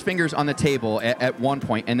put all his fingers on the table at one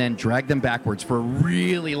point and then drag them backwards for a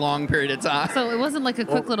really long period of time. So it wasn't like a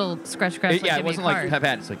quick little scratch. It wasn't like have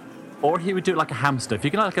had. It's like, or he would do it like a hamster. If you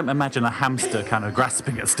can imagine a hamster kind of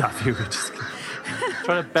grasping at stuff, he would just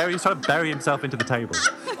try to bury himself into the table.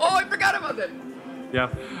 Oh, I forgot about that. Yeah.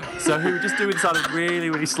 So he would just do it sort of really,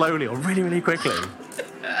 really slowly or really, really quickly.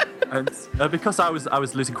 And because I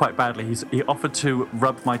was losing quite badly, he offered to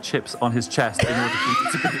rub my chips on his chest in order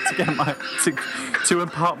to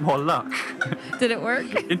impart more luck. Did it work?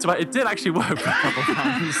 It did actually work for a couple of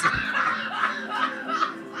times.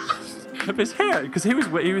 of his hair, because he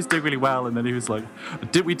was doing really well, and then he was like,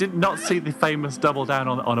 we did not see the famous double down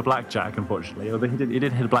on a blackjack, unfortunately. Although he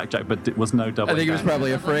did hit a blackjack, but it was no double. I think he was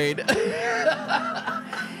probably afraid.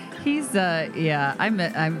 He's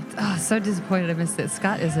I'm so disappointed I missed it.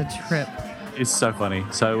 Scott is a trip. It's so funny.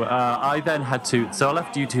 So I then had to. So I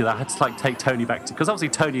left you two. I had to take Tony back to, because obviously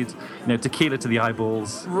Tony's tequila to the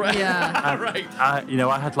eyeballs. Right. Yeah. Right.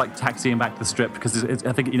 I had to taxi him back to the strip because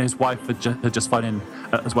I think his wife had just flown in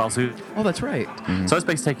as well. So that's right. Mm-hmm. So I was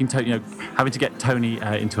basically taking having to get Tony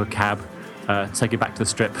into a cab, take him back to the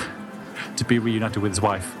strip to be reunited with his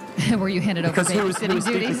wife. Were you handed over because he was babysitting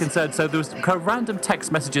deeply duties? concerned. So there was kind of random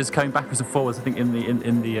text messages coming backwards and forwards. I think in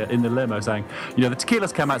the limo saying, the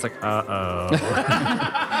tequila's come out. It's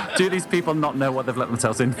like, do these people not know what they've let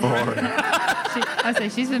themselves in for? I say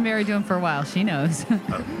she's been married to him for a while. She knows.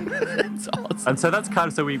 That's awesome. And so that's kind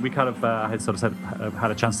of, so we kind of had sort of said,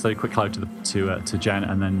 had a chance to say a quick hello to Jen,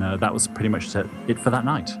 and then that was pretty much it for that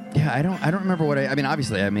night. Yeah, I don't remember what I mean.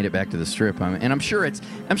 Obviously, I made it back to the strip, and I'm sure it's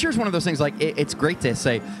one of those things. Like it's great to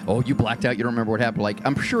say, oh, you blacked out, you don't remember what happened. Like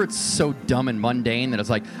I'm sure it's so dumb and mundane that it's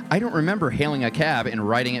like I don't remember hailing a cab and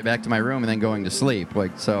riding it back to my room and then going to sleep.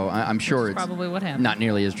 Like so, I'm sure it's probably what happened. Not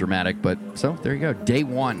nearly as dramatic, but so there you go. Day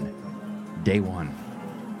one.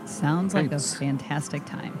 Sounds like a fantastic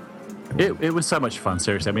time. It was so much fun,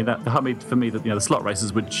 seriously. I mean, for me, the slot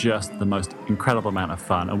races were just the most incredible amount of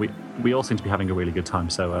fun, and we all seem to be having a really good time.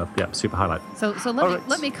 So super highlight. So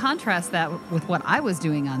let me contrast that with what I was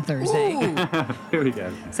doing on Thursday. Here we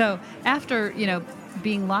go. So after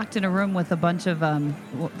being locked in a room with a bunch of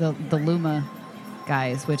the Luma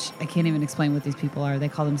guys, which I can't even explain what these people are. They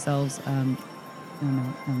call themselves no,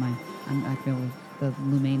 never mind. I'm not going with the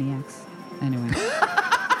Lumaniacs. Anyway.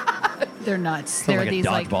 They're nuts. They're like these a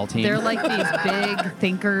dodgeball team. They're like these big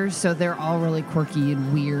thinkers, so they're all really quirky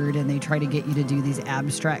and weird, and they try to get you to do these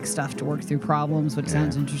abstract stuff to work through problems, which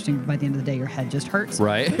sounds interesting, but by the end of the day, your head just hurts.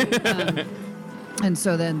 Right. And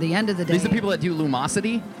so then the end of the day... These are the people that do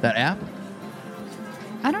Lumosity, that app?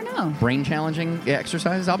 I don't know. Brain challenging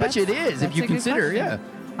exercises? I'll bet you it is, if you consider, yeah.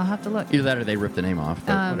 I'll have to look. Either that or they rip the name off,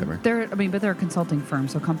 but whatever. They're a consulting firm,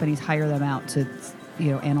 so companies hire them out to,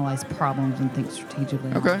 analyze problems and think strategically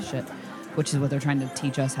and all that shit, which is what they're trying to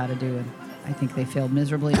teach us how to do, and I think they failed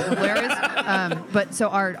miserably. But so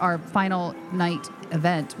our final night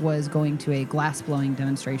event was going to a glass blowing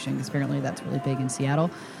demonstration, because apparently that's really big in Seattle.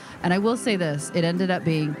 And I will say this, it ended up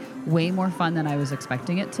being way more fun than I was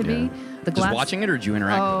expecting it to be. Just watching it, or did you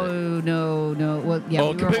interact with it? Oh, no. Well, yeah,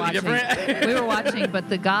 we were watching. Different? We were watching, but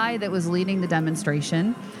the guy that was leading the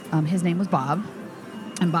demonstration, his name was Bob.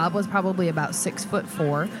 And Bob was probably about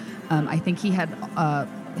 6'4". I think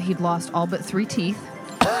he'd lost all but 3 teeth.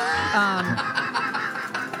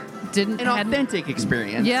 Authentic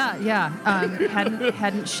experience. Yeah.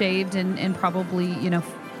 Hadn't shaved in probably a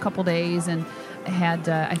couple days, and had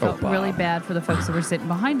I felt really bad for the folks that were sitting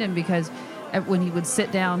behind him, because when he would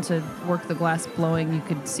sit down to work the glass blowing, you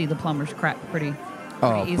could see the plumbers crack pretty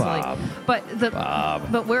easily. Bob. But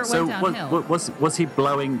where it went downhill. Was he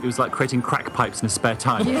blowing? It was like creating crack pipes in his spare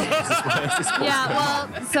time.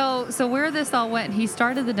 So where this all went, he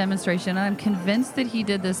started the demonstration, and I'm convinced that he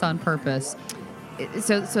did this on purpose.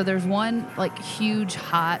 So there's one huge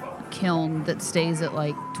hot kiln that stays at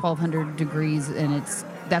 1,200 degrees, and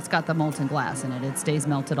that's got the molten glass in it. It stays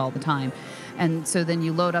melted all the time. And so then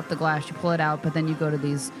you load up the glass, you pull it out, but then you go to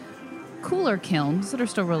these cooler kilns that are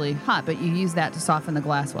still really hot, but you use that to soften the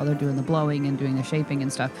glass while they're doing the blowing and doing the shaping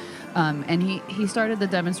and stuff. And he started the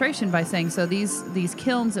demonstration by saying, so these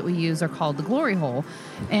kilns that we use are called the glory hole.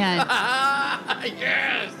 And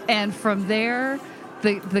yes! And from there,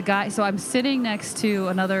 the guy, so I'm sitting next to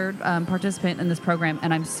another participant in this program,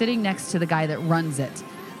 and I'm sitting next to the guy that runs it,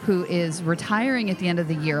 who is retiring at the end of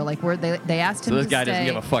the year. Where they asked him to stay. So this guy doesn't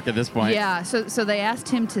give a fuck at this point. Yeah, so they asked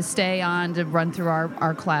him to stay on to run through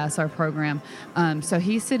our class, our program. So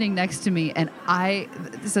he's sitting next to me, and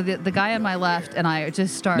the guy on my left and I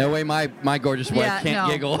just start. No way my gorgeous wife can't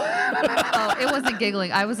giggle. Oh, it wasn't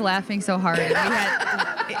giggling. I was laughing so hard.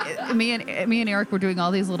 And me and Eric were doing all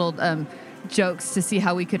these little jokes to see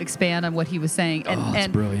how we could expand on what he was saying.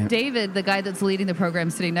 And brilliant. David, the guy that's leading the program,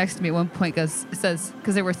 sitting next to me at one point says,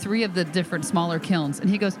 because there were 3 of the different smaller kilns, and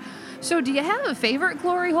he goes, so do you have a favorite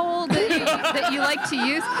glory hole that you like to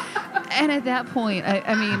use? And at that point,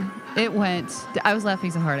 I mean, It went. I was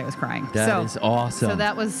laughing so hard I was crying. That is awesome. So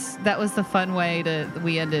that was the fun way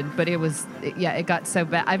we ended. But it got so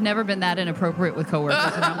bad. I've never been that inappropriate with coworkers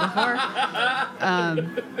around before.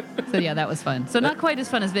 So yeah, that was fun. So not quite as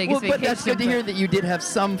fun as Vegas Well, Vacation. but that's good to hear that you did have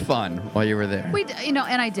some fun while you were there. And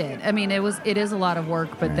I did. I mean, it is a lot of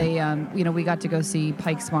work, but they, we got to go see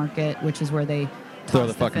Pike's Market, which is where they throw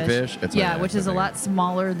the fucking fish. Which is a lot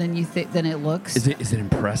smaller than than it looks. Is it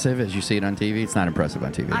impressive as you see it on TV? It's not impressive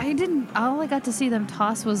on TV. All I got to see them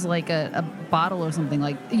toss was like a bottle or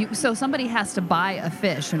something so somebody has to buy a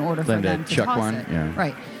fish in order for them to chuck toss one. it. Yeah.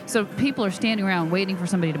 Right. So people are standing around waiting for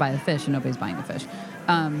somebody to buy the fish, and nobody's buying the fish.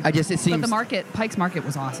 It seems. But Pike's Market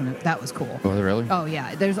was awesome. That was cool. Was it really? Oh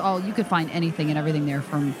yeah. You could find anything and everything there,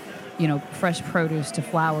 from fresh produce to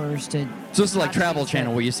flowers to. So this is like Travel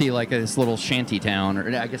Channel, where you see like this little shanty town, or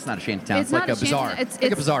I guess not a shanty town. It's like a bazaar. It's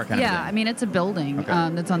like a bazaar kind of thing. Yeah, I mean it's a building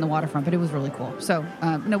that's on the waterfront, but it was really cool. So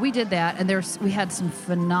we did that, and we had some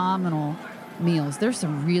phenomenal meals. There's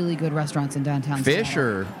some really good restaurants in downtown. Fish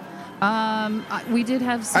Seattle. We did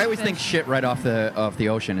have some I always fish. think shit right off the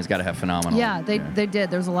ocean has got to have phenomenal. Yeah, they did.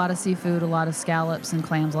 There's a lot of seafood, a lot of scallops and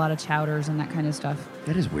clams, a lot of chowders and that kind of stuff.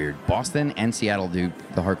 That is weird. Boston and Seattle do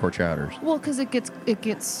the hardcore chowders. Well, because it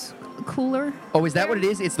gets cooler. Oh, is that what it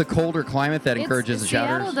is? It's the colder climate that encourages the chowders?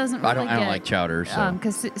 Seattle doesn't really I don't like chowders.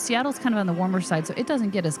 Because Seattle's kind of on the warmer side, so it doesn't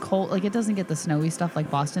get as cold. Like, it doesn't get the snowy stuff like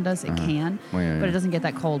Boston does. It can, but it doesn't get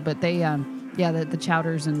that cold. But they, the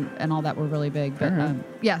chowders and all that were really big.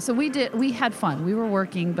 But so we had fun. We were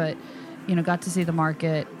working, but got to see the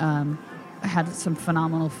market. Had some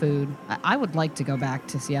phenomenal food. I would like to go back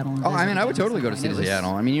to Seattle. And I would totally go to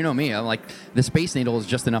Seattle. I mean, you know me. I'm like, the Space Needle is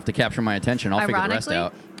just enough to capture my attention. I'll figure the rest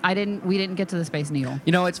out. We didn't get to the Space Needle.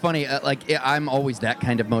 It's funny. I'm always that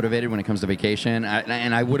kind of motivated when it comes to vacation.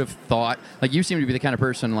 And I would have thought, like, you seem to be the kind of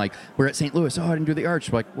person, like, we're at St. Louis. Oh, I didn't do the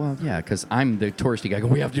arch. Like, well, yeah, because I'm the touristy guy. I go,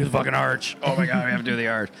 we have to do the fucking arch. Oh my God, we have to do the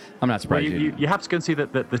arch. I'm not surprised. Well, you have to go and see the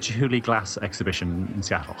Chihuly glass exhibition in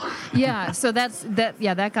Seattle. Yeah, so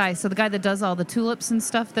that guy. So the guy that does all the tulips and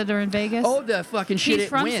stuff that are in Vegas. Oh, the fucking shit He's at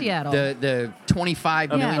from Wynn. Seattle. The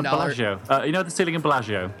 $25 million. Bellagio. The ceiling in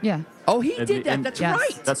Bellagio. Yeah. Oh, he did that. That's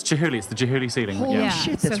right. That's Chihuly. It's the Chihuly ceiling. Holy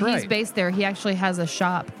shit, that's so right. He's based there. He actually has a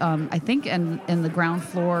shop, I think, in the ground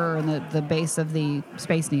floor or the base of the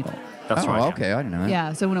Space Needle. That's right. Okay, I didn't know that.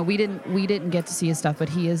 Yeah, so we didn't get to see his stuff, but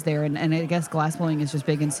he is there, and I guess glassblowing is just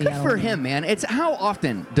big in Seattle. Good for him, man. It's how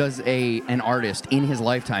often does an artist in his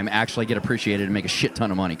lifetime actually get appreciated and make a shit ton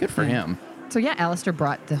of money? Good for him. So yeah, Alistair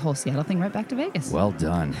brought the whole Seattle thing right back to Vegas. Well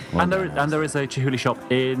done. And there is a Chihuly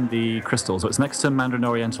shop in the Crystal, so it's next to Mandarin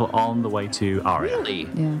Oriental on the way to Aria. Really?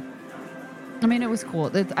 Yeah. I mean, it was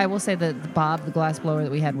cool. I will say that Bob, the glassblower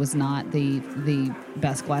that we had, was not the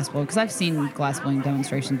best glassblower, because I've seen glassblowing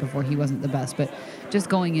demonstrations before. He wasn't the best, but just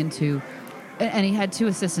going into... And he had two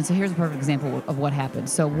assistants. So here's a perfect example of what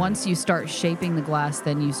happens. So once you start shaping the glass,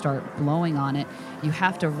 then you start blowing on it. You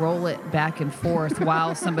have to roll it back and forth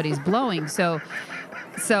while somebody's blowing. So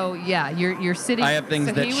yeah, you're sitting. I have things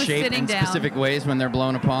so that shape in specific ways when they're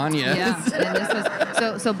blown upon. Yes. Yeah. And this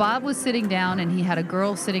was, so Bob was sitting down, and he had a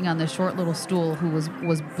girl sitting on this short little stool who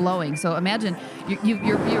was blowing. So imagine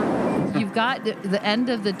you've got the end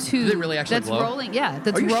of the tube Does it really actually that's blow? rolling. Yeah,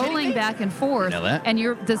 that's rolling back and forth. Know that? And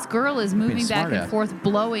this girl is moving back and forth,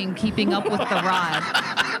 blowing, keeping up with the rod.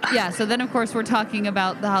 Yeah. So then, of course, we're talking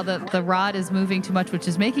about how the rod is moving too much, which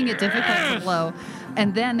is making it difficult to blow.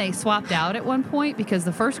 And then they swapped out at one point, because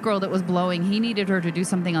the first girl that was blowing, he needed her to do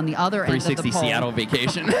something on the other end of the pole. 360 Seattle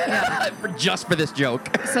vacation. Just for this joke.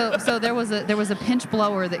 So there was a pinch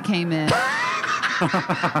blower that came in,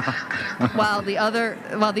 while the other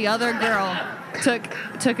girl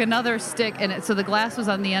took another stick, and so the glass was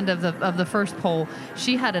on the end of the first pole.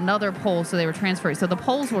 She had another pole, so they were transferring. So the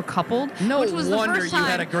poles were coupled. No which was wonder the first you time.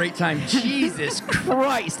 had a great time. Jesus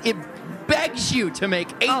Christ! It begs you to make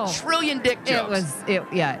 8 trillion dick jokes.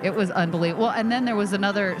 It was unbelievable. Well, and then there was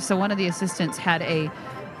another. So one of the assistants had a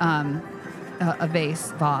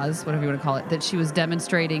vase, whatever you want to call it, that she was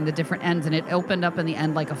demonstrating the different ends, and it opened up in the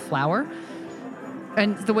end like a flower.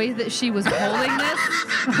 And the way that she was holding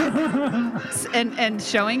this and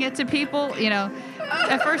showing it to people,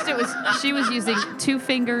 at first she was using 2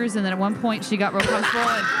 fingers, and then at one point she got real comfortable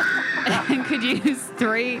and could use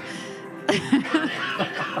 3.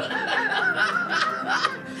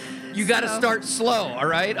 You got to start slow, all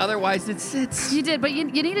right? Otherwise, it's. You did, but you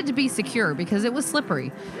needed to be secure because it was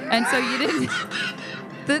slippery, and so you didn't.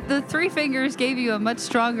 The 3 fingers gave you a much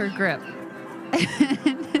stronger grip.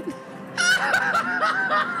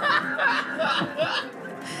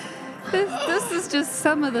 This is just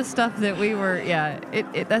some of the stuff that we were. Yeah,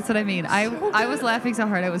 that's what I mean. I was laughing so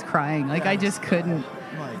hard I was crying. Like I just couldn't.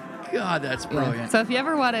 My God, that's brilliant. Yeah. So if you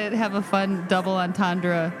ever want to have a fun double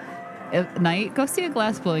entendre night, go see a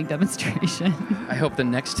glass blowing demonstration. I hope the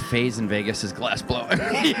next phase in Vegas is glass blowing.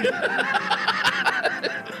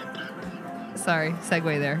 Sorry,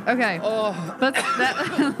 segue there. Okay. Oh.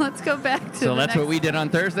 Let's go back to. So that's what we did on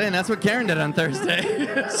Thursday, and that's what Karen did on Thursday.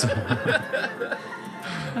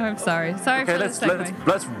 I'm sorry. Sorry okay, for the segue.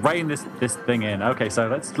 let's rein this thing in. Okay, so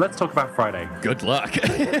let's talk about Friday. Good luck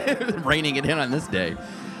reining it in on this day.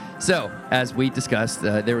 So, as we discussed,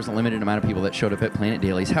 there was a limited amount of people that showed up at Planet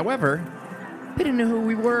Dailies. However, they didn't know who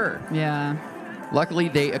we were. Yeah. Luckily,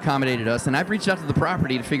 they accommodated us, and I've reached out to the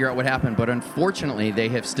property to figure out what happened, but unfortunately, they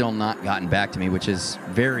have still not gotten back to me, which is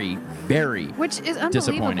very, very Which is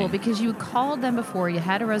unbelievable because you called them before, you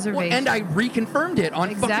had a reservation. Well, and I reconfirmed it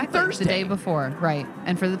on fucking Thursday. The day before, right.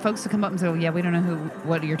 And for the folks to come up and say, yeah, we don't know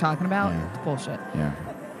what you're talking about, it's bullshit. Yeah.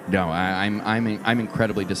 No, I'm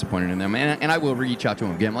incredibly disappointed in them, and I will reach out to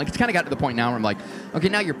them again. Like it's kind of got to the point now where I'm like, okay,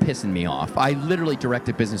 now you're pissing me off. I literally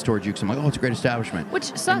directed business towards you because I'm like, oh, it's a great establishment.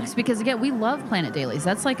 Which sucks because again, we love Planet Dailies.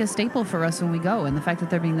 That's like a staple for us when we go, and the fact that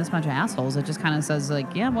they're being this bunch of assholes, it just kind of says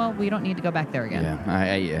like, yeah, well, we don't need to go back there again.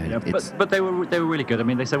 Yeah, but they were really good. I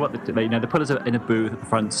mean, they said they put us in a booth at the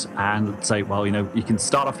front and say, well, you can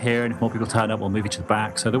start off here, and if more people turn up, we'll move you to the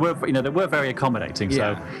back. So they were very accommodating.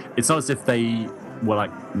 Yeah. So it's not as if they were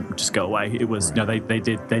like, just go away. It was, right. They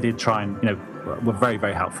did try and, were very,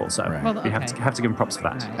 very helpful. So right. Well, okay. we have to give them props for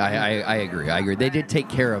that. Right. I agree. They did take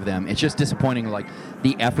care of them. It's just disappointing, like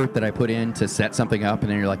the effort that I put in to set something up,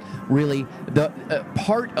 and then you're like, really? The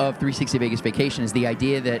part of 360 Vegas Vacation is the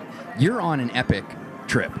idea that you're on an epic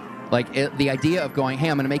trip. Like the idea of going, hey,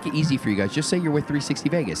 I'm going to make it easy for you guys. Just say you're with 360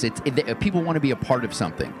 Vegas. People want to be a part of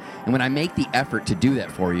something, and when I make the effort to do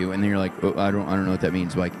that for you, and then you're like, oh, I don't know what that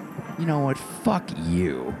means. Like, you know what? Fuck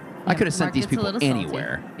you. Yeah, I could have sent these people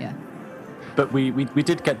anywhere. Salty. Yeah. But we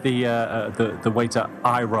did get the waiter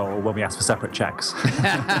eye roll when we asked for separate checks. You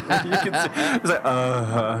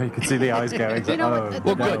can see the eyes going.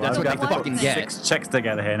 Well, good. That's what they fucking get. 6 checks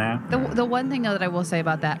together here now. The one thing though that I will say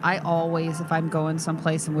about that, I always, if I'm going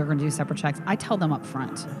someplace and we're going to do separate checks, I tell them up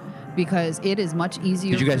front because it is much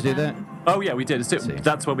easier. Did you guys do that? Oh yeah, we did.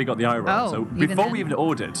 That's where we got the eye roll. So before we even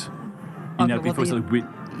ordered,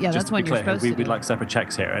 that's when you're supposed to. We'd like separate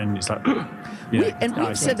checks here, and it's like,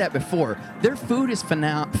 we've said that before. Their food is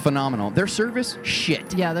phenomenal. Their service,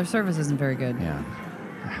 shit. Yeah, their service isn't very good. Yeah.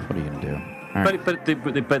 What are you gonna do? Right. But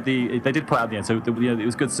they did put out at the end, so it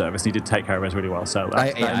was good service. And he did take care of us really well. So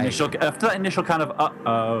after that initial kind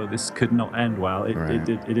of this could not end well, it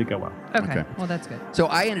did go well. Okay, well that's good. So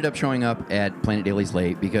I ended up showing up at Planet Dailies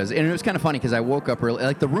late and it was kind of funny because I woke up early.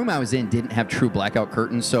 Like the room I was in didn't have true blackout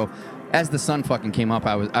curtains, so as the sun fucking came up,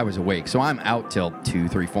 I was awake. So I'm out till 2,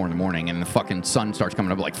 3, 4 in the morning, and the fucking sun starts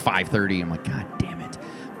coming up at like 5:30. I'm like, God damn it.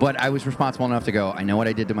 But I was responsible enough to go, I know what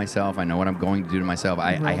I did to myself. I know what I'm going to do to myself.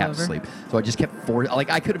 I have to sleep. So I just kept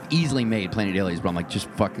I could have easily made Planet Dailies, but I'm like, just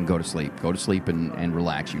fucking go to sleep. Go to sleep and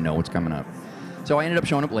relax. You know what's coming up. So I ended up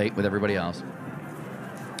showing up late with everybody else.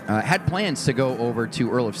 Had plans to go over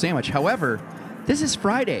to Earl of Sandwich. However, this is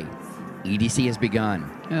Friday. EDC has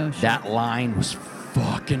begun. Oh, shit. That line was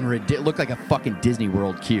fucking ridiculous. It looked like a fucking Disney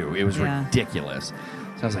World queue. It was ridiculous.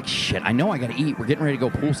 So I was like, shit, I know I got to eat. We're getting ready to go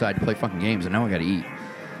poolside to play fucking games. I know I got to eat.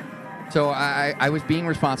 So I was being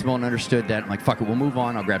responsible and understood that. I'm like, fuck it, we'll move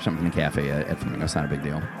on. I'll grab something from the cafe at Flamingo. It's not a big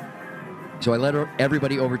deal. So I led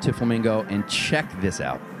everybody over to Flamingo and check this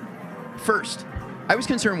out. First, I was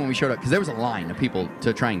concerned when we showed up because there was a line of people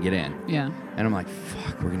to try and get in. Yeah. And I'm like,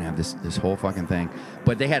 fuck, we're going to have this whole fucking thing.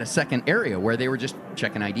 But they had a second area where they were just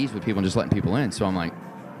checking IDs with people and just letting people in. So I'm like,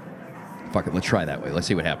 fuck it, let's try that way. Let's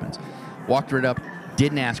see what happens. Walked right up,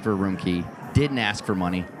 didn't ask for a room key, didn't ask for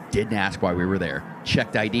money, didn't ask why we were there.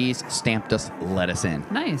 Checked IDs, stamped us, let us in.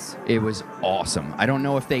 Nice. It was awesome. I don't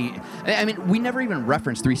know if we never even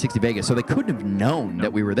referenced 360 Vegas, so they couldn't have known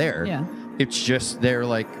that we were there. Yeah. It's just they're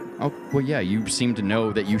like, oh, well, yeah, you seem to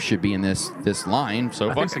know that you should be in this line. So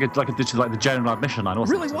I think it's like the general admission line.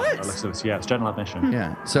 Really was? Yeah, it's general admission.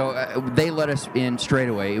 Yeah. So they let us in straight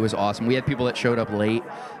away. It was awesome. We had people that showed up late,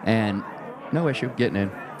 and no issue getting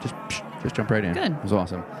in. Just jump right in. Good. It was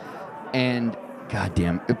awesome. And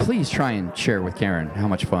goddamn, please try and share with Karen how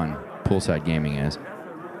much fun poolside gaming is.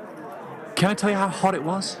 Can I tell you how hot it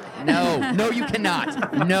was? No, you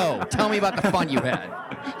cannot. No, tell me about the fun you had.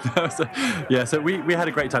 So we had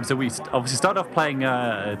a great time. So we obviously started off playing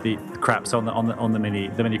the craps on the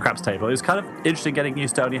mini craps table. It was kind of interesting getting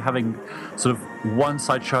used to only having sort of one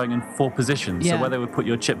side showing in 4 positions. Yeah. So where they would put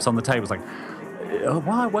your chips on the table, it's like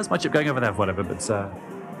why was my trip going over there, whatever, but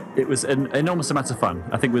it was an enormous amount of fun.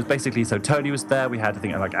 I think it was basically, so Tony was there, we had, I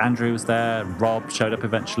think, like Andrew was there, Rob showed up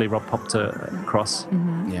eventually, Rob popped across.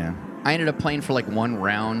 Yeah. I ended up playing for like one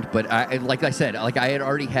round, but like I said, like I had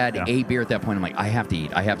already had a beer at that point. I'm like, I have to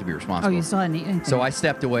eat. I have to be responsible. Oh, you still hadn't eaten anything? So I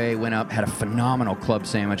stepped away, went up, had a phenomenal club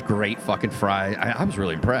sandwich, great fucking fry. I was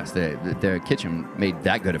really impressed. The kitchen made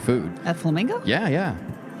that good of food. At Flamingo? Yeah.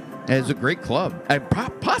 It was a great club.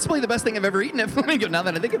 Possibly the best thing I've ever eaten at Flamingo, now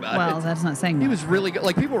that I think about it. Well, that's not saying much. He was really good.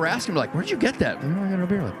 Like, people were asking me, like, where'd you get that? I got a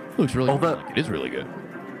beer. Like, it looks really good. Like, it is really good.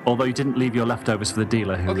 Although you didn't leave your leftovers for the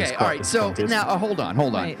dealer who was Okay, quite all right. So disappointed. now, hold on.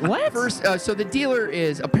 Wait, what? First, so the dealer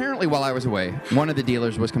is apparently, while I was away, one of the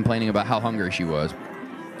dealers was complaining about how hungry she was.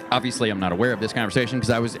 Obviously, I'm not aware of this conversation because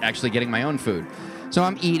I was actually getting my own food. So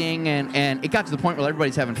I'm eating, and it got to the point where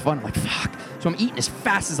everybody's having fun. I'm like, fuck. So I'm eating as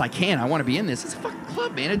fast as I can. I want to be in this. It's a fucking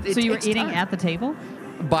club, man. So you were eating at the table?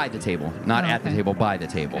 By the table, not at the table, by the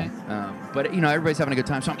table. Okay. But everybody's having a good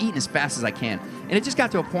time, so I'm eating as fast as I can. And it just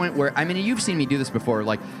got to a point where, I mean, you've seen me do this before,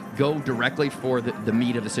 like go directly for the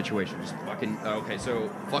meat of the situation. Just fucking, okay, so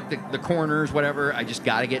fuck the corners, whatever. I just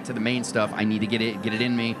got to get to the main stuff. I need to get it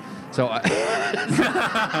in me. So I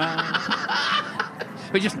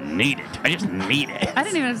just need it. I just need it. I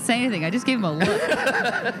didn't even have to say anything. I just gave him a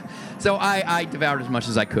look. So I devoured as much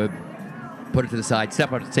as I could, put it to the side,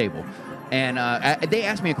 step up to the table. And they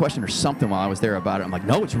asked me a question or something while I was there about it. I'm like,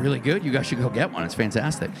 no, it's really good. You guys should go get one. It's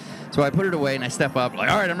fantastic. So I put it away, and I step up, like,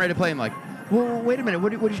 all right, I'm ready to play. I'm like, well, wait a minute.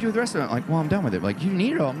 What did you do with the rest of it? I'm like, well, I'm done with it. Like, you didn't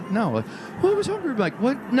eat it all? No. Like, well, I was hungry. I'm like,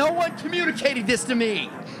 what? No one communicated this to me.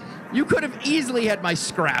 You could have easily had my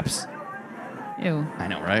scraps. Ew. I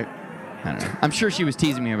know, right? I don't know. I'm sure she was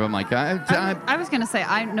teasing me, but I'm like, I was going to say,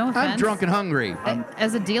 no offense. I'm drunk and hungry.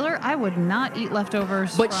 As a dealer, I would not eat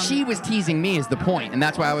leftovers. But she was teasing me is the point, and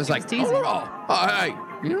that's why I was like, hey,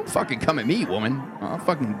 you don't fucking come at me, woman.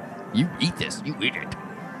 You eat this. You eat it.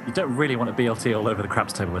 You don't really want a BLT all over the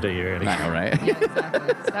craps table, do you, really? I know, right? Yeah,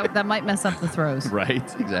 exactly. that might mess up the throws.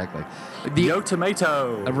 Right, exactly. Yo,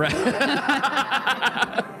 tomato. Right.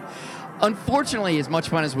 Unfortunately, as much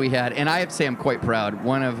fun as we had, and I have to say I'm quite proud,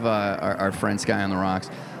 one of our friends, Sky on the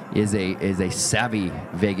Rocks, is a savvy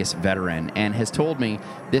Vegas veteran and has told me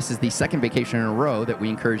this is the second vacation in a row that we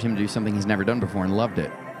encouraged him to do something he's never done before and loved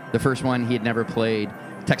it. The first one, he had never played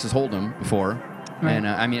Texas Hold'em before. Right.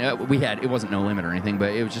 And, it wasn't No Limit or anything,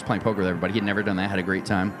 but it was just playing poker with everybody. He had never done that, had a great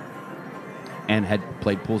time, and had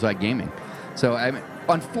played poolside gaming. So,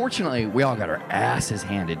 unfortunately, we all got our asses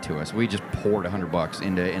handed to us. We just poured $100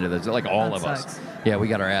 into this, like all of us. Yeah, we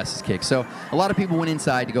got our asses kicked. So a lot of people went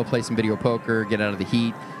inside to go play some video poker, get out of the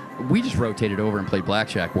heat. We just rotated over and played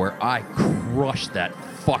blackjack, where I crushed that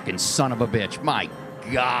fucking son of a bitch. My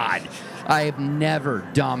God. I have never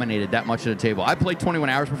dominated that much at a table. I played 21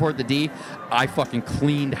 hours before at the D. I fucking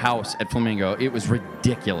cleaned house at Flamingo. It was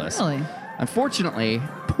ridiculous. Really? Unfortunately,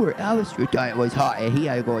 poor Alistair thought it was hot, and he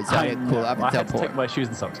had to go inside and cool up. I had to take my shoes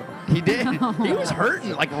and socks off. He did. He was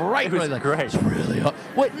hurting, like right. It was like, great. It's really hot.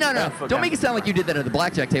 Wait, no. Don't make it sound like you did that at the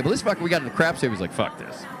blackjack table. This fucker, we got to the craps table. He was like, fuck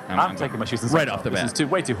this. I'm taking my shoes and socks right off the bat. This is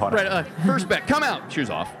way too hot. Right, first bet, come out. Shoes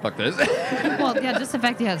off. Fuck this. Well, yeah, just the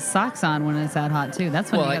fact you have socks on when it's that hot, too.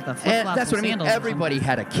 That's when you got the flip-flops. That's what I mean. Sandals. Everybody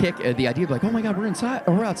had a kick at the idea of like, oh my God, we're inside,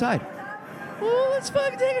 or we're outside. Well, let's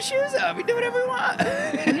fucking take our shoes off. We do whatever we want.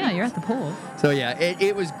 Yeah, you're at the pool. So, yeah,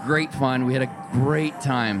 it was great fun. We had a great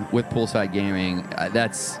time with poolside gaming. God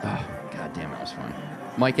damn, it was fun.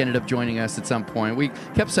 Mike ended up joining us at some point. We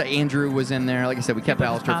kept Andrew was in there. Like I said, we kept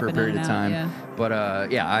Alistair for a period of time. Yeah. But,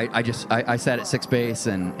 I sat at sixth base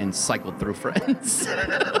and cycled through friends.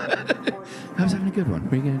 I was having a good one.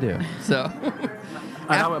 What are you going to do? So...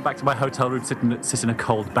 And I went back to my hotel room, sit in a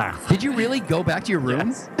cold bath. Did you really go back to your room?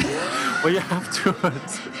 Yes. Well, you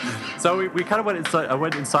afterwards. So we kind of went inside. I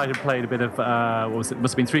went inside and played a bit of what was it?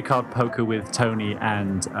 Must have been 3-card poker with Tony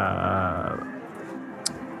and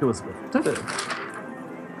who was it with?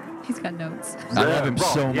 He's got notes. I love him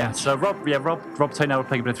so much. Yeah, so Rob, Tony and I were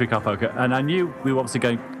playing a bit of 3-card poker, and I knew we were obviously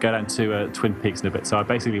going to go down to Twin Peaks in a bit, so I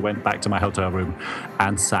basically went back to my hotel room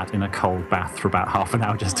and sat in a cold bath for about half an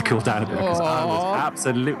hour just to cool down a bit because I was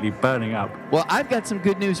absolutely burning up. Well, I've got some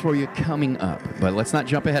good news for you coming up, but let's not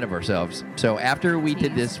jump ahead of ourselves. So after we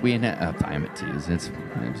did this, I am at tease. I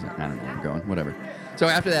don't know where I'm going. Whatever. So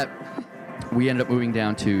after that, we ended up moving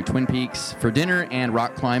down to Twin Peaks for dinner and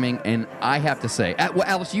rock climbing, and I have to say,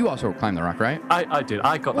 Alice, you also climbed the rock, right? I did.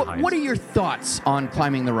 I got the highest. What are your thoughts on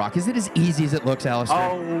climbing the rock? Is it as easy as it looks, Alistair?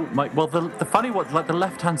 Oh, my, well, the funny one, like the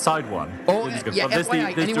left-hand side one. Oh, is good. yeah, Well, there's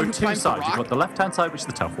two sides. The You've got the left-hand side, which is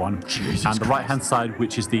the tough one, and the right-hand side,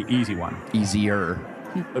 which is the easy one. Easier.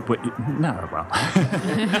 No, well.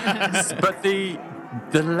 But the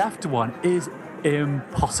left one is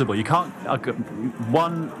impossible. You can't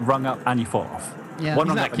one rung up and you fall off. Yeah. One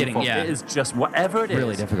He's rung not up and you kidding, fall. yeah. It is just whatever it is.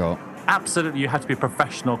 Really difficult. Absolutely, you have to be a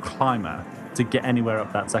professional climber to get anywhere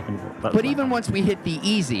up that second. But even once we hit the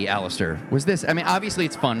easy, Alistair, was this? I mean, obviously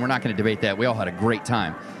it's fun. We're not going to debate that. We all had a great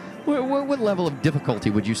time. What level of difficulty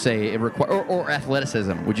would you say it requires, or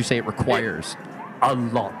athleticism would you say it requires? A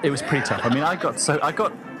lot. It was pretty tough. I mean, I got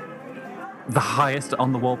the highest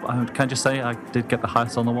on the wall. Can I just say I did get the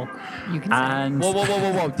highest on the wall? You can say. And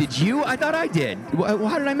Whoa. Did you? I thought I did.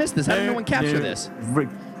 How did I miss this? How did no one capture this?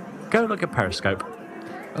 Go look at Periscope.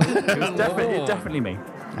 It was definitely me.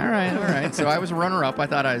 All right. So I was a runner-up. I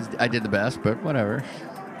thought I did the best, but whatever.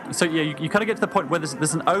 So yeah, you kind of get to the point where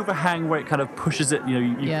there's an overhang where it kind of pushes it.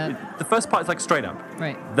 The first part is like straight up.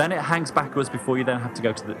 Right. Then it hangs backwards before you then have to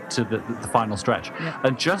go to the final stretch. Yeah.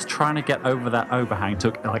 And just trying to get over that overhang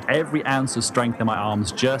took like every ounce of strength in my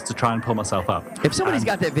arms just to try and pull myself up. If somebody's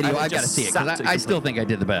got that video, I I got to just see it because I still think I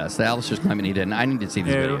did the best. Alistair's claiming he didn't. I need to see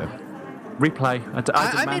this video. Replay.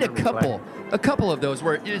 I made a couple of those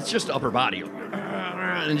where it's just upper body,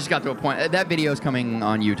 and just got to a point. That video is coming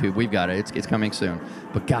on YouTube. We've got it. It's coming soon.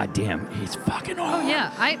 But goddamn, it's fucking hard. Oh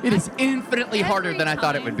yeah, it is infinitely harder than I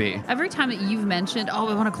thought it would be. Every time that you've mentioned, I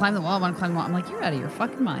want to climb the wall, I'm like, you're out of your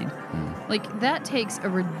fucking mind. Like that takes a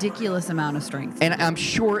ridiculous amount of strength. And I'm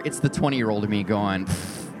sure it's the 20-year-old of me going,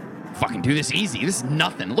 fucking do this easy. This is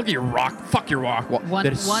nothing. Look at your rock. Fuck your rock. One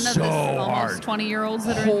that is of so the almost hard. 20-year-olds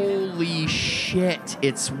that are Holy shit.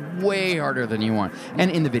 It's way harder than you want.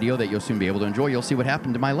 And in the video that you'll soon be able to enjoy, you'll see what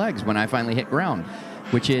happened to my legs when I finally hit ground,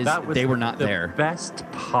 which is they were not there. The best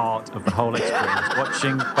part of the whole experience,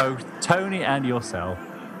 watching both Tony and yourself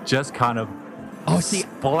just kind of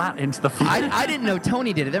splat into the floor. I didn't know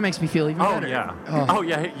Tony did it. That makes me feel even better. Yeah. Oh,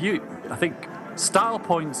 yeah. I think style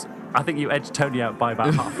points, I think you edged Tony out by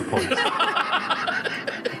about half a point.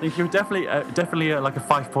 I think you're definitely like a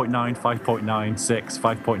 5.9, 5.9, 6,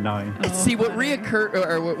 5.9. See, what reoccurred,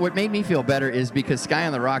 or what made me feel better is because Sky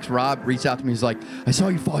on the Rocks, Rob reached out to me. He's like, I saw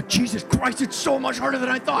you fall. Jesus Christ, it's so much harder than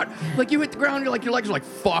I thought. Like, you hit the ground, your legs are like,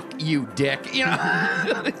 fuck you, dick. You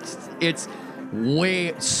know? it's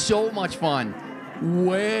so much fun.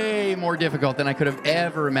 Way more difficult than I could have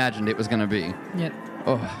ever imagined it was going to be. Yep.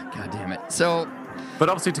 Oh, God damn it. So... But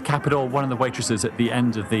obviously, to cap it all, one of the waitresses at the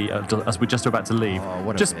end of the, as we're just about to leave,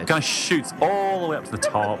 just kind of shoots all the way up to the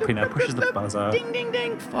top, pushes the buzzer. Ding, ding,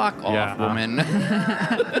 ding. Fuck off, woman.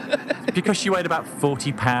 Because she weighed about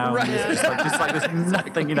 40 pounds. Right. Just like there's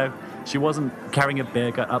nothing, she wasn't carrying a beer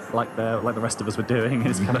gut up like the rest of us were doing.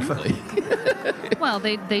 It's kind of funny. Well,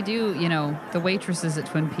 they do, the waitresses at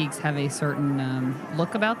Twin Peaks have a certain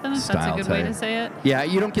look about them, if that's a good way to say it. Yeah,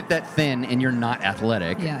 you don't get that thin and you're not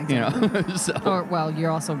athletic. Yeah, exactly. So. You're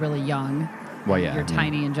also really young. Well, yeah. You're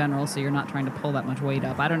tiny in general, so you're not trying to pull that much weight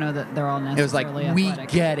up. I don't know that they're all necessarily athletic. It was like, athletic.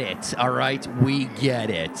 we get it, all right? We get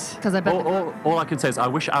it. Because I bet all I can say is I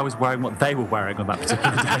wish I was wearing what they were wearing on that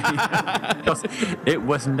particular day. Because it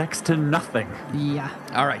was next to nothing. Yeah.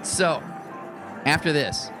 All right, so after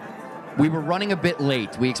this, we were running a bit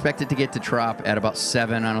late. We expected to get to Trop at about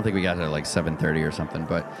 7. I don't think we got there like 7:30 or something,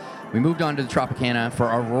 but we moved on to the Tropicana for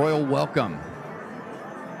our royal welcome.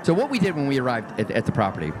 So what we did when we arrived at the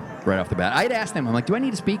property, right off the bat, I had asked them, I'm like, do I need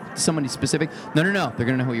to speak to somebody specific? No. They're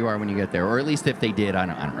going to know who you are when you get there. Or at least if they did, I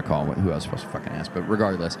don't recall who I was supposed to fucking ask. But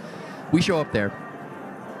regardless, we show up there.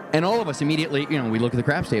 And all of us immediately, we look at the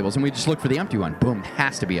craps tables and we just look for the empty one. Boom.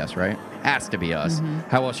 Has to be us, right? Has to be us. Mm-hmm.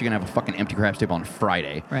 How else are you going to have a fucking empty craps table on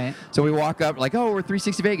Friday? Right. So we walk up like, oh, we're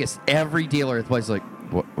 360 Vegas. Every dealer at the place is like,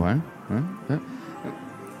 what?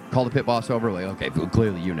 Call the pit boss over. Like, okay, well,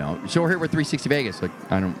 clearly you know. So we're here with 360 Vegas. Like,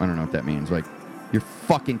 I don't know what that means. Like, you're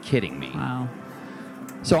fucking kidding me. Wow.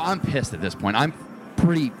 So I'm pissed at this point. I'm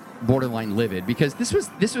pretty borderline livid because this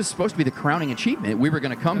was supposed to be the crowning achievement. We were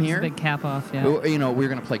going to come here. A big cap off, yeah. We were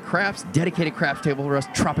going to play craps, dedicated craps table for us.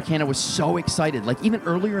 Tropicana was so excited. Like, even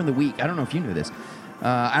earlier in the week, I don't know if you knew this.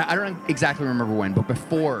 I don't exactly remember when, but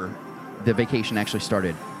before the vacation actually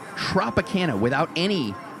started, Tropicana, without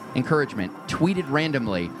any encouragement, tweeted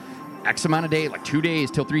randomly, X amount of days, like 2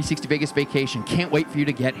 days till 360 Vegas vacation. Can't wait for you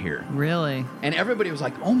to get here. Really? And everybody was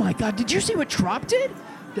like, oh my God, did you see what Trop did?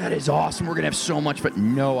 That is awesome. We're going to have so much, but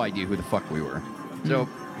no idea who the fuck we were. So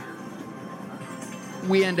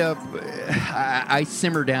we end up, I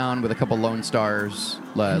simmer down with a couple Lone Star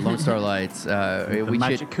lights. The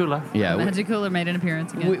Magic Cooler. Yeah. The Magic Cooler made an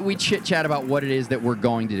appearance again. We chit-chat about what it is that we're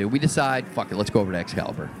going to do. We decide, fuck it, let's go over to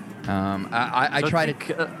Excalibur. I tried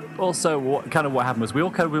to. Also, what happened was we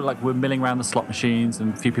all kind of were milling around the slot machines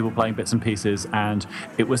and a few people playing bits and pieces, and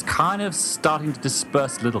it was kind of starting to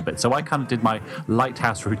disperse a little bit. So I kind of did my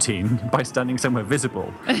lighthouse routine by standing somewhere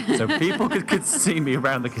visible, so people could see me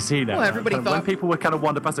around the casino. Well, everybody thought when people would kind of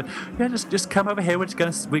wander past, yeah, just come over here. We're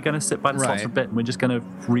gonna sit by the slots for a bit, and we're just gonna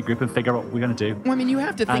regroup and figure out what we're gonna do. Well, I mean, you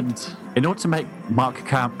have to think. And in order to make Mark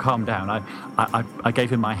calm down, I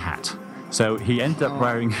gave him my hat. So he ended up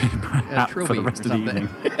wearing a hat for the rest of the evening.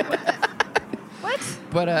 What?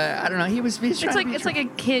 But I don't know. He's It's like a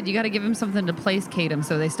kid. You got to give him something to placate him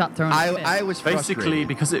so they stop throwing. I was basically frustrated.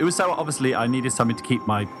 because it was so obviously I needed something to keep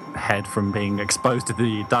my head from being exposed to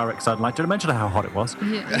the direct sunlight. Did I mention how hot it was?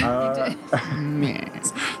 Yeah, you did.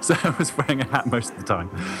 So I was wearing a hat most of the time,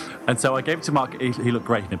 and so I gave it to Mark. He looked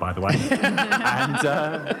great in it, by the way,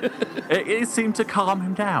 and it seemed to calm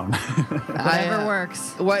him down. Whatever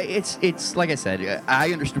works. Well, it's like I said.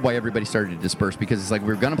 I understood why everybody started to disperse because it's like we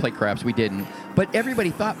were gonna play craps, we didn't, but everybody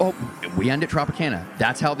thought, oh, we end at Tropicana.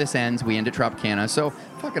 That's how this ends. We end at Tropicana. So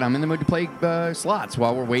fuck it. I'm in the mood to play slots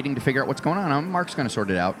while we're waiting to figure out what's going on. Mark's gonna sort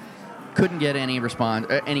it out. Couldn't get any response,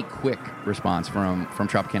 any quick response from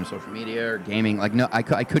Tropicana social media or gaming. Like, no, I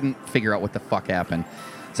couldn't figure out what the fuck happened.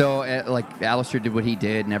 So, like, Alistair did what he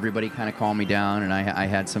did, and everybody kind of calmed me down, and I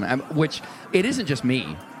had some, which it isn't just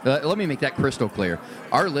me. Let me make that crystal clear.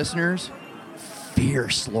 Our listeners,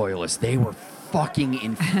 fierce loyalists, they were fucking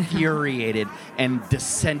infuriated and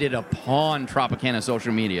descended upon Tropicana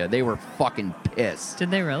social media. They were fucking pissed.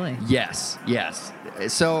 Did they really? Yes.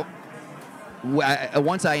 So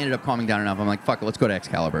once I ended up calming down enough, I'm like, fuck it, let's go to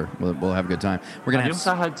Excalibur. We'll have a good time. We're gonna. You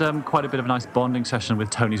also had quite a bit of a nice bonding session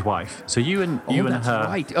with Tony's wife. So you and that's her.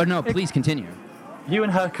 Right. Oh no, please continue. You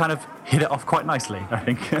and her kind of hit it off quite nicely, I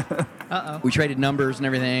think. We traded numbers and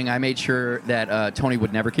everything. I made sure that Tony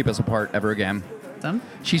would never keep us apart ever again.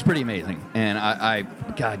 She's pretty amazing, and I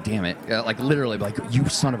God damn it, like literally, like, you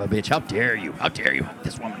son of a bitch! How dare you? How dare you?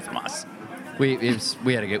 This woman from us. We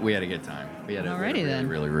had a good time. We had a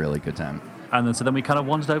really good time. And then we kind of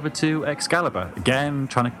wandered over to Excalibur again,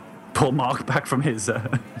 trying to pull Mark back from his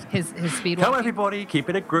speed. Come everybody, keep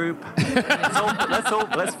it a group.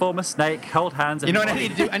 let's form a snake, hold hands. You know what I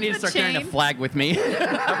need to do? I need to start carrying a flag with me. Have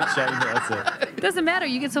a chain. That's it. It doesn't matter.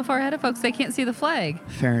 You get so far ahead of folks, they can't see the flag.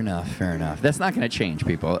 Fair enough. That's not going to change,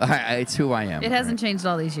 people. It's who I am. It hasn't changed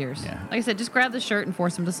all these years. Yeah. Like I said, just grab the shirt and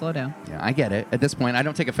force him to slow down. Yeah, I get it. At this point, I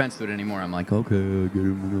don't take offense to it anymore. I'm like, okay, I get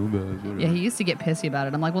him. Yeah, he used to get pissy about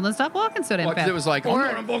it. I'm like, well, then stop walking so damn fast. It was like,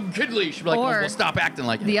 I'm fucking kid leash. She'd be like, well, stop acting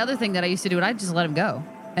like it. The other thing that I used to do, I'd just let him go.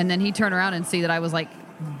 And then he'd turn around and see that I was like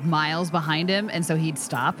miles behind him. And so he'd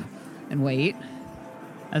stop and wait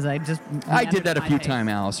as I did that a few times,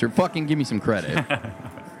 Alistair. Fucking give me some credit.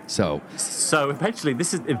 So eventually,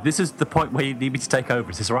 this is the point where you need me to take over.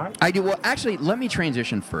 Is this right? I do. Well, actually, let me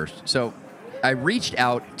transition first. So I reached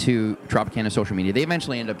out to Tropicana social media. They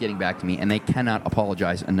eventually ended up getting back to me, and they cannot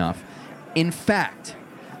apologize enough. In fact,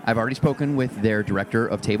 I've already spoken with their director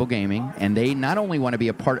of table gaming, and they not only want to be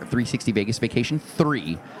a part of 360 Vegas Vacation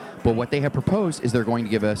 3, but what they have proposed is they're going to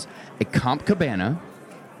give us a comp cabana,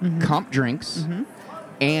 comp drinks,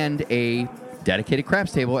 and a dedicated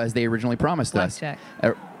craps table as they originally promised blackjack.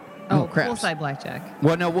 us. Craps. Poolside blackjack.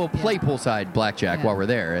 Well, no, we'll play poolside blackjack while we're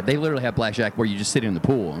there. They literally have blackjack where you just sit in the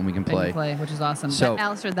pool and we can play. Which is awesome. So,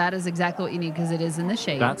 Alistair, that is exactly what you need because it is in the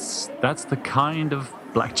shade. That's the kind of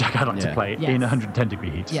blackjack I like to play in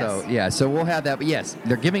 110-degree heat. Yes. So we'll have that. But yes,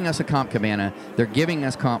 they're giving us a comp cabana. They're giving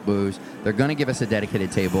us comp booze. They're going to give us a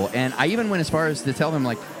dedicated table. And I even went as far as to tell them,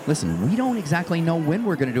 like, listen, we don't exactly know when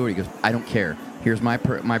we're going to do it. He goes, I don't care. Here's my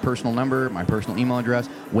personal number, my personal email address.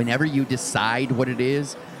 Whenever you decide what it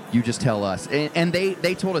is, you just tell us. And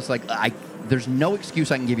they told us, like, there's no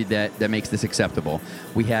excuse I can give you that makes this acceptable.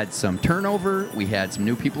 We had some turnover. We had some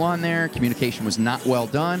new people on there. Communication was not well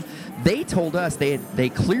done. They told us they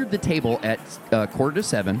cleared the table at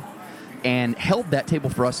 6:45 and held that table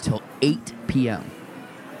for us till 8 p.m.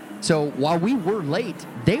 So while we were late,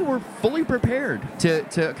 they were fully prepared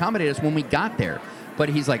to accommodate us when we got there. But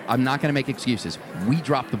he's like, I'm not going to make excuses. We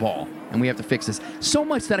dropped the ball, and we have to fix this. So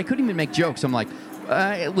much that I couldn't even make jokes. I'm like,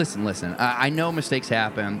 listen. I know mistakes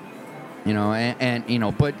happen, you know, and you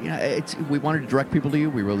know, but you know, we wanted to direct people to you.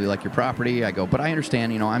 We really like your property. I go, but I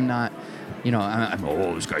understand, you know, I'm not, you know,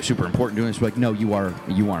 I'm this guy's super important doing this. We're like, no, you are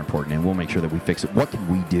important, and we'll make sure that we fix it. What can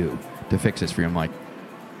we do to fix this for you? I'm like,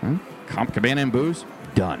 comp cabana and booze,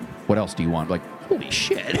 done. What else do you want? Like, holy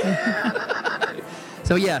shit.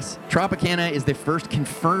 So yes, Tropicana is the first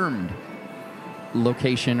confirmed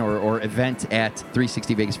location or event at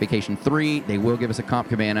 360 Vegas Vacation 3. They will give us a comp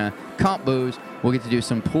cabana, comp booze. We'll get to do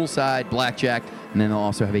some poolside blackjack, and then they'll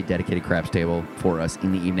also have a dedicated craps table for us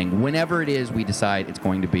in the evening. Whenever it is we decide it's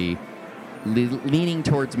going to be leaning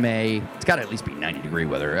towards May. It's got to at least be 90-degree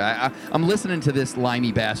weather. I'm listening to this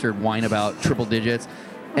limey bastard whine about triple digits,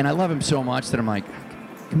 and I love him so much that I'm like,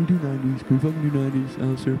 can we do 90s? Can we fucking do 90s?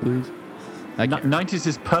 Oh, sir, please. 90s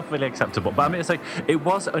is perfectly acceptable, but I mean, it's like it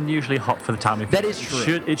was unusually hot for the time. That is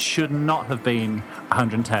true. It should not have been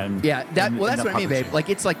 110. Yeah, that's what I mean, babe. Like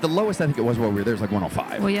it's like the lowest I think it was while we were there was like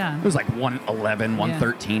 105. Well, yeah, it was like 111,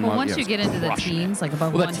 113. Well, once you get into the teens, like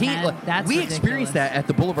above 110, that's we ridiculous. experienced that at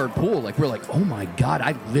the Boulevard Pool. Like we're like, oh my god,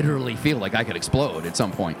 I literally feel like I could explode at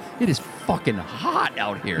some point. It is fucking hot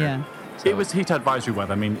out here. Yeah. So. It was heat advisory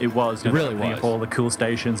weather. I mean, it was. It really was. All the cool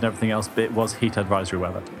stations and everything else, but it was heat advisory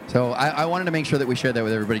weather. So I wanted to make sure that we shared that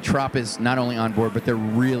with everybody. Trop is not only on board, but they're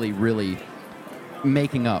really, really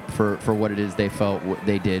making up for what it is they felt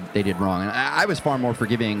they did wrong. And I was far more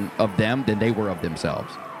forgiving of them than they were of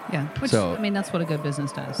themselves. Yeah, which, I mean, that's what a good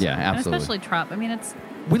business does. Yeah, absolutely. And especially Trop. I mean,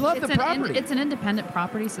 we love the property. It's an independent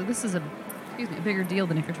property, so this is a bigger deal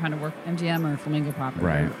than if you're trying to work MGM or Flamingo property.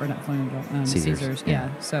 Right. Or not Flamingo, Caesars.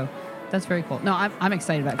 Yeah, so that's very cool. No, I'm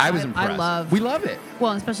excited about it. I was impressed. We love it.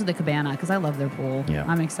 Well, especially the cabana, because I love their pool. Yeah.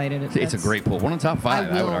 I'm excited. It's a great pool. One of the top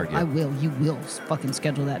 5, I would argue. I will. You will fucking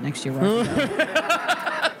schedule that next year.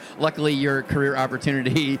 Right? Luckily, your career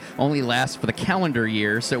opportunity only lasts for the calendar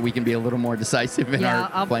year, so we can be a little more decisive in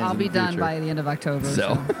our plans. I'll be in the done future. by the end of October.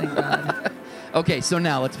 So thank God. Okay, so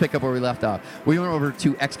now let's pick up where we left off. We went over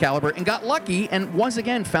to Excalibur and got lucky, and once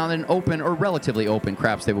again found an open or relatively open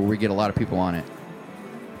craps table where we get a lot of people on it.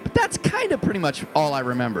 But that's kind of pretty much all I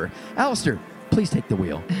remember. Alistair, please take the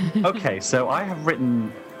wheel. Okay, so I have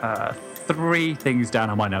written 3 things down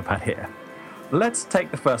on my notepad here. Let's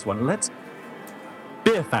take the first one.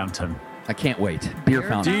 Beer fountain. I can't wait. Beer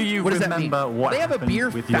fountain. Do you remember what they have a beer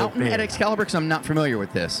with fountain your beer? at Excalibur? Because I'm not familiar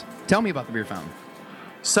with this. Tell me about the beer fountain.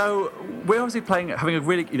 So we're obviously having a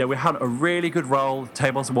really, we're having a really good roll.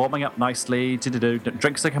 Tables are warming up nicely.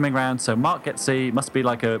 Drinks are coming around. So Mark gets must be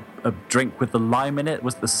like a drink with the lime in it.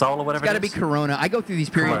 Was it the Sol or whatever? It's got to be Corona. I go through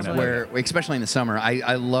these periods where, especially in the summer,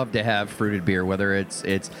 I love to have fruited beer, whether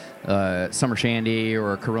it's summer shandy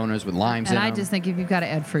or Coronas with limes in them. And I just think if you've got to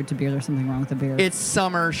add fruit to beer, there's something wrong with the beer. It's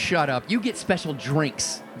summer. Shut up. You get special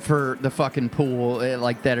drinks for the fucking pool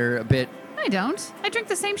like that are a bit. I don't. I drink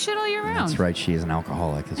the same shit all year round. That's right. She is an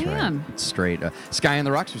alcoholic. That's right. I am. It's straight. Sky on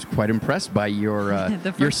the Rocks was quite impressed by your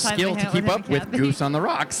skill to keep up with Goose on the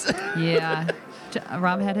Rocks. Yeah.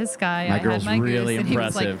 Rob had his Sky. My I girl's had my really Goose,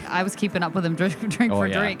 impressive. And he was like, I was keeping up with him drink for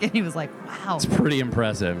drink, and he was like, wow. It's pretty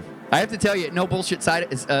impressive. I have to tell you, no bullshit side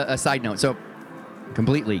note. So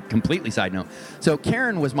completely side note. So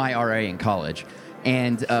Karen was my RA in college,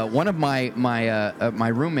 and one of my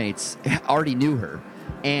roommates already knew her.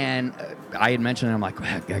 And I had mentioned it. I'm like,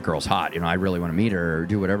 that girl's hot. I really want to meet her or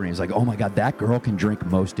do whatever. And he's like, oh my god, that girl can drink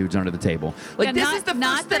most dudes under the table. Like yeah, this is the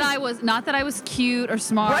not first that thing. not that I was cute or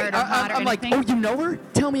smart right. or hot or I'm like, anything. oh, you know her?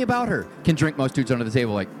 Tell me about her. Can drink most dudes under the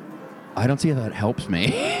table. Like, I don't see how that helps me.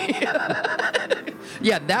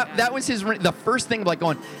 Yeah, that was the first thing. Like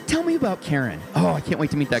going, tell me about Karen. Oh, I can't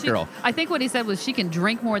wait to meet that girl. I think what he said was she can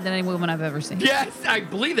drink more than any woman I've ever seen. Yes, I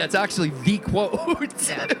believe that's actually the quote.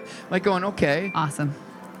 Yeah. Like going, okay, awesome.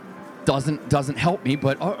 Doesn't help me,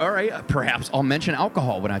 but all right, perhaps I'll mention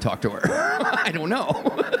alcohol when I talk to her. I don't know.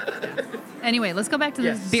 Anyway, let's go back to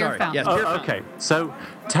this beer fountain. Yes, beer fountain. Okay, so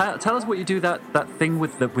tell us what you do that thing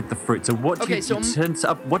with the fruit. So what do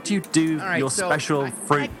what do you do your special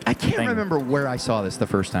fruit? I can't remember where I saw this the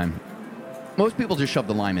first time. Most people just shove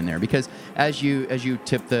the lime in there because as you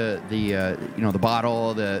tip the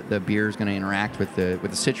bottle, the beer is going to interact with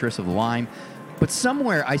the citrus of the lime. But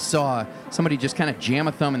somewhere I saw somebody just kind of jam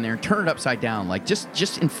a thumb in there and turn it upside down, like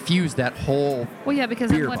just infuse that whole. Well, yeah,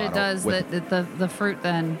 because beer what it does, the fruit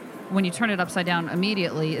then, when you turn it upside down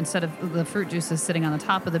immediately, instead of the fruit juices sitting on the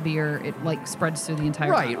top of the beer, it like spreads through the entire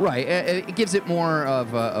bottle. Right. It gives it more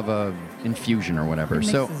of a infusion or whatever. It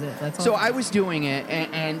mixes it. That's all so I was doing it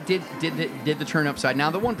and did the turn upside. Now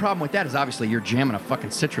the one problem with that is obviously you're jamming a fucking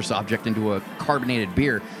citrus object into a carbonated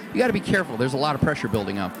beer. You got to be careful. There's a lot of pressure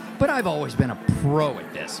building up. But I've always been a pro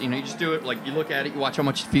at this. You just do it like you look at it, you watch how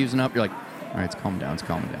much it's fusing up. You're like, all right, it's calming down.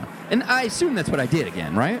 And I assume that's what I did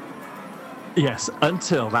again, right? Yes,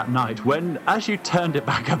 until that night when, as you turned it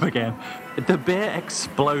back up again, the beer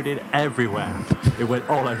exploded everywhere. It went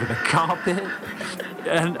all over the carpet,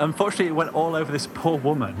 and unfortunately it went all over this poor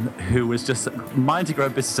woman who was just minding her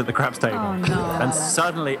own business at the craps table. Oh, no. And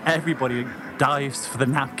suddenly everybody dives for the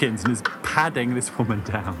napkins and is padding this woman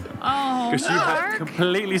down. Oh. because you had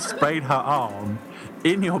completely sprayed her arm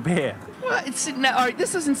in your beer. Well, all right,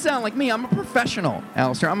 this doesn't sound like me. I'm a professional,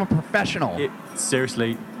 Alistair. I'm a professional.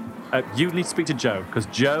 Seriously, you need to speak to Joe, because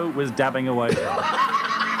Joe was dabbing away.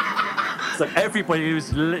 So everybody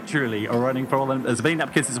was literally running for all them, as many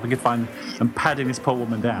napkins as we could find and padding this poor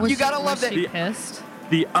woman down. You gotta love that. Was she pissed?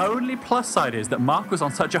 The only plus side is that Mark was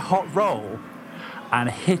on such a hot roll and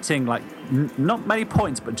hitting like not many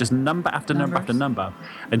points, but just number after number after number.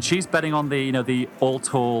 And she's betting on the all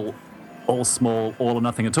tall, all small, all or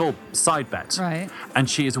nothing at all side bet. Right. And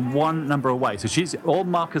she is one number away. So all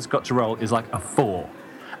Mark has got to roll is like a 4.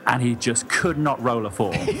 And he just could not roll a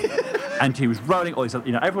 4. And he was rolling all these,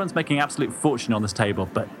 everyone's making absolute fortune on this table,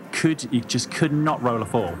 but he just could not roll a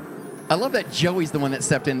 4. I love that Joey's the one that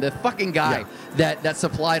stepped in, the fucking guy that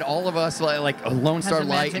supplied all of us like a Lone Star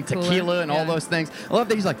Light and tequila and all those things. I love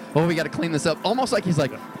that he's like, oh, we got to clean this up. Almost like he's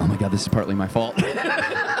like, oh my God, this is partly my fault.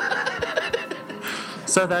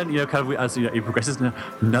 So then, kind of as he progresses,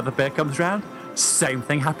 another beer comes around. Same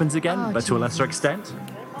thing happens again, but to a lesser extent.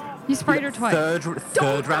 You sprayed her twice.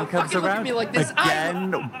 Third round comes around. Look at me like this.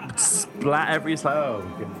 Again, splat every. It's like, oh,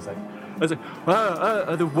 goodness sake. I was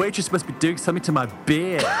like, the waitress must be doing something to my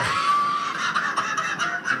beer.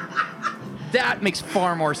 That makes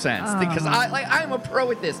far more sense because I'm a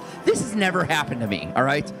pro at this. This has never happened to me. All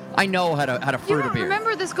right, I know how to fruit a beer. You don't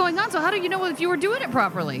remember this going on, so how do you know if you were doing it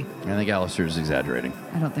properly? I think Alistair's exaggerating.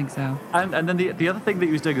 I don't think so. And then the other thing that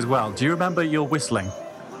he was doing as well. Do you remember your whistling?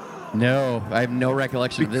 No, I have no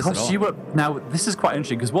recollection of this at all. Now, this is quite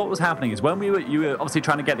interesting because what was happening is when you were obviously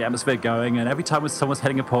trying to get the atmosphere going, and every time someone was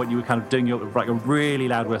hitting a point, you were kind of doing like a really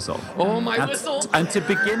loud whistle. Oh, my whistle! And to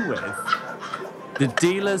begin with, the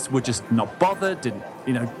dealers were just not bothered,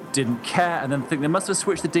 didn't care, and then they must have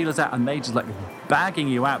switched the dealers out, and they just like bagging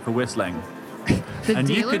you out for whistling. And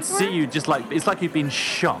you could see you just like it's like you'd been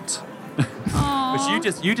shot.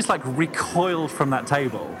 But you just like recoiled from that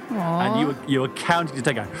table. Aww. And you were counting to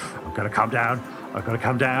take out. I've got to calm down. I've got to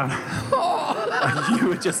calm down. And you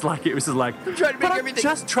were just like, it was just like, I'm trying to make everything.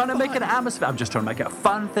 Just trying to make an atmosphere. I'm just trying to make it a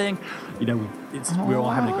fun thing. We're all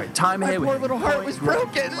having a great time here. My poor little heart was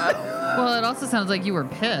broken. Well, it also sounds like you were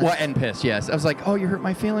pissed. Well, and pissed, yes. I was like, oh, you hurt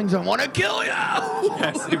my feelings. I want to kill you.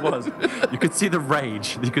 Yes, it was. You could see the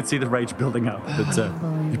rage. You could see the rage building up. But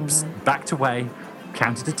you backed away,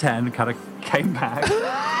 counted to 10, kind of came back.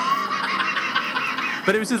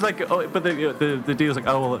 But it was just like, the deal's like,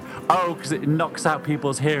 because it knocks out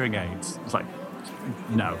people's hearing aids. It's like,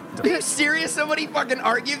 no. Are you serious? Somebody fucking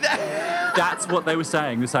argued that? That's what they were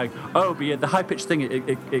saying. It's like, but the high-pitched thing,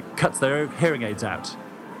 it cuts their hearing aids out.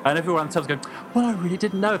 And everyone on the table's going, well, I really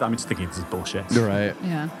didn't know that. I'm just thinking this is bullshit. You're right.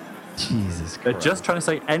 Yeah. Jesus Christ. They're just trying to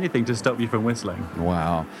say anything to stop you from whistling.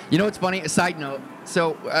 Wow. You know what's funny? A side note.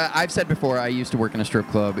 So I've said before, I used to work in a strip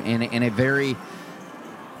club in a very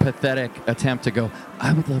pathetic attempt to go,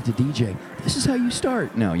 I would love to DJ. This is how you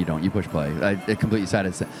start. No, you don't. You push play. I completely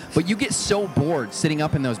sided. But you get so bored sitting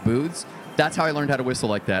up in those booths. That's how I learned how to whistle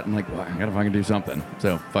like that. I'm like, well, I gotta fucking do something.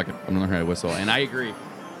 So fuck it. I'm gonna learn how to whistle. And I agree.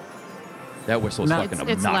 That whistle is fucking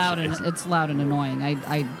obnoxious. It's loud and annoying.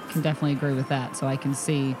 I can definitely agree with that. So I can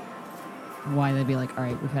see why they'd be like, all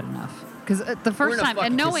right, we've had enough. Because the first time,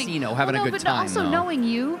 and knowing, casino, having a good time. But also knowing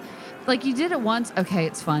you, like you did it once, okay,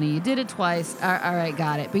 it's funny. You did it twice, all right,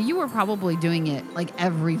 got it. But you were probably doing it like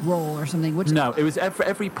every roll or something. No, it was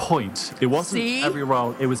every point. It wasn't every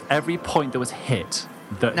roll. It was every point that was hit.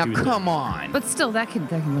 Now come on. But still, that can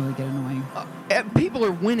really get annoying. People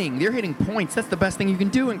are winning. They're hitting points. That's the best thing you can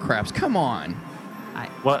do in craps. Come on.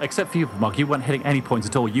 Well, except for you, Mark, you weren't hitting any points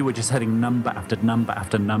at all. You were just hitting number after number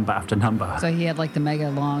after number after number. So he had like the mega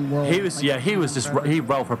long roll. He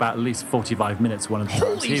rolled for about at least 45 minutes one of the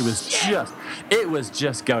times. It was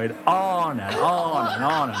just going on and on and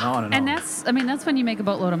on and on and on. And that's when you make a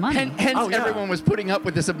boatload of money. Hence everyone was putting up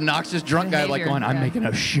with this obnoxious drunk guy like going, I'm making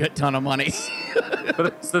a shit ton of money.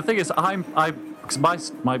 But the thing is, because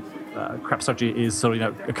my crap strategy is sort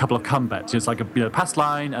of a couple of come bets. It's like a pass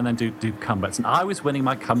line and then do come bets. And I was winning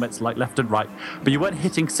my come bets like left and right, but you weren't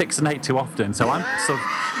hitting 6 and 8 too often. So I'm sort of,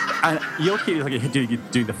 and you're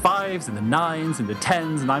doing the 5s and the 9s and the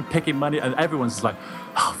 10s, and I'm picking money, and everyone's just like,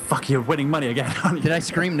 oh fuck, you're winning money again. Did I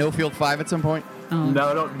scream no field 5 at some point? Oh.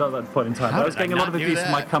 No, not at that point in time. I was getting a lot of abuse for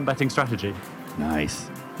my come betting strategy. Nice.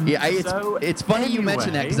 Yeah, it's funny you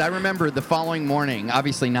mention that because I remember the following morning,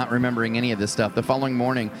 obviously not remembering any of this stuff. The following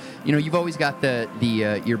morning, you've always got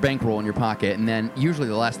your bankroll in your pocket, and then usually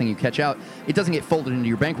the last thing you catch out, it doesn't get folded into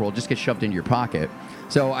your bankroll, it just gets shoved into your pocket.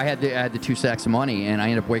 So I had the 2 sacks of money, and I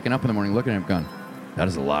ended up waking up in the morning looking at it going, that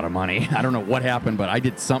is a lot of money. I don't know what happened, but I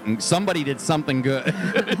did something. Somebody did something good.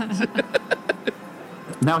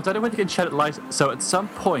 Now, I don't know whether you can shed light. So at some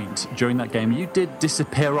point during that game, you did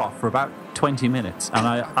disappear off for about 20 minutes. And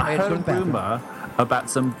I heard a rumour about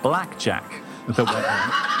some blackjack that went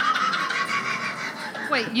on.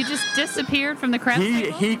 Wait, you just disappeared from the craps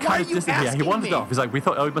table? He kind of disappeared. Yeah, he wandered off. He's like, we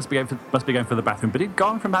thought, he must be going for the bathroom. But he'd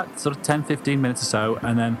gone for about sort of 10, 15 minutes or so.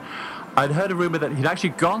 And then I'd heard a rumour that he'd actually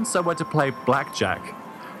gone somewhere to play blackjack.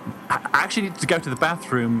 Actually needed to go to the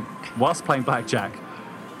bathroom whilst playing blackjack.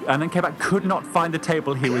 And then came back, could not find the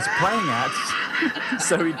table he was playing at,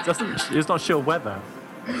 so he's not sure whether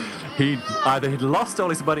he'd lost all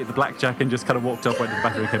his money at the blackjack and just kind of walked off, went to the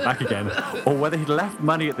bathroom and came back again, or whether he'd left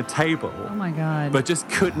money at the table. Oh my God. But just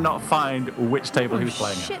could not find which table he was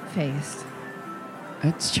playing at. Shit-faced.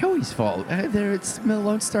 It's Joey's fault. It's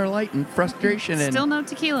Lone Star Light and frustration. Still no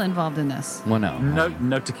tequila involved in this. Well, no.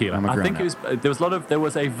 No tequila. I think there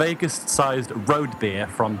was a Vegas-sized road beer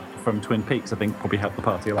from Twin Peaks. I think probably helped the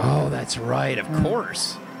party a lot. Oh, that's right. Of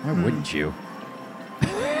course. Why wouldn't you?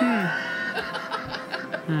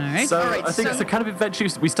 All right. So I think it's a kind of eventually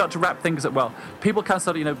we start to wrap things up. Well, people kind of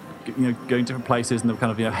start, going different places and they're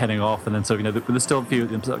kind of heading off, and then so there's still a few,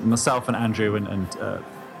 myself and Andrew and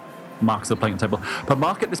Mark still playing at the table. But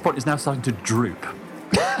Mark at this point is now starting to droop.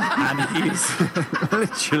 And he's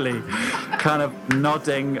literally kind of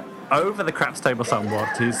nodding over the craps table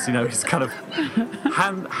somewhat. He's kind of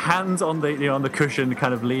hands on the cushion,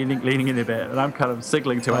 kind of leaning in a bit, and I'm kind of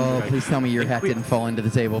signaling to Andrew. Oh, please tell me your hat didn't fall into the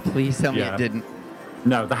table. Please tell me it didn't.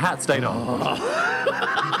 No, the hat stayed on.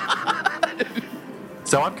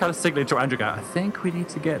 So I'm kind of signaling to Andrew. I think we need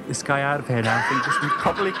to get this guy out of here now. I think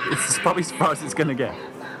it's probably as far as it's going to get.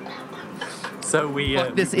 So we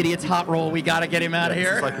this idiot's hot roll. We got to get him out of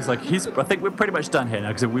here. It's like I think we're pretty much done here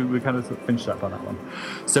now because we kind of finished up on that one.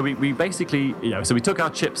 So we basically so we took our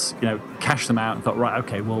chips, cashed them out, and thought, right,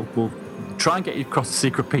 okay, we'll try and get you across the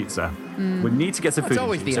secret pizza. We need to get some food. It's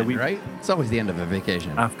always the end, right? It's always the end of a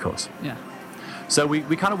vacation. Of course. Yeah. So we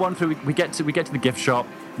kind of wander through. We get to the gift shop.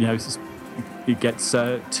 He gets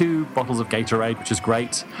 2 bottles of Gatorade, which is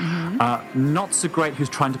great. Mm-hmm. Not so great. Who's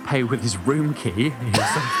trying to pay with his room key?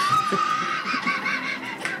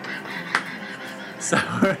 So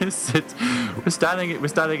we're standing at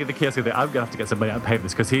the kiosk. I'm gonna have to get somebody out and pay for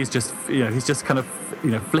this because he's just kind of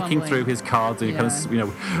flicking through his cards and kind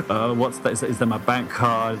of what's that? Is that my bank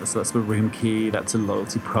card? That's my room key. That's a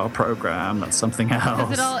loyalty program. That's something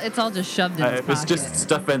else. It's all just shoved in his it was pocket. just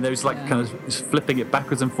stuff in there. He's kind of just flipping it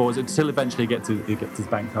backwards and forwards until eventually he gets his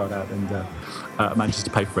bank card out and manages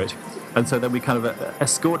to pay for it. And so then we kind of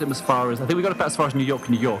escort him as far as I think we got about as far as New York,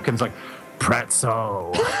 and it's like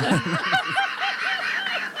pretzel.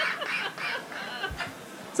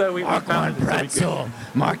 So we found pretzel.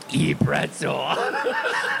 Mark E. pretzel.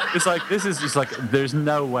 It's like this is just like there's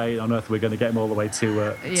no way on earth we're going to get him all the way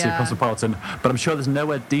to Cosmopolitan, but I'm sure there's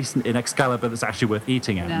nowhere decent in Excalibur that's actually worth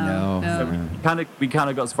eating at. No. So we kind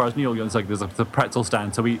of got as far as New York. It's like there's a pretzel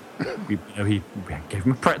stand, so we gave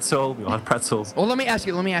him a pretzel. We all had pretzels. Well, let me ask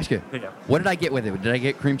you. Yeah. What did I get with it? Did I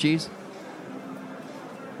get cream cheese?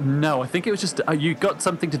 No, I think it was just you got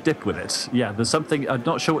something to dip with it. Yeah, there's something. I'm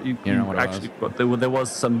not sure what you know what actually. But there was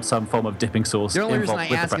some form of dipping sauce. The only reason I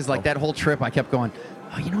ask is like that whole trip, I kept going.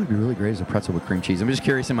 Oh, it'd be really great as a pretzel with cream cheese. I'm just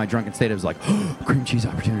curious in my drunken state. I was like, cream cheese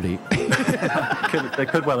opportunity. There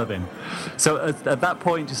could well have been. So at that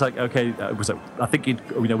point, it's like, okay, I think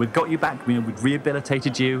we'd got you back. We'd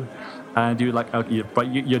rehabilitated you, and you were like, okay,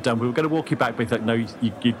 but you're done. We were going to walk you back, but like, no,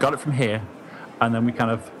 you got it from here, and then we kind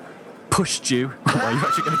of pushed you. Well, you're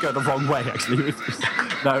actually going to go the wrong way, actually.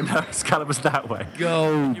 No, Excalibur's that way.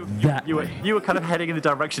 Go that way. You were kind of heading in the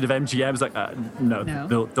direction of MGM. It's like, no.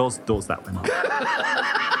 Doors that way.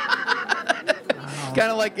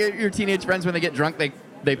 Kind of like your teenage friends when they get drunk,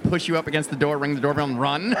 they push you up against the door, ring the doorbell, and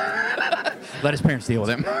run. Let his parents deal with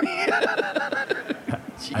him.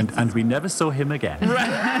 and we never saw him again.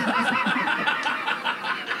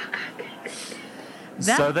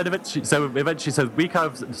 So eventually, we kind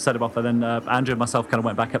of set him off, and then Andrew and myself kind of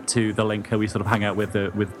went back up to the link, and we sort of hang out with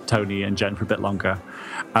Tony and Jen for a bit longer,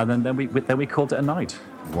 and then we called it a night.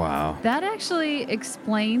 Wow. That actually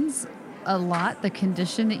explains a lot the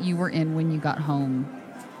condition that you were in when you got home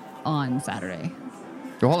on Saturday.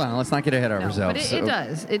 Well, hold on, let's not get ahead of ourselves. But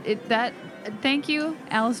it does. Thank you,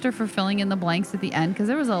 Alistair, for filling in the blanks at the end, because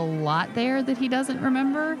there was a lot there that he doesn't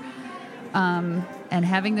remember, and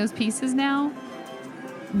having those pieces now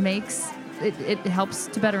makes it helps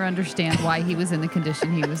to better understand why he was in the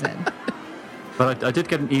condition he was in. But I did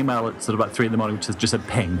get an email at sort of about 3 a.m, which just said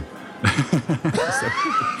ping.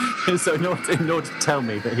 so in order to tell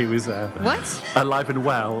me that he was alive and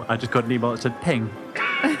well, I just got an email that said ping.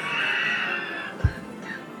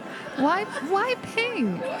 Why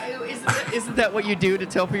ping? Isn't that what you do to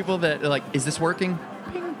tell people that, like, is this working?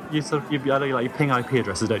 You ping IP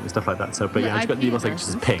addresses, don't you? Stuff like that. So, but Yeah, you've got IP email signatures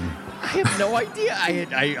as ping. I have no idea.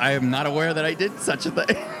 I am not aware that I did such a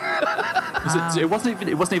thing. It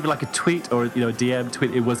wasn't even like a tweet or a DM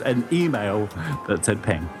tweet. It was an email that said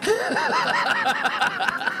ping.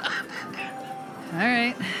 All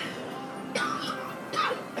right.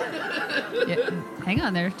 Yeah, hang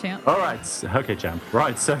on there, champ. All right. Okay, champ.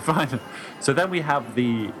 Right. So fine. So then we have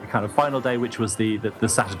the kind of final day, which was the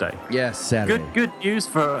Saturday. Yes, Saturday. Good news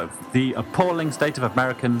for the appalling state of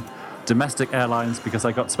American domestic airlines, because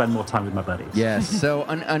I got to spend more time with my buddies. Yes. So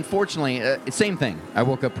unfortunately, same thing. I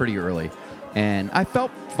woke up pretty early, and I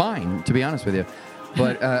felt fine, to be honest with you.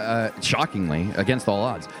 But shockingly, against all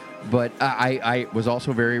odds. But I was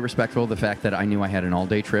also very respectful of the fact that I knew I had an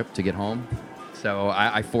all-day trip to get home. So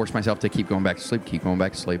I forced myself to keep going back to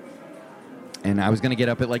sleep. And I was going to get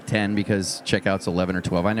up at like 10 because checkout's 11 or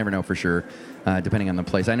 12. I never know for sure, depending on the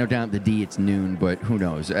place. I know down at the D it's noon, but who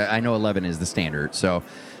knows? I know 11 is the standard. So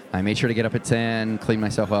I made sure to get up at 10, clean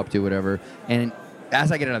myself up, do whatever. And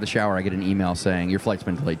as I get out of the shower, I get an email saying, your flight's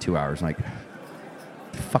been delayed 2 hours. I'm like,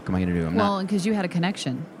 the fuck am I going to do? Well, because you had a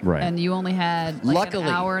connection. Right. And you only had Luckily, an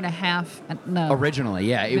hour and a half. No. Originally,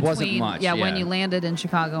 yeah. It wasn't much. Yeah, when you landed in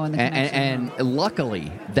Chicago and the connection. And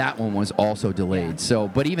luckily, that one was also delayed. Yeah. So,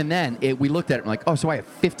 but even then, we looked at it and like, oh, so I have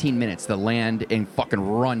 15 minutes to land and fucking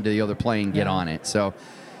run to the other plane, get on it. So,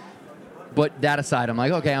 but that aside, I'm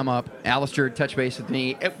like, okay, I'm up. Alistair touched base with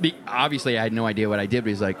me. Obviously, I had no idea what I did, but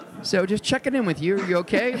he's like, so just checking in with you. Are you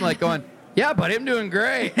okay? I'm like going, yeah, buddy, I'm doing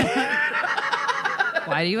great.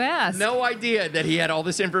 Why do you ask? No idea that he had all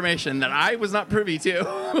this information that I was not privy to,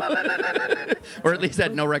 or at least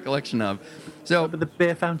had no recollection of. So, the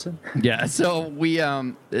beer fountain. Yeah. So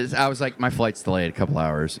I was like, my flight's delayed a couple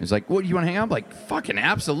hours. He's like, "What? Do you want to hang out?" I'm like, "Fucking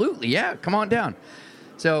absolutely, yeah, come on down."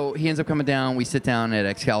 So he ends up coming down. We sit down at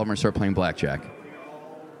Excalibur and start playing blackjack.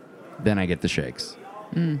 Then I get the shakes.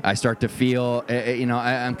 I start to feel,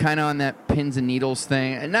 I'm kind of on that pins and needles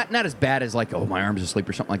thing, and not as bad as like, oh, my arm's asleep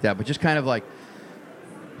or something like that, but just kind of like,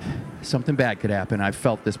 something bad could happen. I've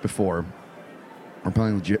felt this before. We're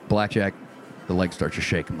playing blackjack. The legs start to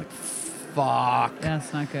shake. I'm like, fuck.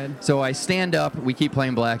 That's not good. So I stand up. We keep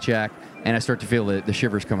playing blackjack, and I start to feel the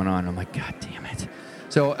shivers coming on. I'm like, God damn it.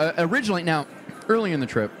 So early in the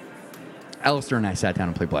trip, Alistair and I sat down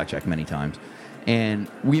and played blackjack many times. And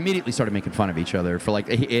we immediately started making fun of each other for, like,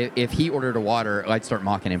 if he ordered a water, I'd start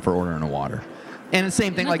mocking him for ordering a water. And the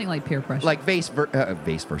same thing, nothing like peer pressure. Like vice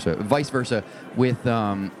versa with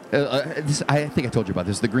this. I think I told you about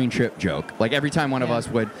this. The green chip joke. Like every time one of us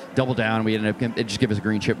would double down, we ended up just give us a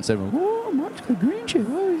green chip and said, "Oh, Mark's got green chip.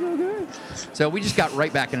 Oh, he's so good." So we just got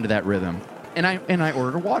right back into that rhythm. And I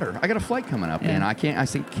ordered a water. I got a flight coming up, and I can't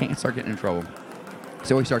start getting in trouble.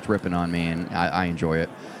 So he starts ripping on me, and I enjoy it.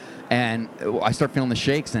 And I start feeling the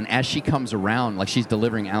shakes, and as she comes around, like she's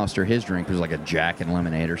delivering Alistair his drink, which was like a Jack and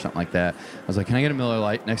lemonade or something like that. I was like, "Can I get a Miller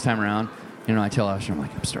Lite next time around?" I tell Alistair, I'm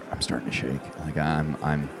like, I'm starting to shake. Like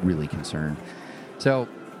I'm really concerned. So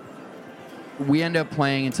we end up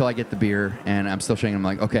playing until I get the beer, and I'm still shaking. I'm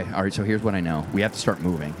like, okay, all right. So here's what I know: we have to start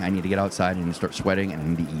moving. I need to get outside. I need to start sweating, and I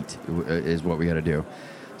need to eat. Is what we got to do.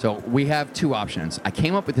 So we have two options. I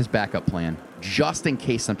came up with this backup plan just in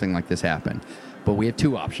case something like this happened. But we have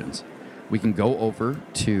two options. We can go over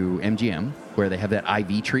to MGM, where they have that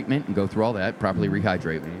IV treatment, and go through all that, properly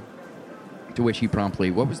rehydrate me. To which he promptly,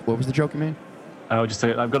 what was the joke you made? Oh, just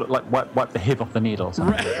say, I've got to like wipe the hip off the needle.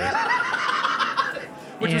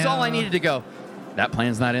 Which was all I needed to go. That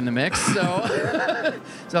plan's not in the mix. So I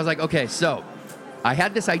was like, okay, so I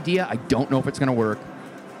had this idea. I don't know if it's going to work.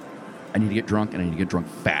 I need to get drunk, and I need to get drunk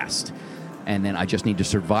fast. And then I just need to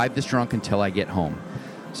survive this drunk until I get home.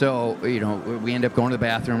 So, we end up going to the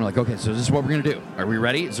bathroom. We're like, okay, so this is what we're going to do. Are we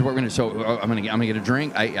ready? This is what we're going to do. So I'm going to get a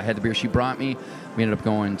drink. I had the beer she brought me. We ended up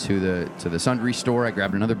going to the sundry store. I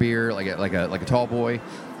grabbed another beer, like a tall boy.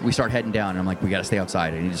 We start heading down, and I'm like, we got to stay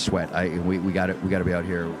outside. I need to sweat. We got to be out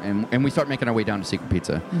here. And we start making our way down to Secret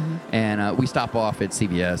Pizza. Mm-hmm. And we stop off at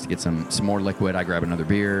CVS to get some more liquid. I grab another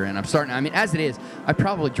beer, and I'm starting. As it is, I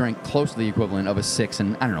probably drank close to the equivalent of a 6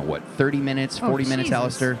 in, I don't know what, 30 minutes, 40 minutes,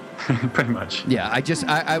 Alistair? Pretty much. Yeah,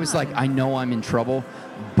 I was like, I know I'm in trouble,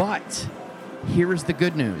 but here is the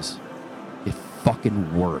good news. It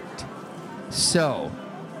fucking worked. So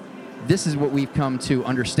this is what we've come to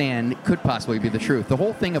understand could possibly be the truth. The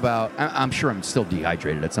whole thing about, I'm sure I'm still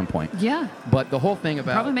dehydrated at some point. Yeah. But the whole thing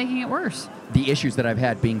about probably making it worse. The issues that I've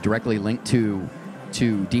had being directly linked to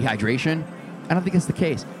dehydration, I don't think it's the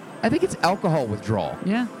case. I think it's alcohol withdrawal.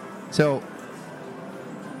 Yeah. So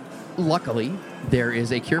luckily, there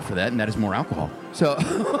is a cure for that, and that is more alcohol. So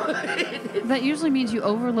that usually means you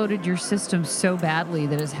overloaded your system so badly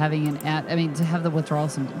that it's having to have the withdrawal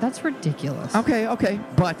symptom. That's ridiculous. Okay.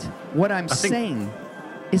 But what I'm saying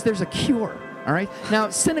is there's a cure. All right. Now,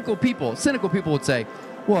 cynical people would say,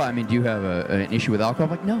 well, I mean, do you have an issue with alcohol?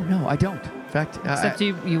 I'm like, no, I don't. In fact, except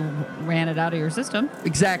you ran it out of your system.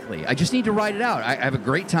 Exactly. I just need to ride it out. I have a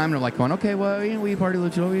great time, and I'm like going, okay, well, we party a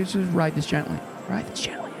little, we just ride this gently. Ride this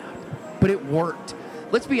gently out. But it worked.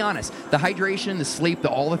 Let's be honest. The hydration, the sleep,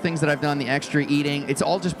 all the things that I've done, the extra eating, it's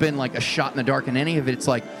all just been like a shot in the dark. And any of it's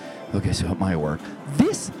like, okay, so it might work.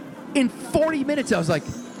 This, in 40 minutes, I was like,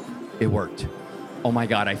 it worked. Oh my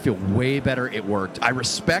God, I feel way better. It worked. I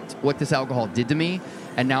respect what this alcohol did to me,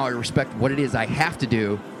 and now I respect what it is I have to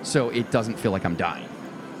do so it doesn't feel like I'm dying.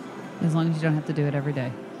 As long as you don't have to do it every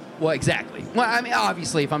day. Well, exactly. Well, I mean,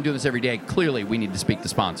 obviously, if I'm doing this every day, clearly we need to speak to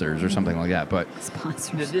sponsors or something like that. But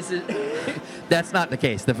sponsors. That's not the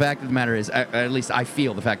case. The fact of the matter is, at least I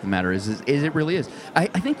feel the fact of the matter is it really is. I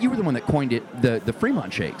think you were the one that coined it, the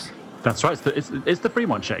Fremont shakes. That's right. It's the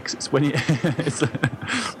Fremont shakes. It's when it's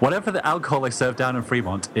whatever the alcohol they serve down in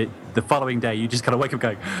Fremont. The following day, you just kind of wake up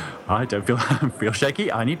going, I don't feel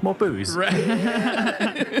shaky. I need more booze.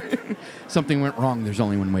 Right. Something went wrong. There's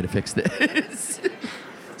only one way to fix this.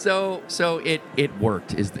 So it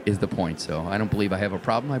worked is the point. So I don't believe I have a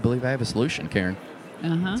problem. I believe I have a solution, Karen.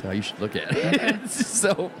 That's how you should look at it. Okay.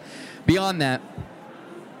 So beyond that,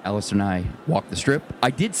 Alistair and I walked the strip. I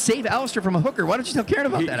did save Alistair from a hooker. Why don't you tell Karen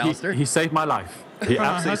about that, Alistair? He saved my life. He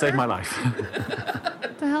absolutely saved my life.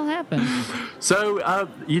 What the hell happened? So,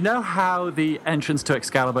 you know how the entrance to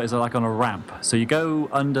Excalibur is like on a ramp? So you go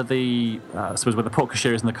under I suppose where the port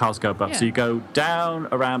cashier is and the cars go above. Yeah. So you go down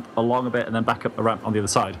a ramp, along a bit, and then back up a ramp on the other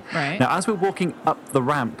side. Right. Now, as we're walking up the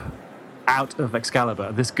ramp out of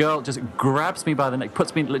Excalibur, this girl just grabs me by the neck,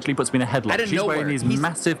 literally puts me in a headlock. She's wearing these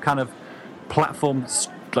massive kind of platform,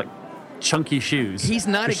 like chunky shoes. He's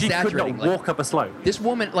not exaggerating. She could not walk up a slope. This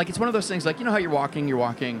woman, it's one of those things, you know how you're walking,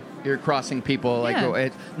 you're crossing people,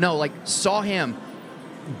 saw him,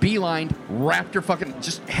 beelined, wrapped her fucking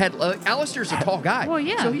just head. Alistair's a tall guy. Well,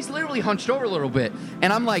 yeah. So he's literally hunched over a little bit,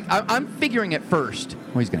 and I'm like, I'm figuring at first,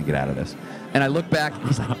 he's gonna get out of this. And I look back, and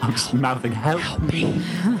he's like, I'm just mouthing, help me.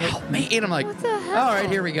 And I'm like, what the hell? All right,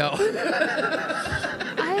 here we go.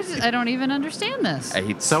 I don't even understand this.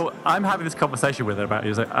 So I'm having this conversation with her about it. He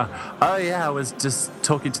was like, oh yeah, I was just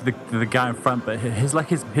talking to the guy in front, but his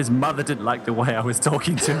mother didn't like the way I was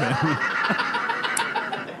talking to him.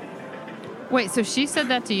 Wait, so she said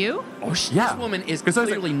that to you? Oh, this woman is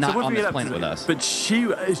clearly not on this planet with us. But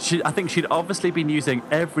she, I think she'd obviously been using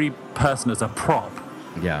every person as a prop.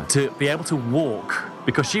 Yeah. To be able to walk,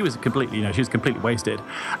 because she was completely wasted,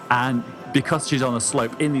 and because she's on a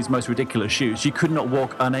slope in these most ridiculous shoes, she could not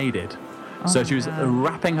walk unaided. So she was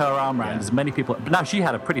wrapping her arm around as many people. But now she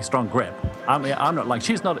had a pretty strong grip. I mean, I'm not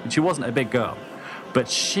she wasn't a big girl, but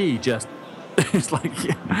she just. It's like,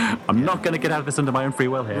 I'm not going to get out of this under my own free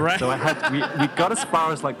will here. Right. So we got as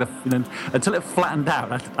far as until it flattened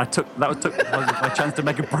out. I took my chance to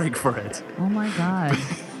make a break for it. Oh my God.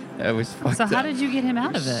 It was fucked So how up. did you get him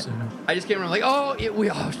out of it? I just came around we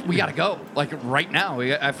got to go. Right now.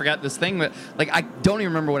 I forgot this thing, but I don't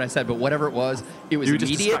even remember what I said, but whatever it was You immediate. were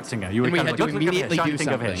just distracting her. You were and we had to immediately do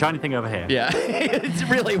something. Shiny thing over here. Yeah, it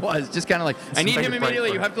really was. Just kind of I need him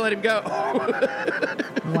immediately. You have to let him go.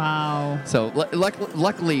 Wow. So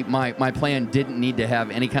luckily, my plan didn't need to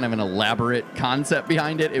have any kind of an elaborate concept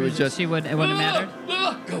behind it. It was just... It wouldn't have mattered?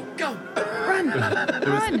 Go.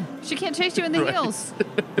 Run. She can't chase you in the heels.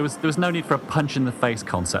 There was no need for a punch in the face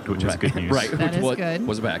concept, which is good news. Right, that is good.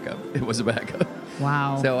 Was a backup. It was a backup.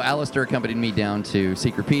 Wow. So Alistair accompanied me down to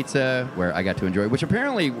Secret Pizza, where I got to enjoy, which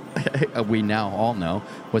apparently we now all know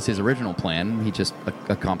was his original plan. He just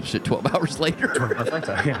accomplished it 12 hours later. 12 hours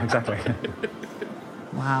later, yeah, exactly.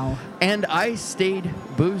 Wow. And I stayed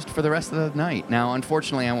boozed for the rest of the night. Now,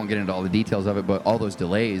 unfortunately, I won't get into all the details of it, but all those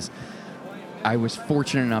delays, I was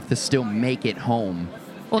fortunate enough to still make it home.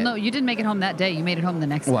 Well, no, you didn't make it home that day. You made it home the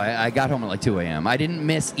next day. Well, I got home at 2 a.m. I didn't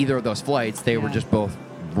miss either of those flights. They were just both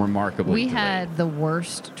remarkably delayed. Had the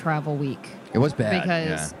worst travel week. It was bad.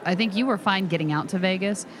 Because I think you were fine getting out to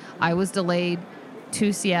Vegas. I was delayed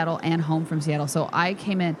to Seattle and home from Seattle. So I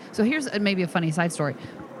came in. So here's maybe a funny side story.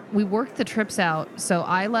 We worked the trips out. So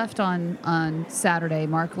I left on Saturday.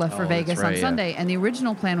 Mark left for Vegas on Sunday. And the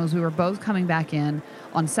original plan was we were both coming back in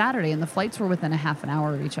on Saturday, and the flights were within a half an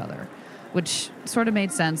hour of each other, which sort of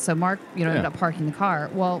made sense. So Mark, ended up parking the car.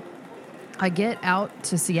 Well, I get out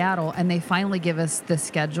to Seattle, and they finally give us the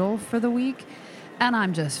schedule for the week. And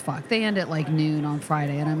I'm just fucked. They end at like noon on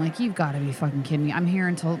Friday, and I'm like, you've got to be fucking kidding me. I'm here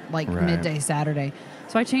until like midday Saturday.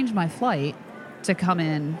 So I changed my flight to come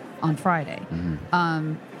in on Friday.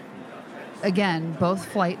 Again, both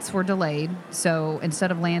flights were delayed. So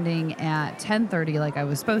instead of landing at 10:30 like I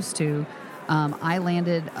was supposed to, I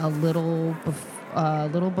landed a little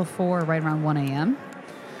before, right around 1 a.m.,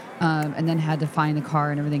 and then had to find the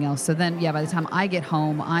car and everything else. So then, by the time I get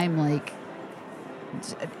home, I'm like,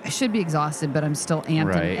 I should be exhausted, but I'm still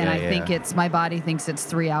amped. And I think it's, my body thinks it's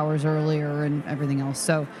 3 hours earlier and everything else.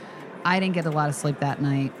 So I didn't get a lot of sleep that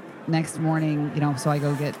night. Next morning, so I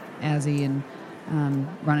go get Azzy and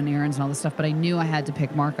running errands and all this stuff. But I knew I had to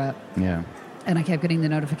pick Mark up. Yeah. And I kept getting the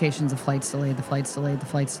notifications of flights delayed, the flights delayed, the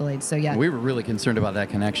flights delayed. So, yeah. We were really concerned about that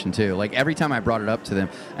connection, too. Like, every time I brought it up to them,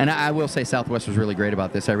 and I will say Southwest was really great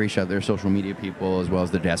about this. I reached out to their social media people as well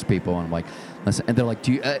as the desk people, and I'm like, listen, and they're like,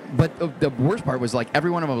 do you, but the worst part was, like,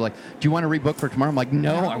 every one of them was like, do you want to rebook for tomorrow? I'm like,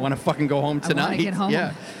 no, I want to fucking go home tonight. I want to get home.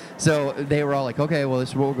 Yeah. So they were all like, okay, well, this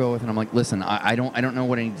is what we'll go with. And I'm like, listen, I don't know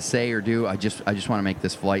what I need to say or do. I just want to make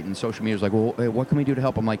this flight. And social media was like, well, hey, what can we do to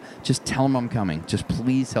help? I'm like, just tell them I'm coming. Just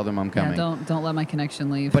please tell them I'm coming. Yeah, don't let my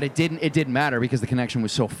connection leave. But it didn't matter because the connection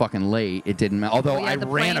was so fucking late. It didn't matter. Although I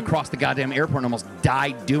ran across the goddamn airport and almost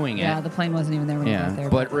died doing it. Yeah, the plane wasn't even there when I got there.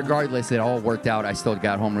 But regardless, it all worked out. I still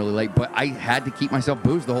got home really late. But I had to keep myself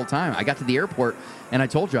boozed the whole time. I got to the airport and I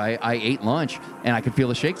told you I ate lunch and I could feel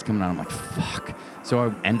the shakes coming out. I'm like, fuck. So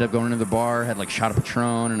I ended up going to the bar, had like a shot of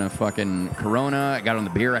Patron and a fucking Corona. I got on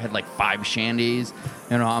the beer. I had like 5 shandies.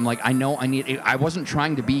 I'm like, I wasn't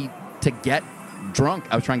trying to get drunk.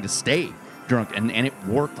 I was trying to stay drunk. And it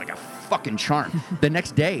worked like a fucking charm. The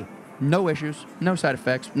next day, no issues, no side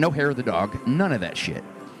effects, no hair of the dog, none of that shit.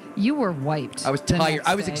 You were wiped. I was tired.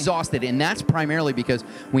 I was exhausted. And that's primarily because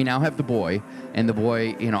we now have the boy. And the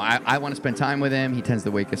boy, I want to spend time with him. He tends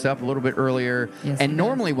to wake us up a little bit earlier. Yes, and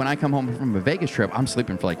normally when I come home from a Vegas trip, I'm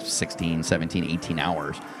sleeping for like 16, 17, 18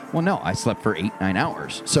 hours. Well, no, I slept for 8, 9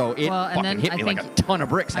 hours. So it fucking hit me like a ton of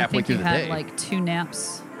bricks halfway through the day. I think you had like 2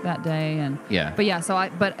 naps that day. And yeah. But yeah,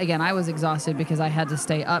 but again, I was exhausted because I had to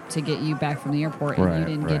stay up to get you back from the airport. And you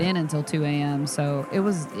didn't get in until 2 a.m. So it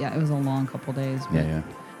was a long couple days. But yeah.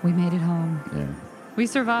 We made it home. Yeah. We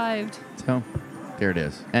survived. So there it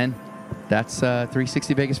is. And that's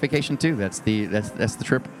 360 Vegas Vacation 2. That's the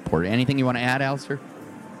trip report. Anything you want to add, Alistair?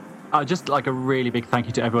 Just like a really big thank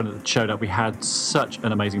you to everyone that showed up. We had such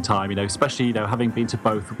an amazing time, especially, having been to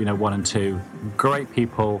both, 1 and 2. Great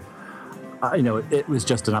people. It was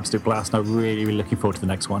just an absolute blast, and I'm really, really looking forward to the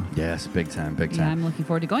next one. Yes, big time. Yeah, I'm looking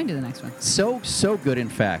forward to going to the next one. So good, in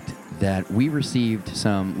fact, that we received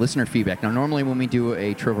some listener feedback. Now, normally when we do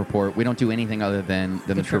a trip report, we don't do anything other than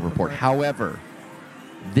the trip report. However,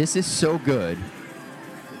 this is so good,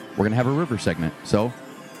 we're going to have a river segment. So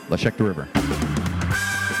let's check the river.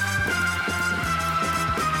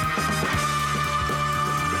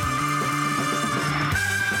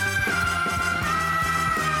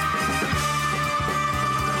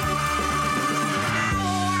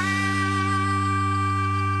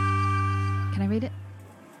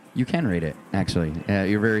 You can rate it, actually.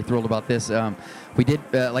 You're very thrilled about this. We did,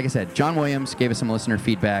 like I said, John Williams gave us some listener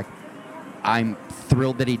feedback. I'm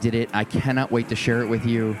thrilled that he did it. I cannot wait to share it with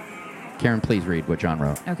you. Karen, please read what John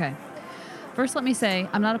wrote. Okay. First, let me say,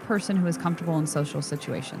 I'm not a person who is comfortable in social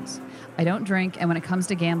situations. I don't drink, and when it comes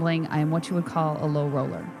to gambling, I am what you would call a low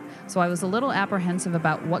roller. So I was a little apprehensive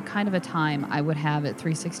about what kind of a time I would have at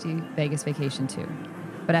 360 Vegas Vacation 2.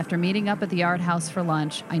 But after meeting up at the Yard House for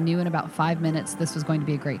lunch, I knew in about 5 minutes this was going to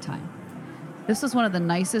be a great time. This was one of the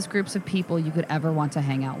nicest groups of people you could ever want to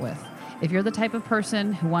hang out with. If you're the type of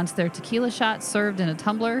person who wants their tequila shot served in a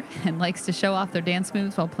tumbler and likes to show off their dance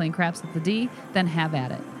moves while playing craps at the D, then have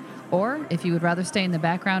at it. Or if you would rather stay in the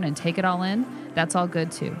background and take it all in, that's all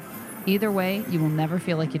good too. Either way, you will never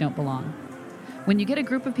feel like you don't belong. When you get a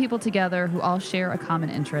group of people together who all share a common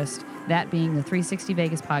interest, that being the 360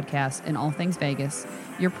 Vegas podcast and all things Vegas,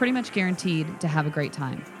 you're pretty much guaranteed to have a great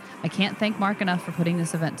time. I can't thank Mark enough for putting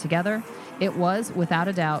this event together. It was, without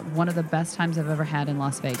a doubt, one of the best times I've ever had in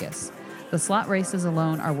Las Vegas. The slot races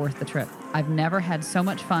alone are worth the trip. I've never had so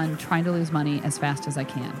much fun trying to lose money as fast as I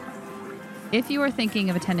can. If you are thinking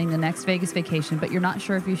of attending the next Vegas Vacation, but you're not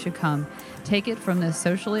sure if you should come, take it from this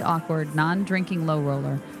socially awkward, non-drinking low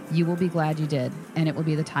roller. You will be glad you did, and it will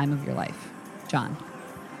be the time of your life. John.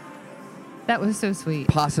 That was so sweet.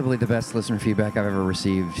 Possibly the best listener feedback I've ever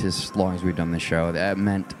received as long as we've done this show. That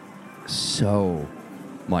meant so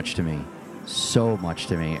much to me. So much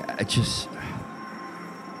to me.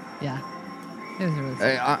 Yeah. It was really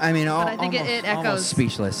sweet. I mean, but I think almost, it echoes. almost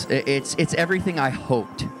speechless. It's everything I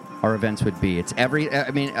hoped our events would be. It's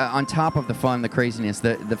on top of the fun, the craziness,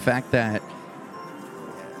 the fact that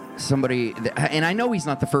somebody, and I know he's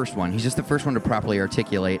not the first one. He's just the first one to properly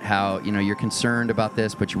articulate how, you're concerned about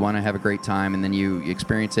this, but you want to have a great time, and then you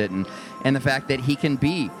experience it, and the fact that he can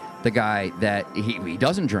be the guy that he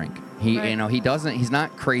doesn't drink. He doesn't. He's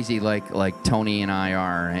not crazy like Tony and I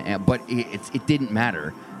are. But it didn't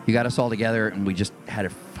matter. You got us all together, and we just had a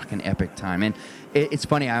fucking epic time. And it's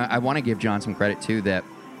funny. I want to give John some credit too. That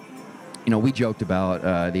we joked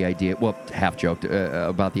about the idea. Well, half joked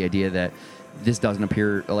about the idea that this doesn't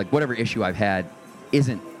appear like whatever issue I've had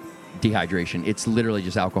isn't dehydration. It's literally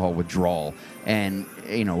just alcohol withdrawal. And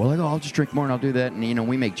we're like, oh, I'll just drink more and I'll do that. And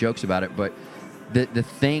we make jokes about it, but the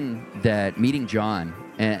thing that meeting John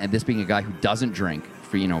and this being a guy who doesn't drink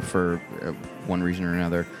for one reason or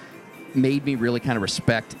another made me really kind of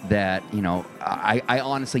respect that. I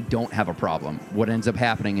honestly don't have a problem. What ends up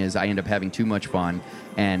happening is I end up having too much fun,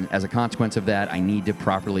 and as a consequence of that, I need to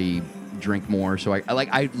properly drink more. So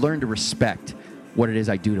I learned to respect what it is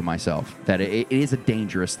I do to myself. That it is a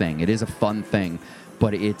dangerous thing. It is a fun thing,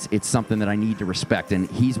 but it's something that I need to respect.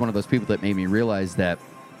 And he's one of those people that made me realize that.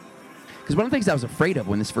 Because one of the things I was afraid of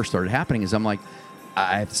when this first started happening is I'm like,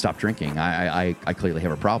 I have to stop drinking. I clearly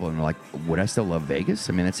have a problem. And like, would I still love Vegas?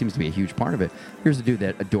 I mean, that seems to be a huge part of it. Here's a dude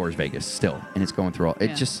that adores Vegas still, and it's going through all.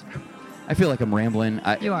 It just, I feel like I'm rambling.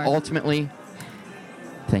 You are. Ultimately,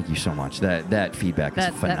 thank you so much. That feedback is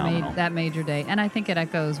phenomenal. That made your day. And I think it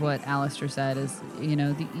echoes what Alistair said is,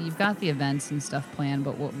 you've got the events and stuff planned,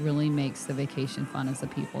 but what really makes the vacation fun is the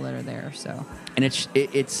people that are there. So. And it's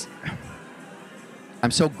I'm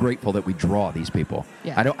so grateful that we draw these people.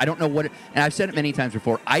 Yeah. I don't know what, and I've said it many times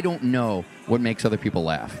before, I don't know what makes other people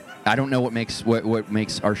laugh. I don't know what makes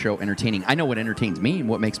our show entertaining. I know what entertains me and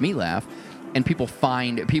what makes me laugh. And people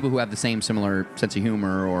who have the similar sense of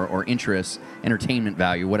humor or interests, entertainment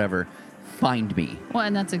value, whatever, find me. Well,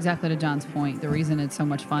 and that's exactly to John's point. The reason it's so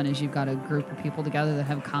much fun is you've got a group of people together that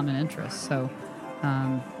have common interests. So,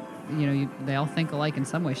 they all think alike in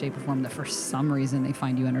some way, shape, or form that for some reason they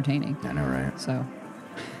find you entertaining. I know, right? So.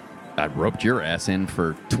 I roped your ass in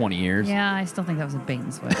for 20 years. Yeah, I still think that was a bait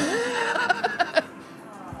and switch.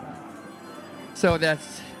 So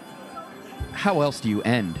that's... How else do you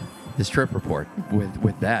end this trip report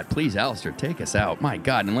with that? Please, Alistair, take us out. My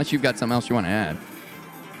God, unless you've got something else you want to add.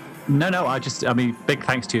 No, big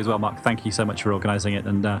thanks to you as well, Mark. Thank you so much for organising it.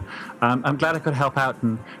 And I'm glad I could help out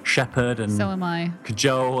and shepherd and so am I.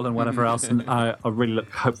 Cajole and whatever else. And I really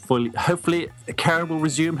look, hopefully Karen will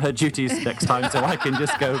resume her duties next time so I can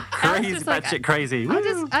just go crazy, batshit crazy.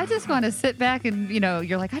 I just want to sit back and,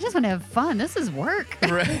 you're like, I just want to have fun. This is work.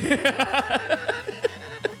 Right.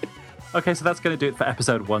 Okay, so that's going to do it for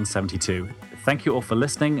episode 172. Thank you all for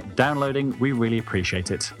listening, downloading. We really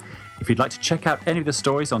appreciate it. If you'd like to check out any of the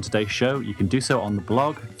stories on today's show, you can do so on the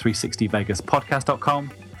blog,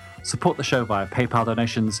 360vegaspodcast.com. Support the show via PayPal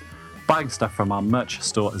donations, buying stuff from our merch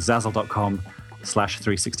store,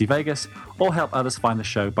 zazzle.com/360vegas, or help others find the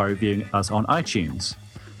show by reviewing us on iTunes.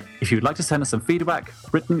 If you'd like to send us some feedback,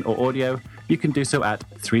 written or audio, you can do so at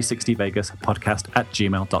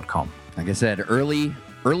 360vegaspodcast@gmail.com. Like I said, early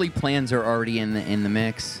plans are already in the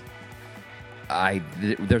mix.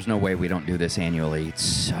 There's no way we don't do this annually. It's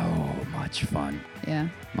so much fun. Yeah.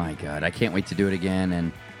 My God, I can't wait to do it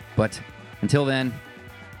again. But until then,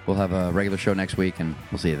 we'll have a regular show next week, and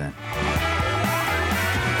we'll see you then.